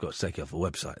things. Someone's got to take it off a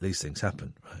website. These things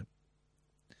happen, right?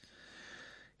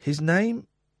 His name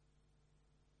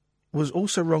was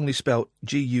also wrongly spelt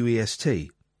Guest.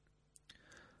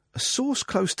 A source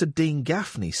close to Dean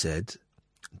Gaffney said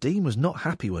Dean was not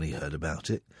happy when he heard about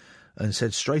it and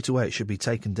said straight away it should be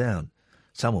taken down.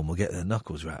 Someone will get their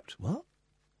knuckles rapped. What?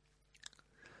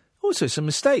 Also, it's a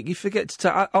mistake. You forget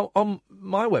to... on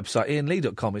my website,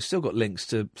 iainlee.com, it's still got links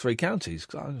to 3 counties.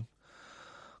 I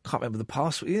can't remember the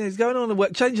password. You know, it's going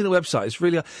on changing the website. It's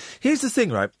really... Here's the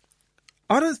thing, right?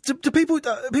 Do people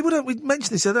don't we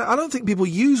mention this? I don't think people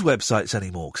use websites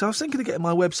anymore, because I was thinking of getting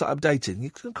my website updated.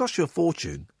 It can cost you a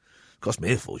fortune. It cost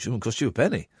me a fortune. It cost you a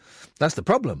penny. That's the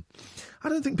problem. I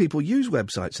don't think people use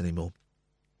websites anymore.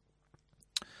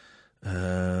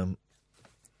 There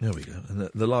we go. And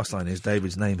the last line is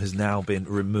David's name has now been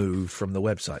removed from the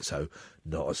website, so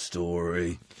not a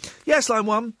story. Yes, line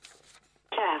 1.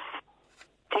 Jeff,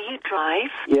 do you drive?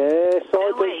 Yes,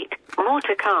 I do. Wait, more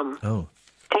to come. Oh.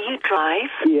 Do you drive?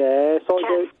 Yes, I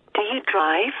do. Do you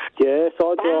drive? Yes,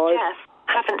 I drive. No, Jeff,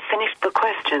 haven't finished the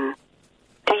question.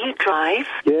 Do you drive?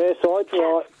 Yes, I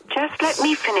drive. Just let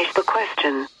me finish the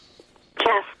question.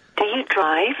 Jeff, do you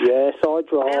drive? Yes, I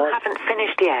drive. No, haven't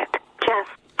finished yet. Jeff,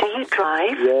 do you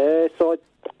drive? Yes, I...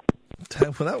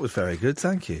 Well, that was very good,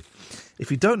 thank you.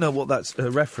 If you don't know what that's a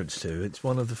reference to, it's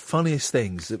one of the funniest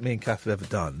things that me and Kath have ever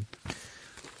done.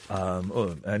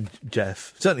 And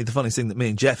Jeff, certainly the funniest thing that me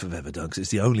and Jeff have ever done, because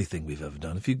it's the only thing we've ever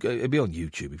done. If you go, it'll be on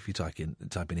YouTube. If you type in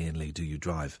Iain Lee, do you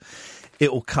drive?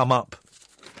 It will come up.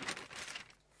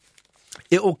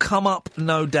 It will come up,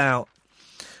 no doubt.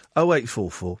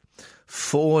 0844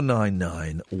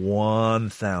 499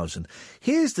 1000.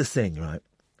 Here's the thing, right?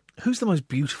 Who's the most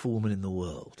beautiful woman in the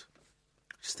world?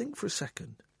 Just think for a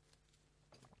second.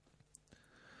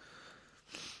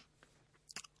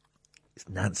 It's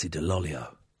Nancy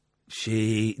DeLolio.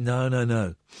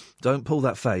 No. Don't pull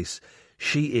that face.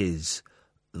 She is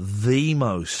the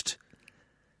most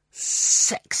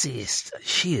sexiest.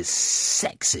 She is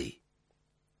sexy.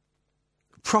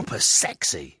 Proper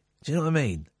sexy. Do you know what I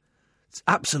mean? It's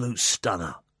absolute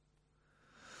stunner.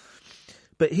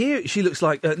 But here she looks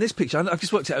like, in this picture, I've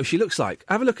just worked out who she looks like.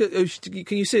 Have a look at,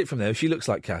 can you see it from there? Who she looks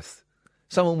like, Kath?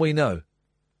 Someone we know.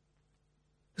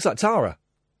 It's like Tara.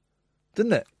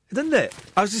 Doesn't it?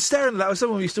 I was just staring at that with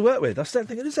someone we used to work with. I was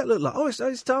thinking, who does that look like? Oh,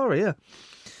 it's Tara, yeah.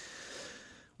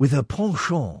 With her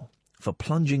penchant for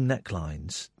plunging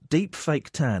necklines, deep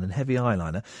fake tan and heavy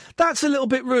eyeliner, that's a little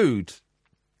bit rude.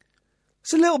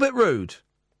 It's a little bit rude.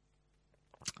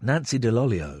 Nancy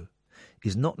DeLolio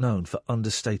is not known for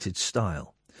understated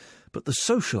style, but the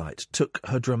socialite took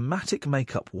her dramatic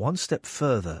makeup one step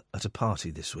further at a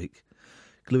party this week,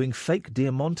 gluing fake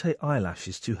Diamante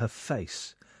eyelashes to her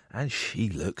face, and she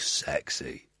looks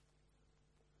sexy.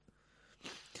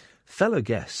 Fellow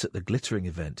guests at the glittering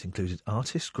event included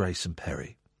artist Grayson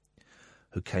Perry,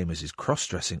 who came as his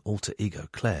cross-dressing alter ego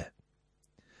Claire.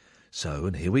 So,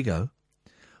 and here we go,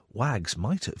 wags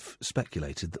might have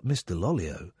speculated that Miss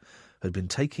DeLolio had been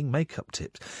taking makeup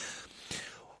tips.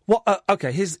 What?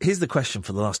 Okay, here's the question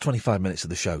for the last 25 minutes of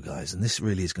the show, guys, and this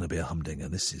really is going to be a humdinger.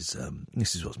 This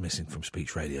is what's missing from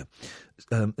speech radio.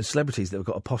 Celebrities that have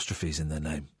got apostrophes in their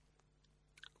name.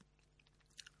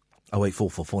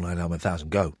 0844 499 1000.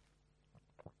 Go.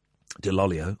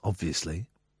 DeLolio, obviously.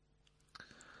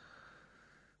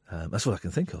 That's what I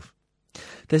can think of.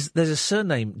 There's a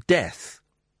surname Death,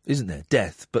 isn't there?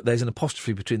 Death, but there's an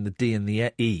apostrophe between the D and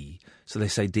the E, so they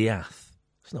say Death.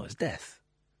 It's not, it's Death.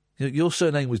 Your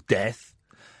surname was Death,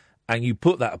 and you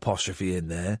put that apostrophe in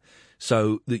there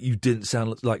so that you didn't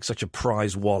sound like such a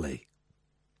prize Wally.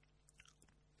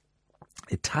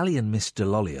 Italian Miss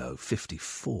DeLolio,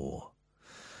 54,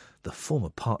 the former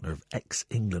partner of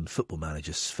ex-England football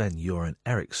manager Sven-Göran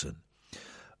Eriksson,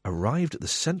 arrived at the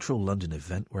central London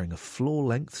event wearing a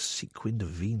floor-length sequined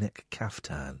V-neck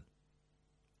caftan.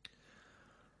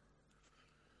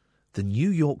 The New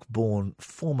York-born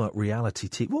former reality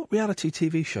TV... What reality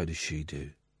TV show does she do?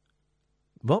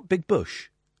 What? Big Bush?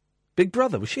 Big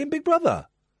Brother? Was she in Big Brother?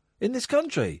 In this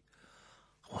country?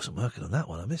 I wasn't working on that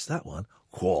one. I missed that one.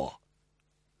 Quah.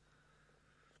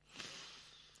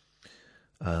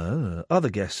 Other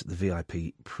guests at the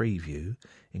VIP preview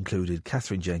included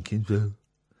Catherine Jenkins,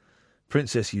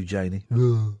 Princess Eugenie,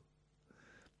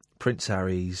 Prince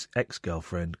Harry's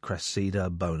ex-girlfriend Cressida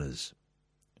Boners.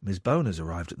 Ms. Boners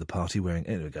arrived at the party wearing...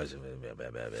 It goes...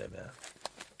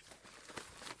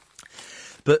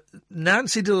 But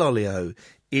Nancy DeLolio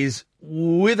is,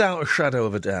 without a shadow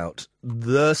of a doubt,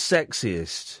 the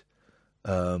sexiest...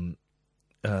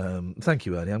 thank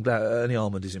you, Ernie. I'm glad Ernie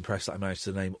Almond is impressed that I managed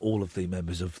to name all of the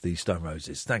members of the Stone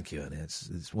Roses. Thank you, Ernie.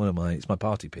 It's my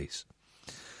party piece.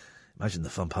 Imagine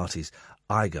the fun parties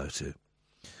I go to.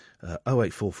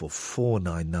 0844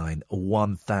 499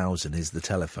 1000 is the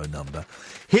telephone number.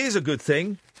 Here's a good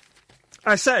thing.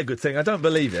 I say a good thing. I don't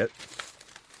believe it.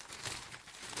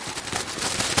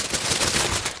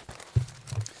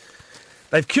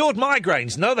 They've cured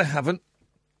migraines. No, they haven't.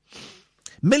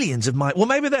 Millions of well,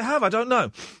 maybe they have. I don't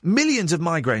know. Millions of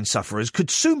migraine sufferers could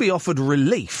soon be offered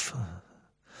relief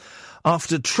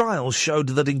after trials showed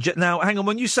that now, hang on.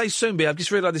 When you say soon be, I've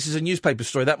just realised this is a newspaper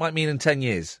story. That might mean in 10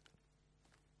 years.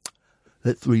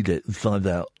 Let's read it and find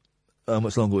out how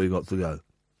much longer we've got to go.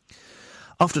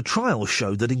 After trials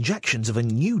showed that injections of a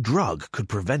new drug could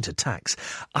prevent attacks.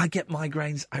 I get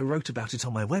migraines. I wrote about it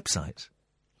on my website.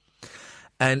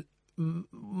 And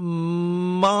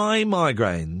my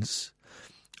migraines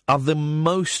are the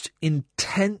most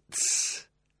intense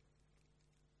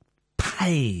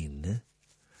pain.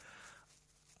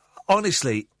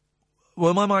 Honestly,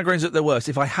 when my migraines are at their worst,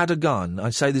 if I had a gun,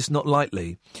 I'd say this not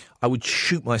lightly, I would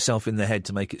shoot myself in the head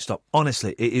to make it stop.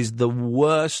 Honestly, it is the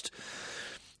worst.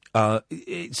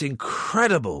 It's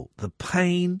incredible, the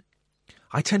pain.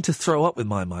 I tend to throw up with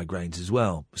my migraines as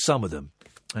well, some of them.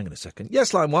 Hang on a second.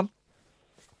 Yes, line 1.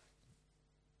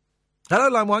 Hello,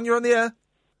 line 1, you're on the air.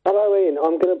 Hello, Ian.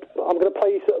 I'm gonna play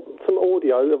you some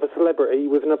audio of a celebrity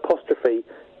with an apostrophe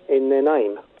in their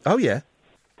name. Oh, yeah.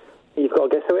 You've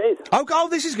got to guess who it is. Oh,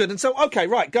 this is good. And so, okay,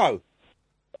 right, go.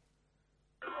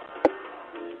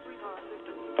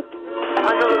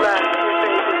 I know that you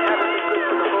think it's ever so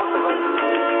good for the both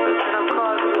of us, and I'm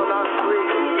calling you about to breathe.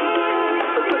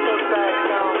 So put those bags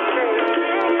down, okay?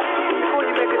 Before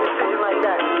you make a decision like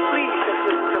that, please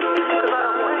just listen to me, because I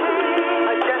don't want you to leave.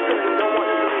 I definitely don't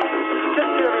want you to leave.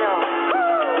 Just hear me out.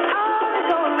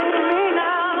 Don't leave me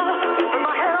now, with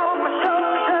my head on my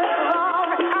shoulders,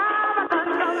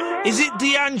 Is it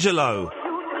D'Angelo?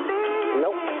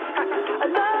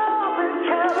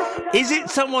 Is it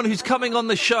someone who's coming on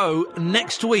the show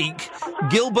next week,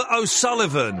 Gilbert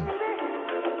O'Sullivan?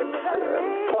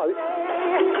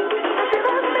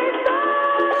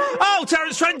 Oh,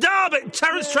 Terence Trent D'Arby!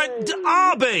 Terence Trent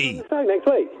D'Arby! No, next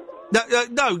week.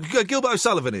 No, Gilbert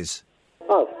O'Sullivan is.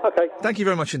 Oh, okay. Thank you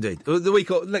very much indeed.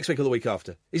 Next week or the week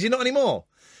after. Is he not anymore?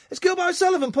 It's Gilbert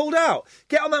O'Sullivan pulled out.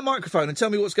 Get on that microphone and tell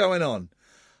me what's going on.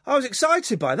 I was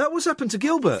excited by that. What's happened to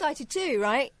Gilbert? Excited too,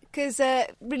 right? Because a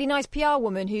really nice PR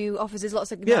woman who offers us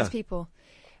lots of nice people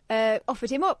offered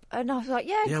him up. And I was like,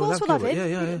 yeah, of course we'll have him.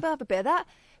 Yeah. We'll have a bit of that.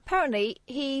 Apparently,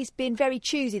 he's been very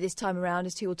choosy this time around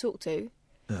as to who he'll talk to.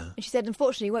 Yeah. And she said,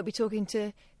 unfortunately, he won't be talking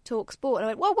to Talk Sport. And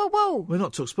I went, whoa. We're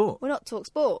not Talk Sport. We're not Talk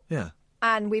Sport. Yeah.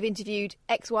 And we've interviewed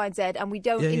X, Y, and Z, and we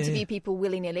don't interview people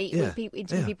willy-nilly. Yeah. We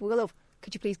interview people we love.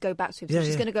 Could you please go back to him? So Yeah, she's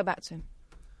yeah. going to go back to him.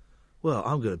 Well,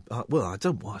 I'm going to... I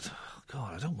don't want...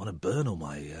 God, I don't want to burn all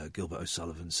my Gilbert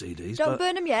O'Sullivan CDs. Don't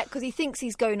burn them yet, because he thinks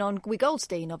he's going on with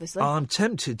Goldstein, obviously. I'm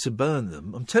tempted to burn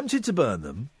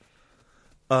them.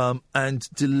 And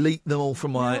delete them all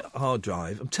from my hard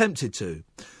drive. I'm tempted to.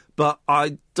 But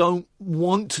I don't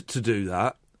want to do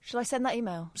that. Shall I send that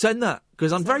email? Send that,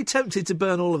 because I'm very tempted to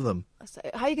burn all of them. So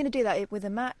how are you going to do that? With a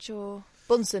match or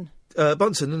Bunsen?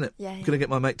 Bunsen, isn't it? Yeah. I'm going to get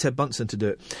my mate Ted Bunsen to do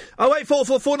it.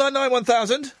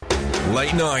 08444991000.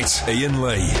 Late night, Iain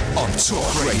Lee on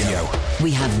Talk Radio.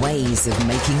 We have ways of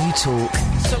making you talk.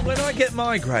 So when I get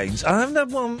migraines, I haven't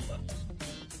had one.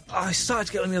 I started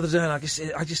to get one the other day, and I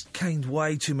just caned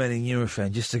way too many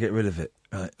Nurofen just to get rid of it.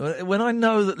 Right. When I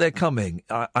know that they're coming,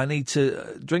 I need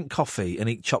to drink coffee and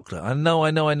eat chocolate. I know.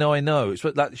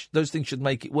 It's those things should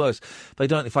make it worse. They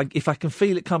don't. If I can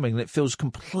feel it coming, and it feels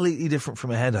completely different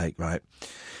from a headache. Right.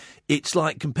 It's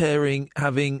like comparing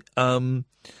having an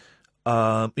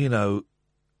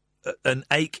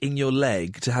ache in your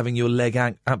leg to having your leg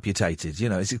amputated. You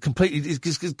know, it's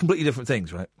completely different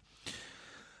things, right?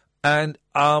 And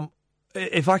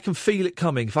if I can feel it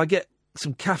coming, if I get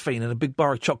some caffeine and a big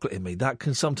bar of chocolate in me, that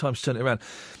can sometimes turn it around.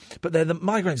 But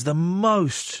migraines are the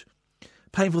most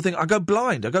painful thing. I go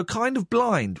blind. I go kind of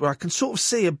blind, where I can sort of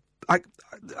see I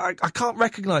can't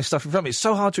recognise stuff in front of me. It's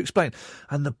so hard to explain.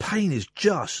 And the pain is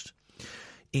just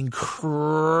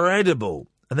incredible.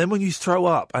 And then when you throw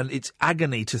up, and it's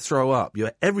agony to throw up,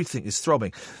 everything is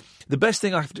throbbing. The best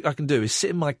thing I can do is sit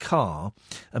in my car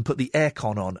and put the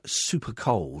aircon on super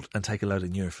cold and take a load of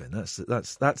Nurofen.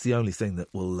 That's the only thing that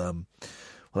will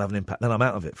have an impact. Then I'm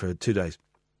out of it for 2 days.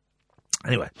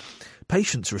 Anyway,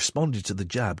 patients responded to the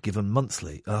jab given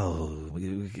monthly. Oh,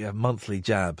 a monthly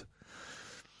jab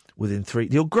within 3.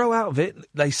 You'll grow out of it,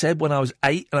 they said when I was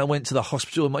 8 and I went to the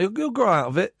hospital. You'll grow out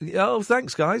of it. Oh,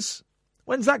 thanks, guys.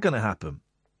 When's that going to happen?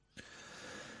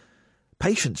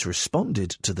 Patients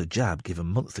responded to the jab given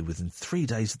monthly within 3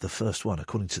 days of the first one,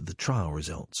 according to the trial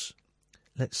results.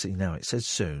 Let's see now. It says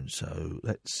soon, so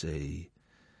let's see.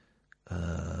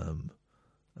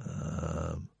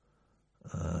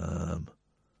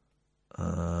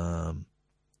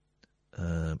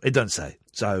 It doesn't say.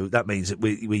 So that means that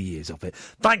we years off it.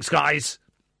 Thanks, guys.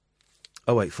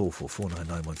 0844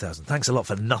 499 1000. Thanks a lot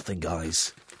for nothing,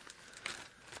 guys.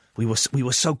 We were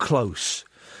so close.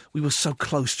 We were so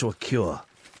close to a cure.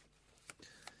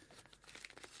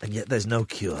 And yet there's no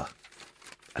cure.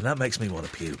 And that makes me want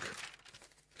to puke.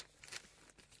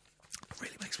 It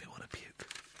really makes me want to puke.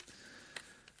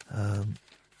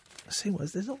 See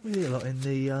what there's not really a lot in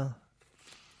the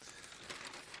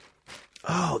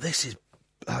I was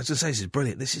going to say this is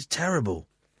brilliant. This is terrible.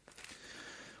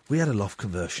 We had a loft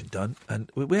conversion done,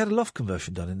 and we had a loft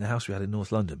conversion done in the house we had in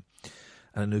North London,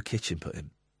 and a new kitchen put in.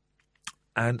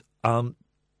 And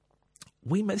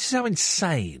this is how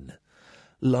insane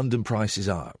London prices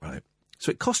are, right?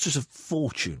 So it cost us a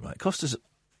fortune, right? It cost us,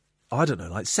 I don't know,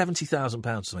 like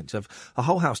 £70,000 or something to have a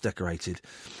whole house decorated,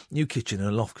 new kitchen and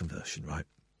a loft conversion, right?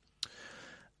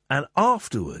 And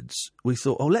afterwards, we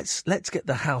thought, let's get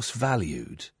the house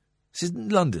valued. This is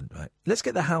London, right? Let's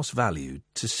get the house valued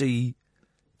to see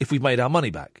if we've made our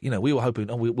money back. You know, we were hoping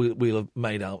we'll have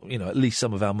made at least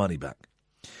some of our money back.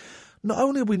 Not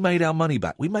only have we made our money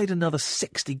back, we made another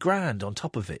 60 grand on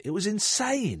top of it. It was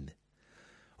insane.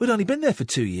 We'd only been there for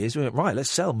 2 years. We went, right, let's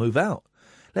sell, move out.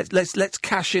 Let's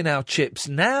cash in our chips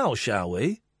now, shall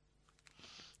we?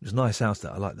 It was a nice house,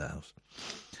 that. I like that house.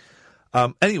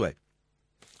 Anyway.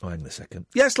 Hang on a second.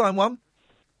 Yes, line one.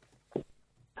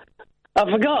 I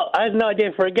forgot. I had an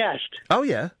idea for a guest. Oh,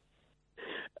 yeah?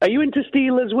 Are you into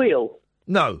Steelers Wheel?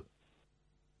 No.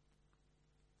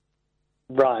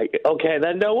 Right. Okay,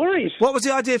 then no worries. What was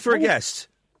the idea for a guest?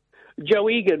 Joe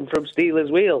Egan from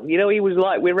Steelers Wheel. You know, he was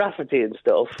like with Rafferty and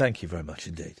stuff. Thank you very much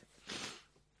indeed.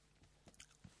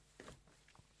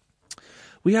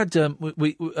 We had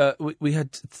we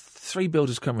had 3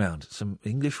 builders come round. Some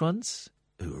English ones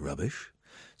who were rubbish.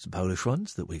 Some Polish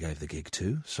ones that we gave the gig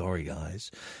to, sorry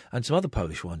guys, and some other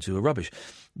Polish ones who were rubbish.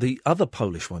 The other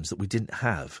Polish ones that we didn't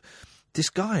have, this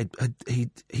guy,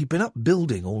 he'd been up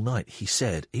building all night, he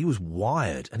said. He was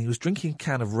wired, and he was drinking a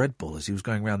can of Red Bull as he was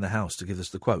going around the house to give us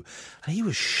the quote. And he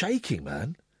was shaking,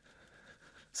 man.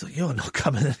 So you're not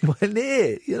coming anywhere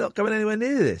near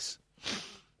this.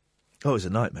 Oh, it was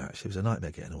a nightmare, actually. It was a nightmare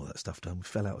getting all that stuff done. We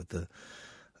fell out with the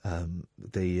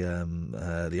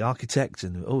architect,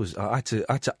 and I had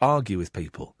to argue with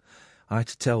people. I had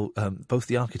to tell both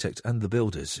the architect and the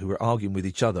builders, who were arguing with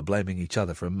each other, blaming each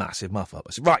other for a massive muff-up.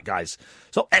 I said, right, guys,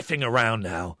 stop effing around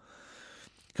now.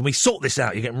 Can we sort this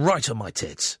out? You're getting right on my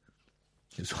tits.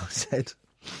 That's what I said.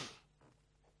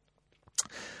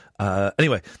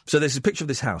 Anyway, so there's a picture of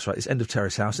this house, right? This end of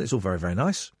terrace house, and it's all very, very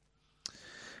nice.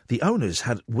 The owners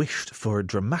had wished for a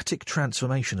dramatic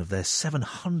transformation of their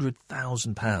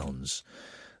 £700,000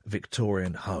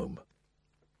 Victorian home.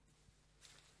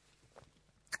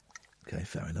 Okay,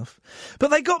 fair enough. But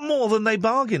they got more than they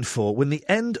bargained for when the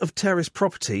end of terrace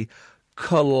property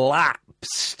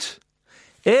collapsed.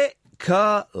 It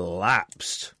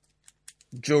collapsed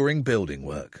during building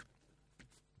work.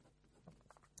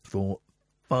 4,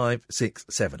 5, 6,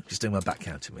 7. Just doing my back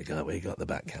counting. We got the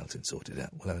back counting sorted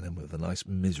out. We'll end with a nice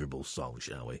miserable song,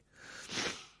 shall we?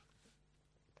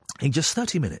 In just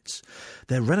 30 minutes,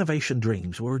 their renovation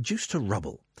dreams were reduced to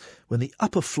rubble when the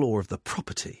upper floor of the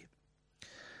property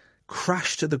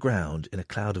crashed to the ground in a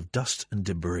cloud of dust and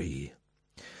debris.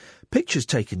 Pictures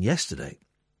taken yesterday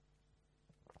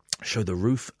show the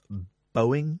roof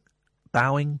bowing,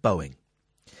 and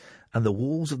the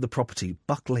walls of the property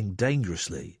buckling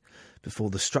dangerously before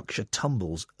the structure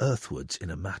tumbles earthwards in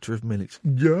a matter of minutes.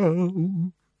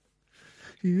 Joe,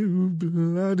 you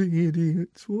bloody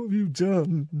idiots, what have you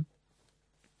done?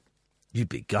 You'd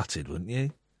be gutted, wouldn't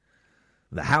you?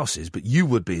 The houses, but you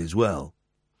would be as well.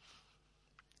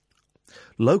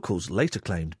 Locals later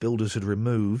claimed builders had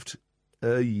removed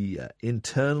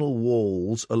internal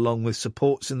walls along with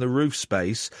supports in the roof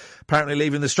space, apparently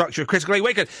leaving the structure critically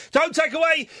weakened. Don't take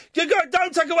away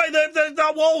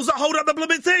the walls that hold up the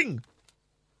blooming thing.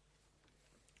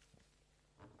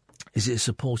 Is it a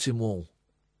supporting wall?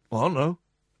 Well, I don't know.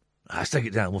 Let's take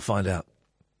it down. We'll find out.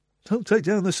 Don't take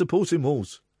down the supporting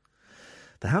walls.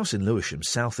 The house in Lewisham,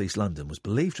 South East London, was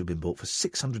believed to have been bought for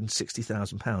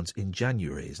 £660,000 in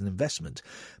January as an investment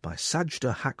by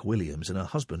Sajda Hack-Williams and her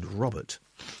husband, Robert.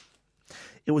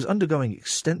 It was undergoing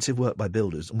extensive work by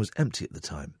builders and was empty at the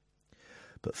time.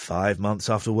 But 5 months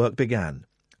after work began,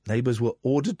 neighbours were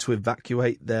ordered to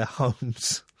evacuate their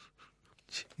homes.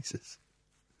 Jesus.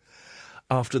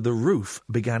 After the roof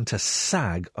began to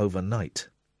sag overnight.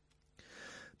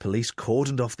 Police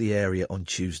cordoned off the area on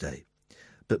Tuesday.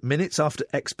 But minutes after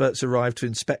experts arrived to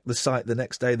inspect the site the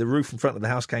next day, the roof in front of the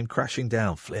house came crashing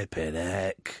down. Flippin'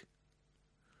 heck.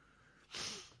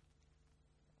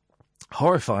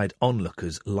 Horrified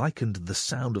onlookers likened the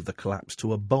sound of the collapse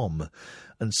to a bomb,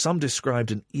 and some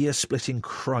described an ear-splitting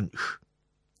crunch.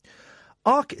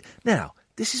 Now,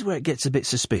 this is where it gets a bit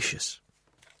suspicious.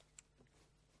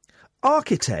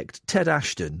 Architect Ted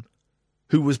Ashton,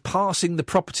 who was passing the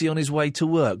property on his way to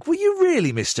work. Were you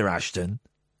really, Mr. Ashton?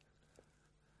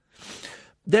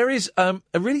 There is a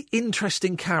really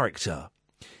interesting character,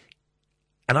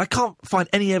 and I can't find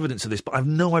any evidence of this, but I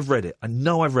know I've read it. I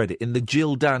know I've read it in the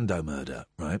Jill Dando murder,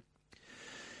 right?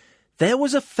 There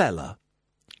was a fella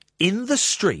in the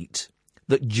street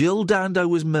that Jill Dando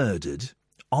was murdered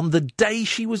on the day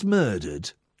she was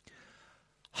murdered,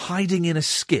 hiding in a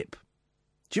skip.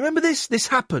 Do you remember this? This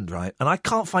happened, right? And I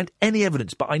can't find any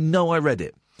evidence, but I know I read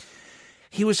it.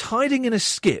 He was hiding in a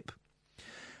skip,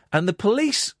 and the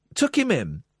police took him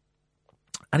in,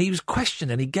 and he was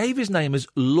questioned, and he gave his name as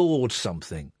Lord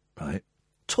something, right?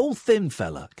 Tall, thin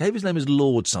fella. Gave his name as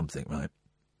Lord something, right?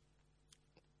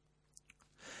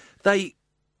 They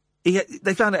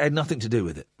found it had nothing to do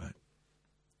with it, right?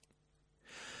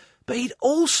 But he'd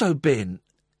also been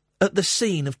at the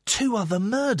scene of 2 other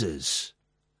murders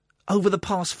over the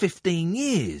past 15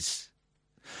 years.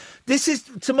 This is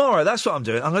tomorrow. That's what I'm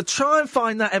doing. I'm going to try and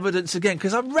find that evidence again,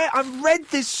 because I've read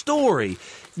this story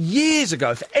years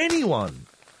ago. If anyone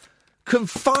can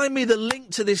find me the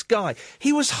link to this guy,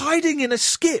 he was hiding in a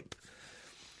skip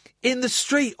in the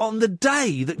street on the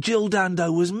day that Jill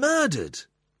Dando was murdered.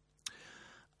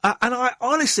 And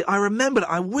I remembered.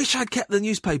 I wish I'd kept the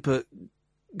newspaper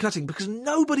cutting, because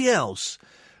nobody else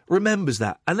remembers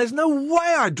that. And there's no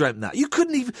way I dreamt that. You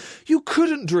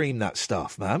couldn't dream that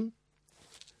stuff, man.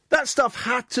 That stuff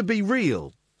had to be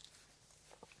real.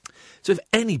 So if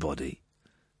anybody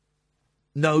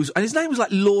knows, and his name was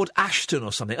like Lord Ashton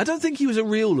or something. I don't think he was a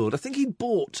real lord. I think he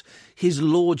bought his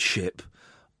lordship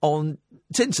on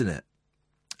Tinternet.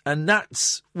 And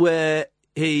that's where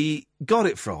he got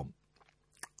it from.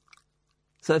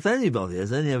 So if anybody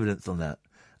has any evidence on that,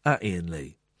 at Iain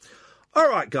Lee. All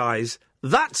right, guys,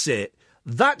 that's it.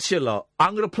 That's your lot.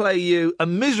 I'm going to play you a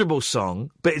miserable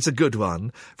song, but it's a good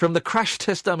one, from the Crash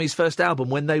Test Dummies' first album,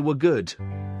 When They Were Good.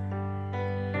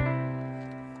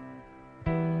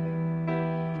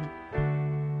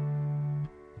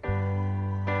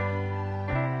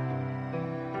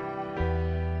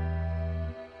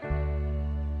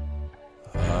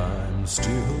 I'm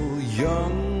still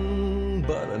young,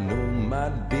 but I know my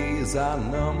days are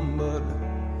numbered.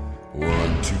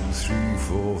 1, 2, 3,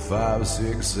 4, 5,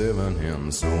 6, 7,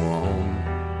 and so on.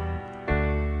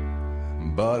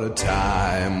 But a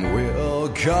time will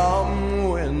come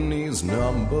when these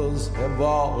numbers have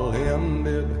all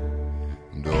ended,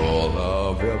 and all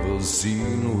I've ever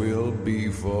seen will be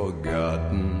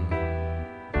forgotten.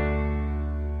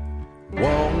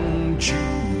 Won't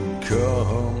you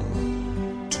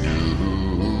come to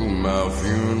my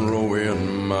funeral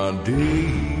when my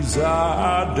days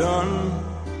are done?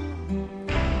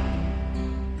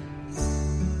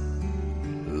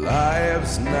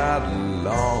 Life's not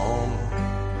long,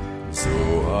 so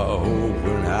I hope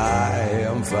when I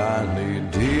am finally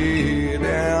dead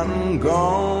and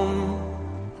gone,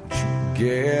 you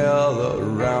gather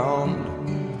round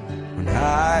when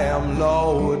I am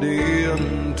lowered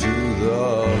into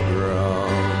the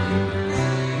ground.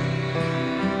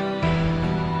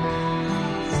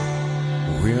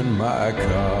 When my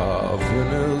coffin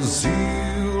is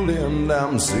sealed and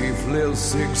I'm safely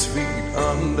 6 feet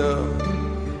under,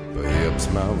 perhaps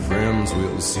my friends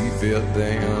will see fit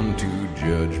then to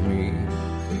judge me.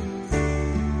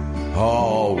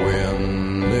 Or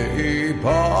when they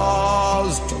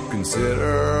pause to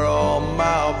consider all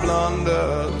my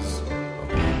blunders,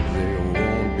 I hope they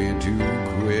won't be too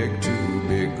quick to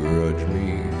begrudge me.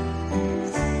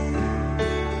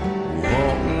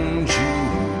 Won't you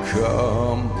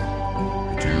come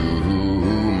to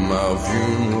my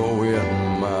funeral when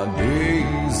my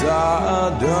days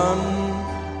are done?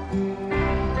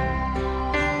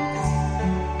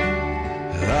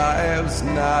 Life's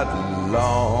not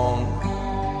long,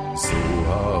 so I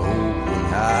hope when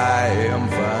I am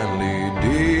finally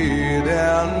dead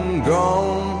and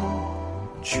gone,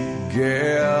 you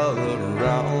gather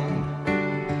round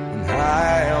when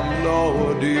I am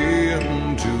lowered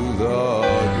into the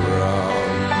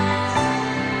ground.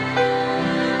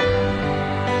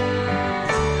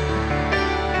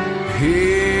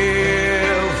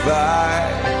 If I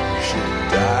should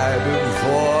die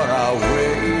before I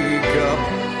wake up,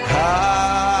 I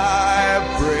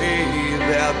pray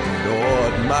that the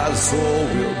Lord my soul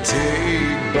will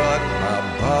take, but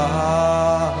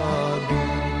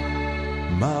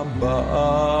my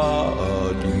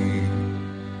body,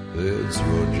 it's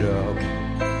your job.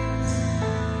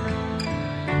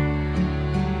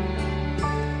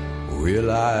 Well,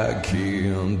 I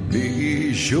can't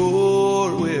be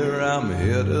sure where I'm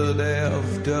headed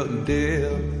after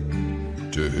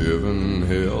death. To heaven,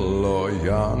 hell, or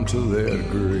yon to that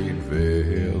great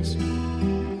vast.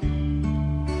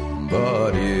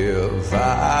 But if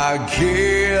I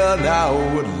can,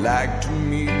 I would like to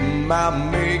meet my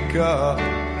maker.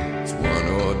 It's one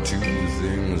or two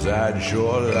things I'd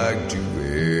sure like to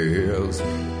ask.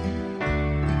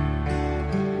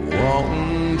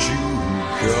 Won't you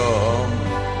come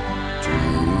to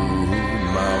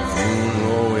my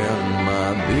funeral when my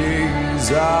days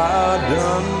are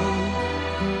done?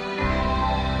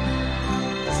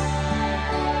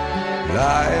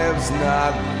 Life's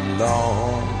not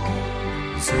long,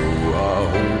 so I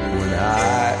hope when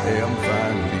I am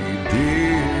finally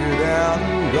dead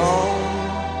and gone,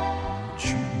 that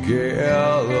you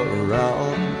gather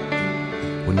around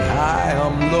when I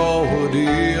am lowered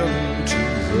into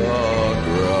the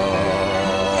ground.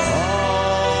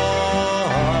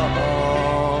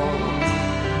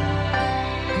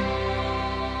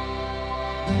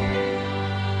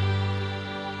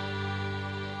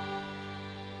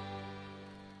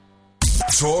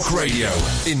 Talk Radio.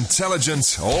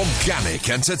 Intelligent, organic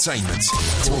entertainment.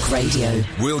 Talk Radio.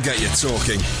 We'll get you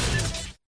talking.